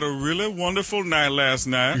 I had a really wonderful night last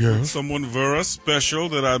night Yes. with someone very special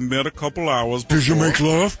that I met a couple hours before. Did you make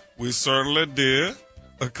love? We certainly did.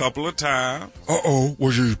 A couple of times. Uh-oh.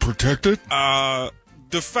 Was you protected?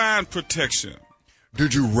 Define protection.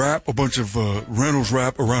 Did you wrap a bunch of Reynolds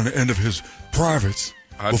wrap around the end of his privates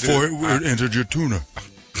before it entered your tuna?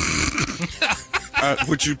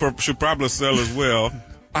 Which you should probably sell as well.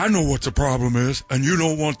 I know what the problem is, and you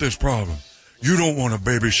don't want this problem. You don't want a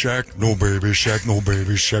baby Shaq. No baby Shaq, no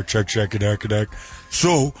baby Shaq, Shaq.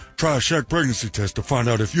 So, try a Shaq pregnancy test to find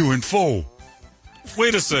out if you in full.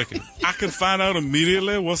 Wait a second. I can find out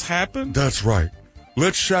immediately what's happened? That's right.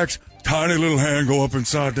 Let Shaq's tiny little hand go up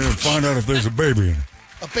inside there and find out if there's a baby in it.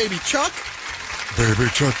 A baby Chuck? Baby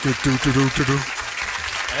Chuck, do.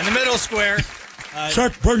 In the middle square.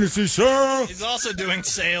 Shaq pregnancy, sir. He's also doing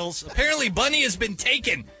sales. Apparently, Bunny has been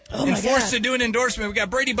taken Oh and my forced God. to do an endorsement. We got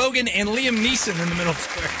Brady Bogan and Liam Neeson in the middle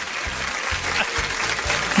square.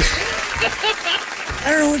 I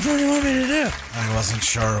don't know which one you want me to do. I wasn't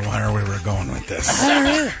sure where we were going with this. I don't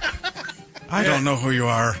know. I don't know who you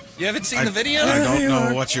are. You haven't seen the video? I don't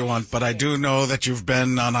know what you want, but I do know that you've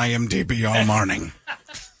been on IMDb all morning.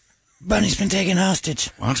 Bunny's been taken hostage.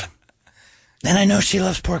 What? And I know she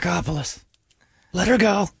loves Porkopolis. Let her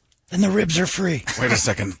go, and the ribs are free. Wait a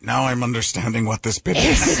second. Now I'm understanding what this bit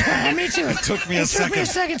is. Me too. It took me a It took me second. a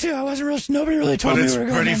second, too. I wasn't real... Nobody really told But me it's we were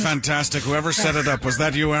going pretty on this. fantastic. Whoever set it up, was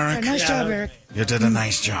that you, Eric? Nice job, Eric. You did a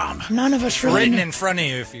nice job. None of us really... Written in front of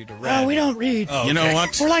you if you'd read. Oh, we don't read. Oh, You know okay.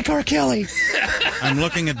 what? We're like R. Kelly. I'm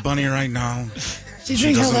looking at Bunny right now. She's She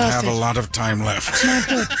being doesn't held have a hostage. lot of time left. It's not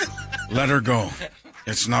good. Let her go.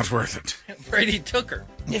 It's not worth it. Brady took her.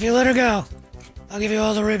 If you let her go, I'll give you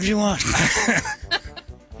all the ribs you want.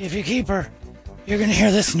 If you keep her, you're going to hear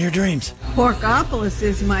this in your dreams. Porkopolis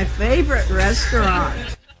is my favorite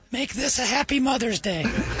restaurant. Make this a happy Mother's Day.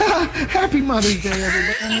 Happy Mother's Day,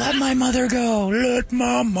 everybody. And let my mother go. Let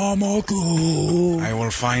my mama go. I will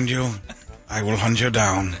find you. I will hunt you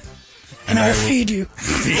down. And I'll will feed you.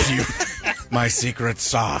 feed you my secret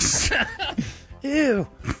sauce. Ew.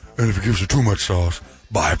 And if it gives you too much sauce,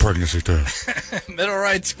 buy a pregnancy test. Middle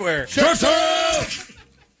right square. Shut up!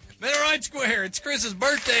 Middle right square. It's Chris's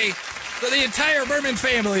birthday, so the entire Berman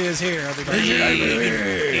family is here, everybody.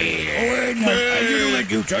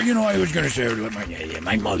 You know, I was going to say,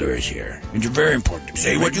 my mother is here. It's very important.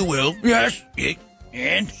 Say what you will. Yes.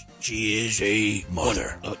 And she is a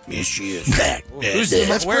mother. Yes, she is.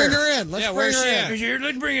 Let's bring her in. Let's bring her in. Here,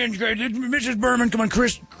 let's bring in Mrs. Berman. Come on,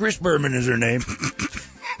 Chris Berman is her name.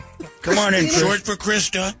 Come on in, Chris. Short for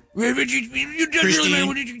Krista. You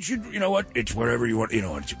know what? It's whatever you want. You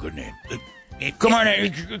know, it's a good name. Come on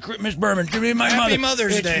in, Miss Berman. Give me my mother. Happy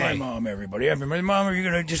Mother's Day. It's my mom, everybody. Happy Mother's Day. Mom, are you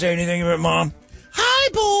going to say anything about Mom? Hi,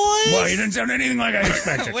 boys. Well, you didn't sound anything like I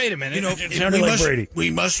expected. Wait a minute. You know, it sounded like Brady.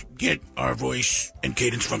 We must get our voice and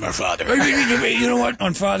cadence from our father. You know what?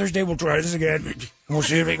 On Father's Day, we'll try this again. We'll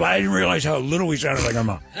see if I didn't realize how little we sounded like our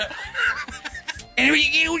mom. Anyway,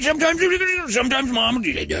 sometimes Mom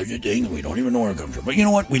does a thing and we don't even know where it comes from. But you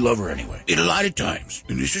know what? We love her anyway. A lot of times,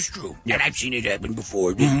 and this is true, and I've seen it happen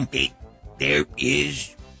before, there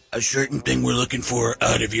is a certain thing we're looking for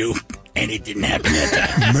out of you, and it didn't happen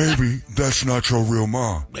that time. Maybe that's not your real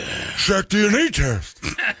mom. Check DNA test.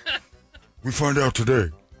 We find out today.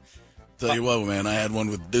 Tell you what, man, I had one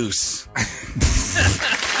with Deuce.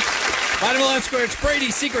 Bottom left square, it's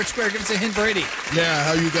Brady. Secret square, give us a hint, Brady. Yeah,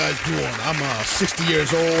 how you guys doing? I'm 60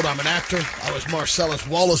 years old. I'm an actor. I was Marcellus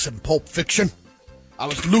Wallace in Pulp Fiction. I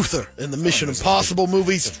was Luther in the Mission Impossible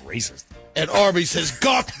movies. That's racist. And Arby's has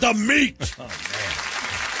got the meat. Oh, man.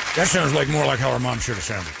 That sounds like more like how our mom should have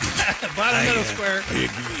sounded. Bottom middle square. I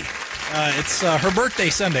agree. It's her birthday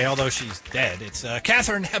Sunday, although she's dead. It's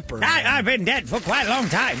Katharine Hepburn. I've been dead for quite a long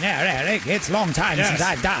time now, Eric. It's a long time since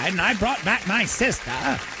I've died, and I brought back my sister.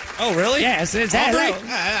 Oh, really? Yes, it's Aubrey.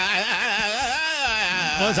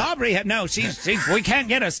 Was Aubrey? No, she's we can't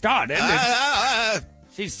get her started.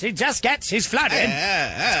 She just gets, she's flooded.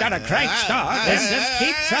 It's got a crank start. Let's just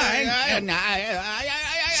keep trying.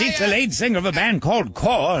 She's the lead singer of a band called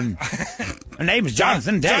Korn. Her name's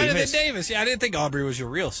Jonathan Davis. Jonathan Davis. Yeah, I didn't think Aubrey was your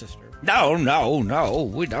real sister. No.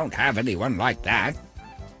 We don't have anyone like that.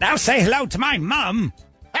 Now say hello to my mum.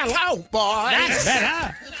 Hello, boys. That's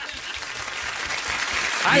better.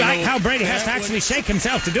 I like how Brady has to actually shake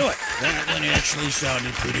himself to do it. That one actually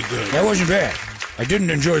sounded pretty good. That wasn't bad. I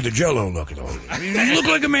didn't enjoy the Jell-O look at all. You look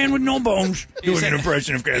like a man with no bones doing an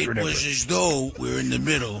impression of Katharine Hepburn. It was as though we're in the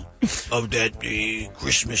middle of that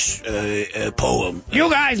Christmas poem.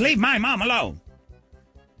 You guys leave my mom alone.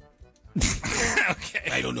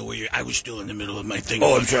 Okay. I don't know where you're... I was still in the middle of my thing.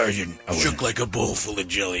 Oh, I'm sorry. I shook like a bowl full of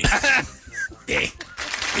jelly.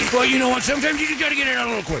 Well, you know what? Sometimes you just got to get it out a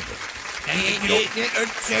little quicker.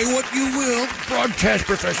 Say what you will. Broadcast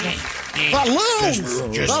professional.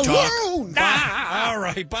 Balloons! Just Balloons! All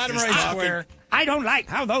right, bottom right square. I don't like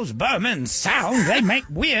how those Burmans sound. They make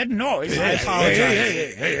weird noises. I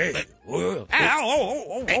apologize.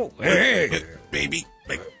 Hey.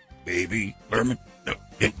 Baby, Berman.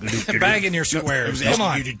 Bag in your squares. Come Come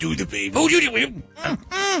on. you to do the baby. Who'd you do?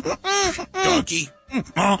 Donkey.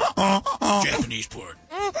 Japanese pork.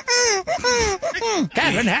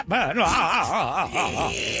 Katharine Hepburn.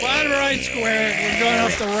 Bottom right square. We're going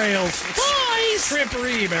off the rails. Boys! Trip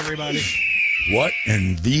Reeb, everybody. What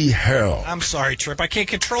in the hell I'm sorry, Trip. I can't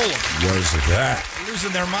control them. was that?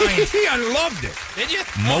 Losing their mind. I loved it. Did you?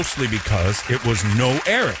 Mostly because it was no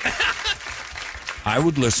Eric. I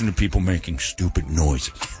would listen to people making stupid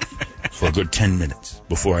noises for a good 10 minutes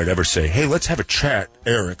before I'd ever say, hey, let's have a chat,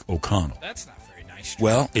 Eric O'Connell. That's not very nice.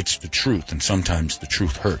 Well, it's the truth, and sometimes the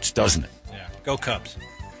truth hurts, doesn't it? Yeah. Go Cubs.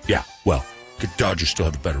 Yeah, well, the Dodgers still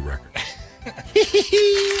have a better record. All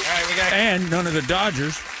right, we got... And none of the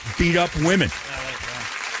Dodgers beat up women.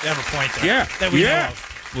 You have a point there. Yeah. That we know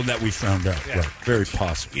of. Well, that we found out. Yeah. Right. Very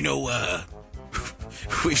possible. You know,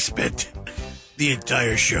 we spent the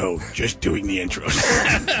entire show just doing the intros.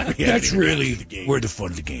 That's really where the fun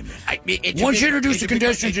of the game is. Once you introduce the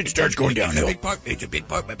contestants, it starts going downhill. It's a big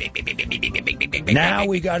part. Now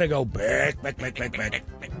we got to go back. All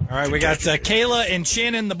right, we got Kayla and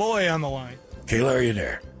Shannon the boy on the line. Kayla, are you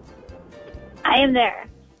there? I am there.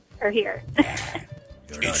 Or here.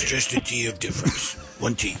 It's just a T of difference.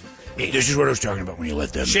 One T. This is what I was talking about when you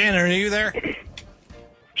let them. Shannon, are you there?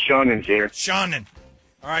 Shannon's here. Shannon.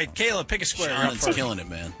 All right, Kayla, pick a square. Shannon's killing it,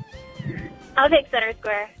 man. I'll take center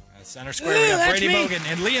square. Center square, we got that's Brady me.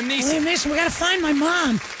 Bogan and Liam Neeson. Liam Neeson, we gotta find my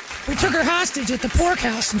mom. We took her hostage at the pork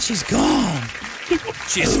house and she's gone.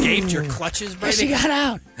 She escaped your clutches, Brady? She got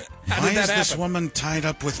out. How Why did that is this happen? woman tied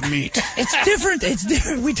up with meat? It's different.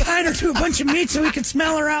 We tied her to a bunch of meat so we could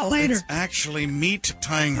smell her out later. It's actually meat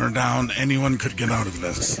tying her down. Anyone could get out of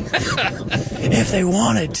this. If they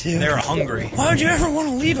wanted to. They were hungry. Why would you ever want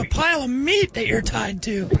to leave a pile of meat that you're tied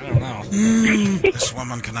to? I don't know. This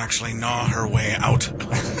woman can actually gnaw her way out.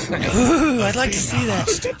 Ooh, I'd like to see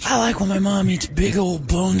that. I like when my mom eats big old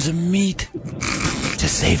bones of meat to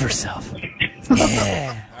save herself.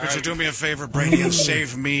 Yeah. All Could you do me a favor, Brady, and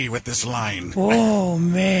save me with this line? Oh,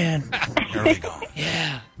 man. Here we go.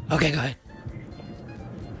 Yeah. Okay, go ahead.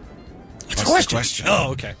 What's question? the question?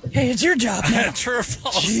 Oh, okay. Hey, it's your job now. True or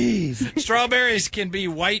false? Jeez. Strawberries can be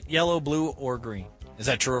white, yellow, blue, or green. Is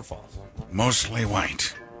that true or false? Mostly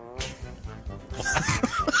white.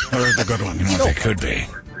 Or the good one. You know what they could be?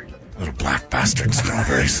 Little black bastard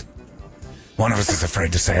strawberries. One of us is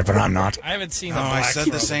afraid to say it, but I'm not. I haven't seen the Oh, black I said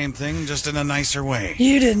the same thing, just in a nicer way.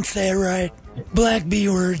 You didn't say it right. Black B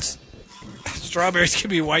words. Strawberries can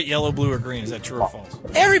be white, yellow, blue, or green. Is that true or false?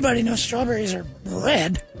 Everybody knows strawberries are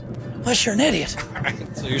red. Unless you're an idiot. All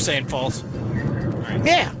right, so you're saying false?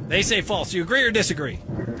 Yeah. They say false. Do you agree or disagree?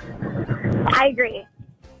 I agree.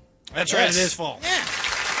 That's right, it is false. Yeah.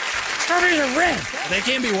 Strawberries are red. They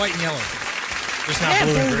can be white and yellow. Just not Yeah,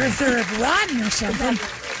 blue and green. if they're rotten or something.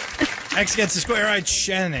 X gets the square right,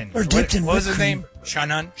 Shannon. Or dipped in What was whipped his cream. name?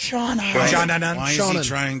 Shannon? Shannon. Why is he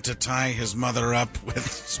trying to tie his mother up with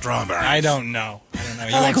strawberries? I don't know.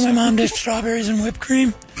 I like when my mom dips strawberries in whipped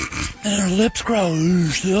cream and her lips grow.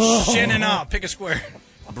 Oh. Shannon, pick a square.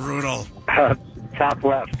 Brutal. Top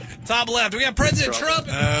left. Top left. We got President Trump.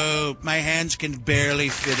 Oh, my hands can barely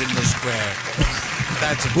fit in the square.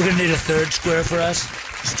 We're going to need a third square for us.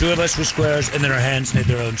 It's two of us with squares, and then our hands need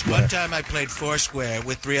their own square. One time I played Foursquare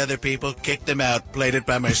with 3 other people, kicked them out, played it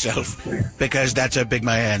by myself, because that's how big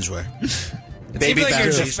my hands were. Baby like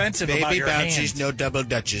bouncies, baby bouncies, no double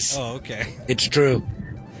dutches. Oh, okay. It's true.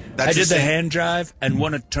 That's I did the same. hand drive and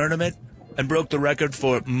won a tournament and broke the record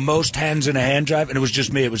for most hands in a hand drive, and it was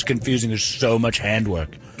just me. It was confusing. There's so much hand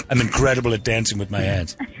work. I'm incredible at dancing with my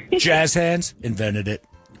hands. Jazz hands, invented it.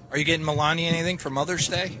 Are you getting Melania anything for Mother's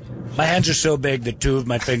Day? My hands are so big that 2 of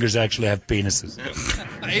my fingers actually have penises.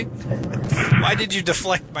 Why did you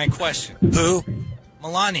deflect my question? Who?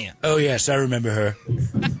 Melania. Oh, yes, I remember her.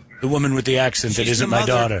 The woman with the accent that She's isn't the my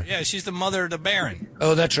mother- daughter. Yeah, she's the mother to Baron.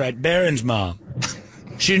 Oh, that's right, Baron's mom.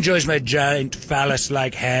 She enjoys my giant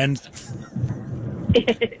phallus-like hands.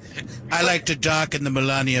 I like to dock in the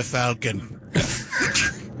Melania Falcon.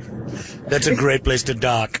 That's a great place to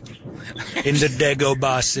dock. In the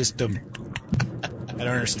Dagobah system. I don't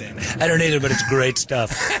understand. I don't either, but it's great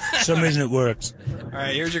stuff. For some reason it works. All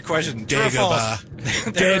right, here's your question. True or false?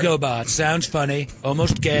 Dagobah. Sounds funny.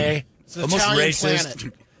 Almost gay. It's an Almost Italian racist.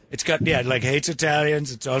 planet. It's got, like, hates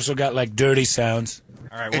Italians. It's also got, like, dirty sounds.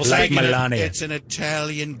 All right, It's like like Melania. It's an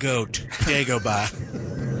Italian goat.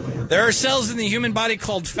 Dagobah. There are cells in the human body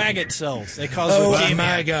called faggot cells. They cause Oh, leukemia.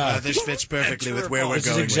 my God. This fits perfectly with where we're This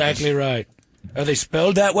is going. exactly right. Are they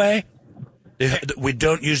spelled that way? We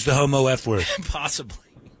don't use the homo F word. Possibly.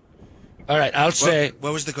 All right, I'll say...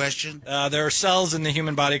 What was the question? There are cells in the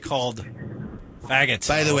human body called faggot cells.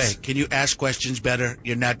 By the way, can you ask questions better?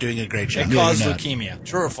 You're not doing a great They job. cause you're not. leukemia.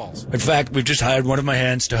 True or false? In fact, we've just hired one of my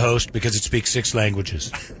hands to host because it speaks 6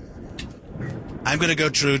 languages. I'm going to go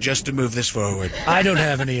true just to move this forward. I don't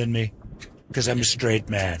have any in me because I'm a straight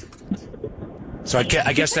man. So I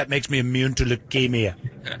guess that makes me immune to leukemia.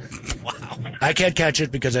 Wow. I can't catch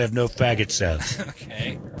it because I have no faggot cells.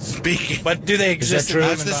 Okay. Speaking. But do they exist true? in the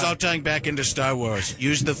How's human this all body? tying back into Star Wars?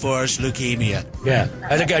 Use the Force, leukemia. Yeah,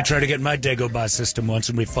 I think I tried to get my Dagobah system once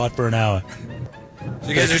and we fought for an hour. So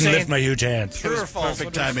you I guys are couldn't saying lift my huge hands. true or false?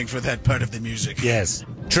 Perfect timing for that part of the music. Yes,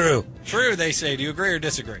 true. True, they say. Do you agree or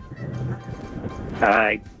disagree?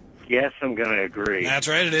 I guess I'm going to agree. That's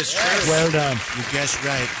right, it is true. Well done. You guessed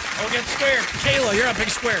right. Oh, get square. Kayla, you're up. Big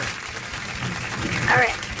square. All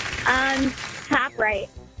right. Top right.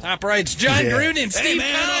 Top right's John Yeah. Gruden and Steve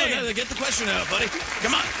Nye. Get the question out, buddy.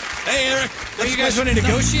 Come on. Hey, Eric. Well, you guys want to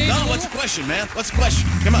negotiate? No, what's the question, man? What's the question?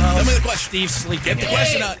 Come on, tell me the question. Steve's sleeping. Get the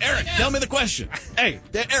question out. Eric, tell me the question. Hey,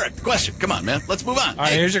 Eric, the question. Come on, man. Let's move on. All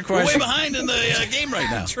right, here's your question. We're way behind in the game right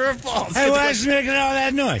now. True or false? Hey, why is he making all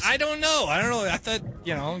that noise? I don't know. I thought,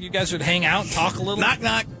 you guys would hang out, talk a little. Knock,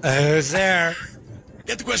 knock. Who's there?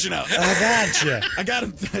 Get the question out. I gotcha. I got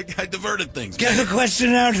him. I diverted things. Get the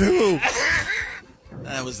question out, who?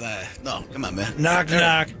 That was, no, come on, man. Knock,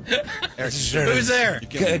 knock. Who's there?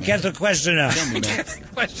 Get the question out. Kill me, man.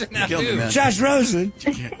 Question now, Kill me, dude. man. Josh Rosen.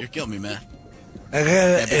 You're killing me, man.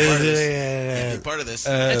 Can't be part of this. Can't be part of this.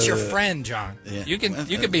 That's your friend, John. Yeah. You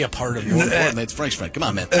can be a part of More it. important, it's Frank's friend. Come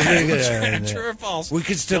on, man. True or false? We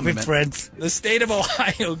can still Kill be me, man. friends. The state of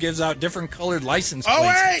Ohio gives out different colored license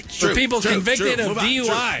plates for True, people true, convicted true. of Move on.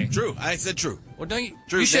 DUI. True. I said true. Well, don't you?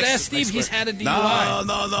 True. You should Next- ask Steve. next He's question. had a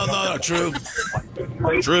DUI. No.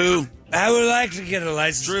 True. True. I would like to get a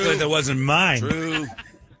license plate that wasn't mine. True.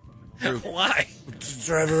 Why? To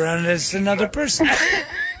drive around as another person.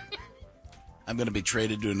 I'm going to be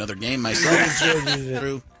traded to another game myself.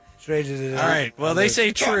 True. Traded it All right. Well, they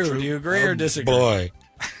say true. Do you agree or disagree? Boy.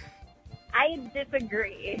 I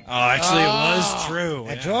disagree. Oh, actually, it was true.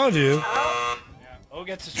 I told you. Oh,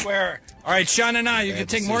 gets a square. All right, Sean and I, you can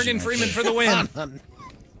take Morgan Freeman for the win.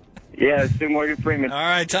 Yeah, let's do Morgan Freeman. All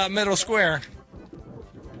right, top middle square.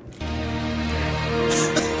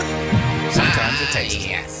 Sometimes it takes.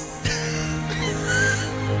 Yes.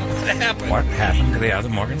 What happened? What happened to the other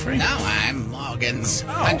Morgan Freeman? No, I'm Morgan's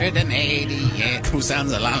 180, who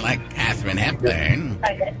sounds a lot like Katharine Hepburn.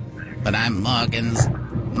 But I'm Morgan's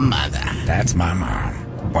mother. That's my mom.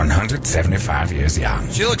 175 years young.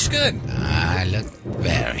 She looks good. I look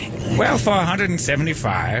very good. Well, for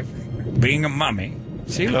 175, being a mummy,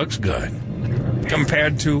 she looks good.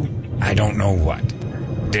 Compared to, I don't know what.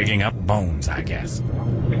 Digging up bones, I guess.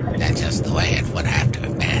 That's just the way it would have to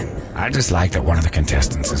have been. I just like that one of the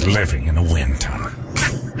contestants is living in a wind tunnel.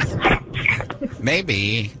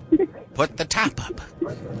 Maybe put the top up.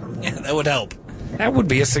 Yeah, that would help. That would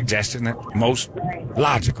be a suggestion that most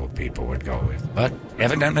logical people would go with. But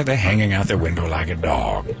evidently they're hanging out their window like a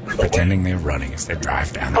dog, pretending they're running as they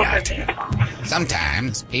drive down the I-10.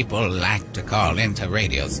 Sometimes people like to call into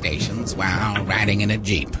radio stations while riding in a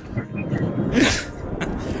Jeep.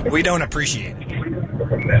 We don't appreciate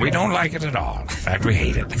it. We don't like it at all. In fact, we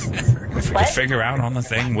hate it. If we could figure out on the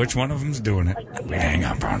thing which one of them's doing it, we'd hang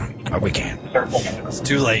up on them. But we can't. It's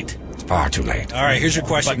too late. It's far too late. All right, here's your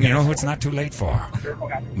question. But you know who it's not too late for?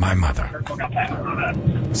 My mother.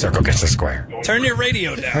 Circle gets a square. Turn your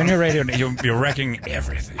radio down. Turn your radio down. You're wrecking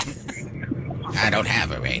everything. I don't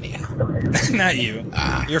have a radio. Not you.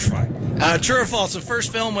 You're fine. True or false, the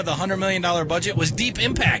first film with a $100 million budget was Deep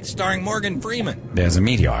Impact, starring Morgan Freeman. There's a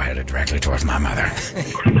meteor headed directly towards my mother.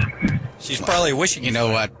 She's probably wishing. You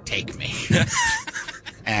know what? Take me.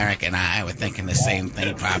 Eric and I were thinking the same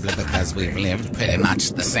thing, probably because we've lived pretty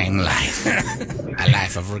much the same life. A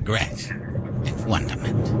life of regret and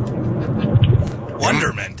wonderment.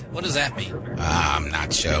 Wonderment? What does that mean? I'm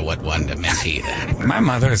not sure what wonder meant either. My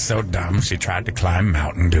mother is so dumb she tried to climb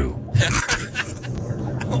Mountain Dew.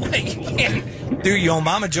 Wait, you can't do your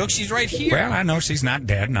mama joke. She's right here. Well, I know she's not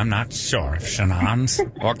dead, and I'm not sure if Shannon's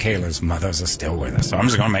or Kayla's mothers are still with us. So I'm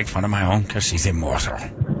just going to make fun of my own because she's immortal.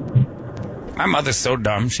 My mother's so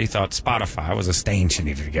dumb she thought Spotify was a stain she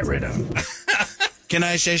needed to get rid of. Can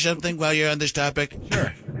I say something while you're on this topic?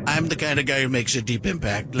 Sure. I'm the kind of guy who makes a deep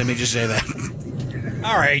impact. Let me just say that.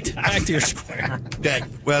 All right, back to your square.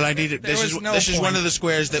 Well, I need it. This is point. one of the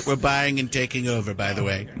squares that we're buying and taking over, by the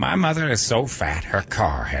way. My mother is so fat, her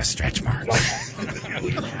car has stretch marks.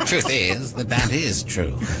 Truth is that is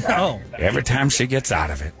true. Oh. Every time she gets out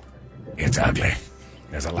of it, it's ugly.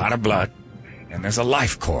 There's a lot of blood, and there's a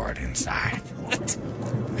life cord inside. What?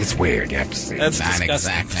 It's weird, you have to see. That's not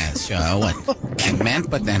exactly sure what it meant,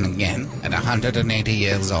 but then again, at 180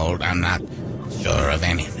 years old, I'm not sure of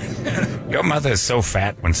anything. Your mother is so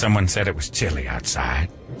fat, when someone said it was chilly outside,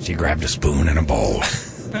 she grabbed a spoon and a bowl.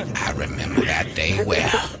 I remember that day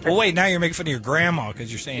well. Well, wait, now you're making fun of your grandma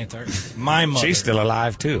because you're saying it's her. My mother. She's still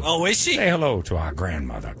alive, too. Oh, is she? Say hello to our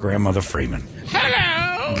grandmother, Grandmother Freeman.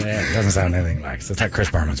 Hello! Yeah, it doesn't sound anything like it. It's like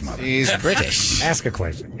Chris Berman's mother. She's British. Ask a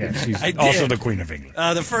question. Yeah, she's also the Queen of England.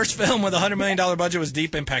 The first film with a $100 million budget was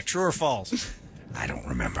Deep Impact. True or false? I don't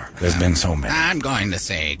remember. There's been so many. I'm going to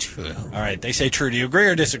say true. All right, they say true. Do you agree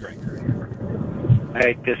or disagree?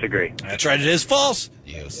 I disagree. That's right, it is false.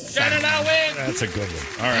 You Sean and I win. That's a good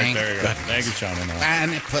one. All right, there you go. Thank you, Sean and I.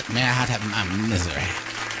 And it put me out of my misery.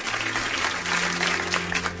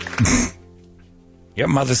 Your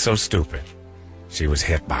mother's so stupid. She was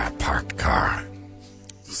hit by a parked car.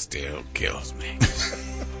 Still kills me.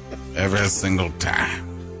 Every single time.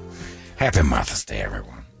 Happy Mother's Day,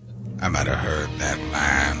 everyone. I might have heard that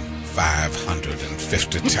line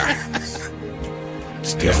 550 times.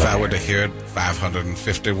 If I were to hear it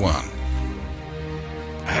 551,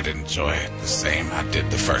 I'd enjoy it the same I did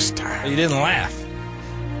the first time. You didn't laugh.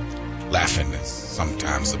 Laughing is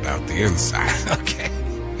sometimes about the inside. Okay.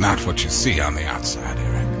 Not what you see on the outside,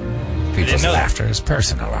 Eric. People's laughter is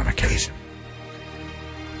personal on occasion.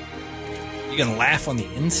 You can laugh on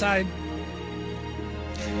the inside?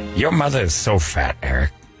 Your mother is so fat,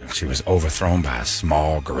 Eric. She was overthrown by a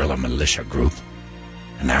small guerrilla militia group.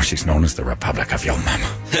 And now she's known as the Republic of Your Mama.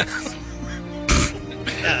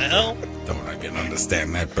 Hell? Don't I can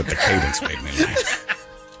understand that, but the cadence made me laugh.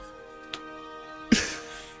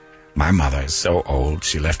 My mother is so old,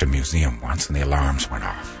 she left a museum once and the alarms went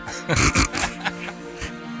off.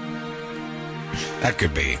 That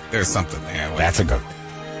could be. There's something there. That's a good one.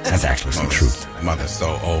 That's actually some truth. Mother's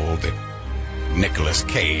so old that Nicolas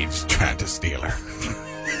Cage tried to steal her.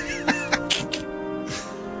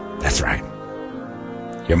 That's right.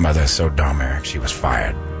 Your mother is so dumb, Eric, she was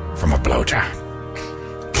fired from a blowjob.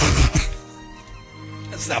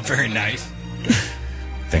 It's not very nice.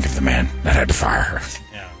 Think of the man that had to fire her.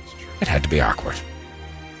 Yeah, that's true. It had to be awkward.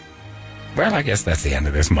 Well, I guess that's the end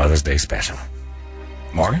of this Mother's Day special.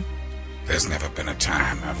 Morgan? There's never been a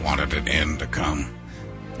time I've wanted an end to come.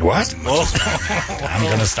 What? I'm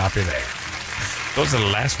going to stop you there. Those are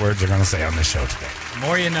the last words you're going to say on this show today. The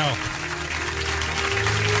more you know.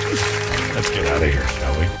 Let's get out of here,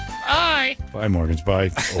 shall we? Bye. Bye, Morgans.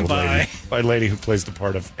 Bye, old Bye. lady. Bye, lady who plays the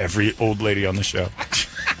part of every old lady on the show.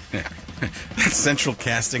 That's central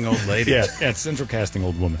casting old lady. Yeah, it's central casting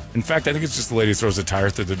old woman. In fact, I think it's just the lady who throws a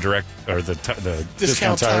tire through the the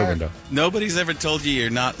discount tire window. Nobody's ever told you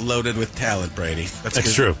you're not loaded with talent, Brady.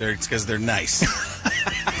 That's true. It's because they're nice.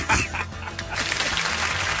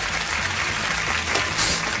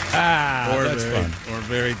 That's fun. Or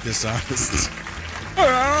very dishonest.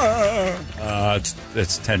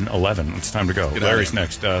 It's 10:11. It's time to go. Good Larry's idea.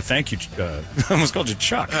 next. Thank you. I almost called you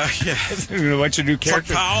Chuck. Yeah. What's your new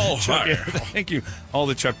character? Chuck Powell. Chuck, yeah, thank you. All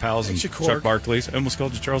the Chuck Powells and Chuck Barkleys. I almost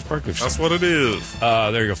called you Charles Barkley. That's what it is.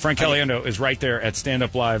 There you go. Frank Caliendo is right there at Stand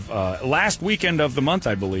Up Live. Last weekend of the month,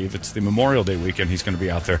 I believe. It's the Memorial Day weekend. He's going to be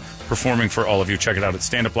out there performing for all of you. Check it out at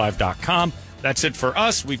standuplive.com. That's it for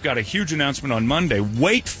us. We've got a huge announcement on Monday.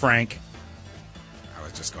 Wait, Frank. I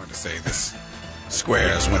was just going to say this.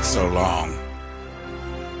 Squares went so long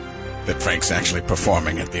that Frank's actually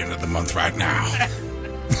performing at the end of the month right now.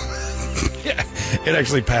 Yeah, it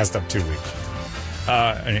actually passed up 2 weeks.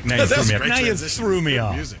 Now you threw me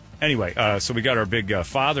off. Music. Anyway, so we got our big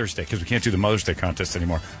Father's Day, because we can't do the Mother's Day contest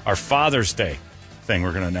anymore. Our Father's Day thing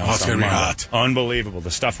we're going to announce. It's going to be hot. Unbelievable.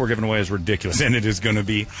 The stuff we're giving away is ridiculous, and it is going to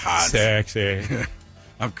be hot. Sexy.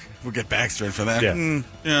 We'll get Baxter in for that. Yeah.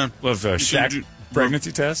 Yeah. We'll have Shaq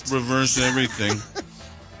pregnancy test. Reverse everything.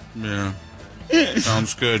 Yeah.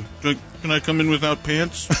 Sounds good. Can I come in without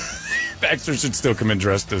pants? Baxter should still come in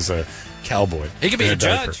dressed as a cowboy. He could be in a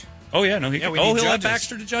diaper. judge. Oh, yeah. No, we need he'll have judges.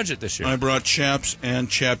 Baxter to judge it this year. I brought chaps and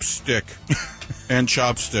chapstick and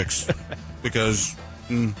chopsticks because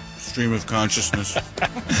stream of consciousness.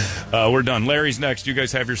 We're done. Larry's next. You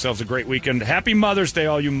guys have yourselves a great weekend. Happy Mother's Day,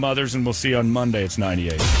 all you mothers, and we'll see you on Monday. It's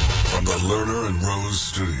 98. From the Lerner and Rose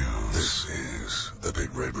studio, this is the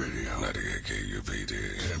Big Red Radio 98.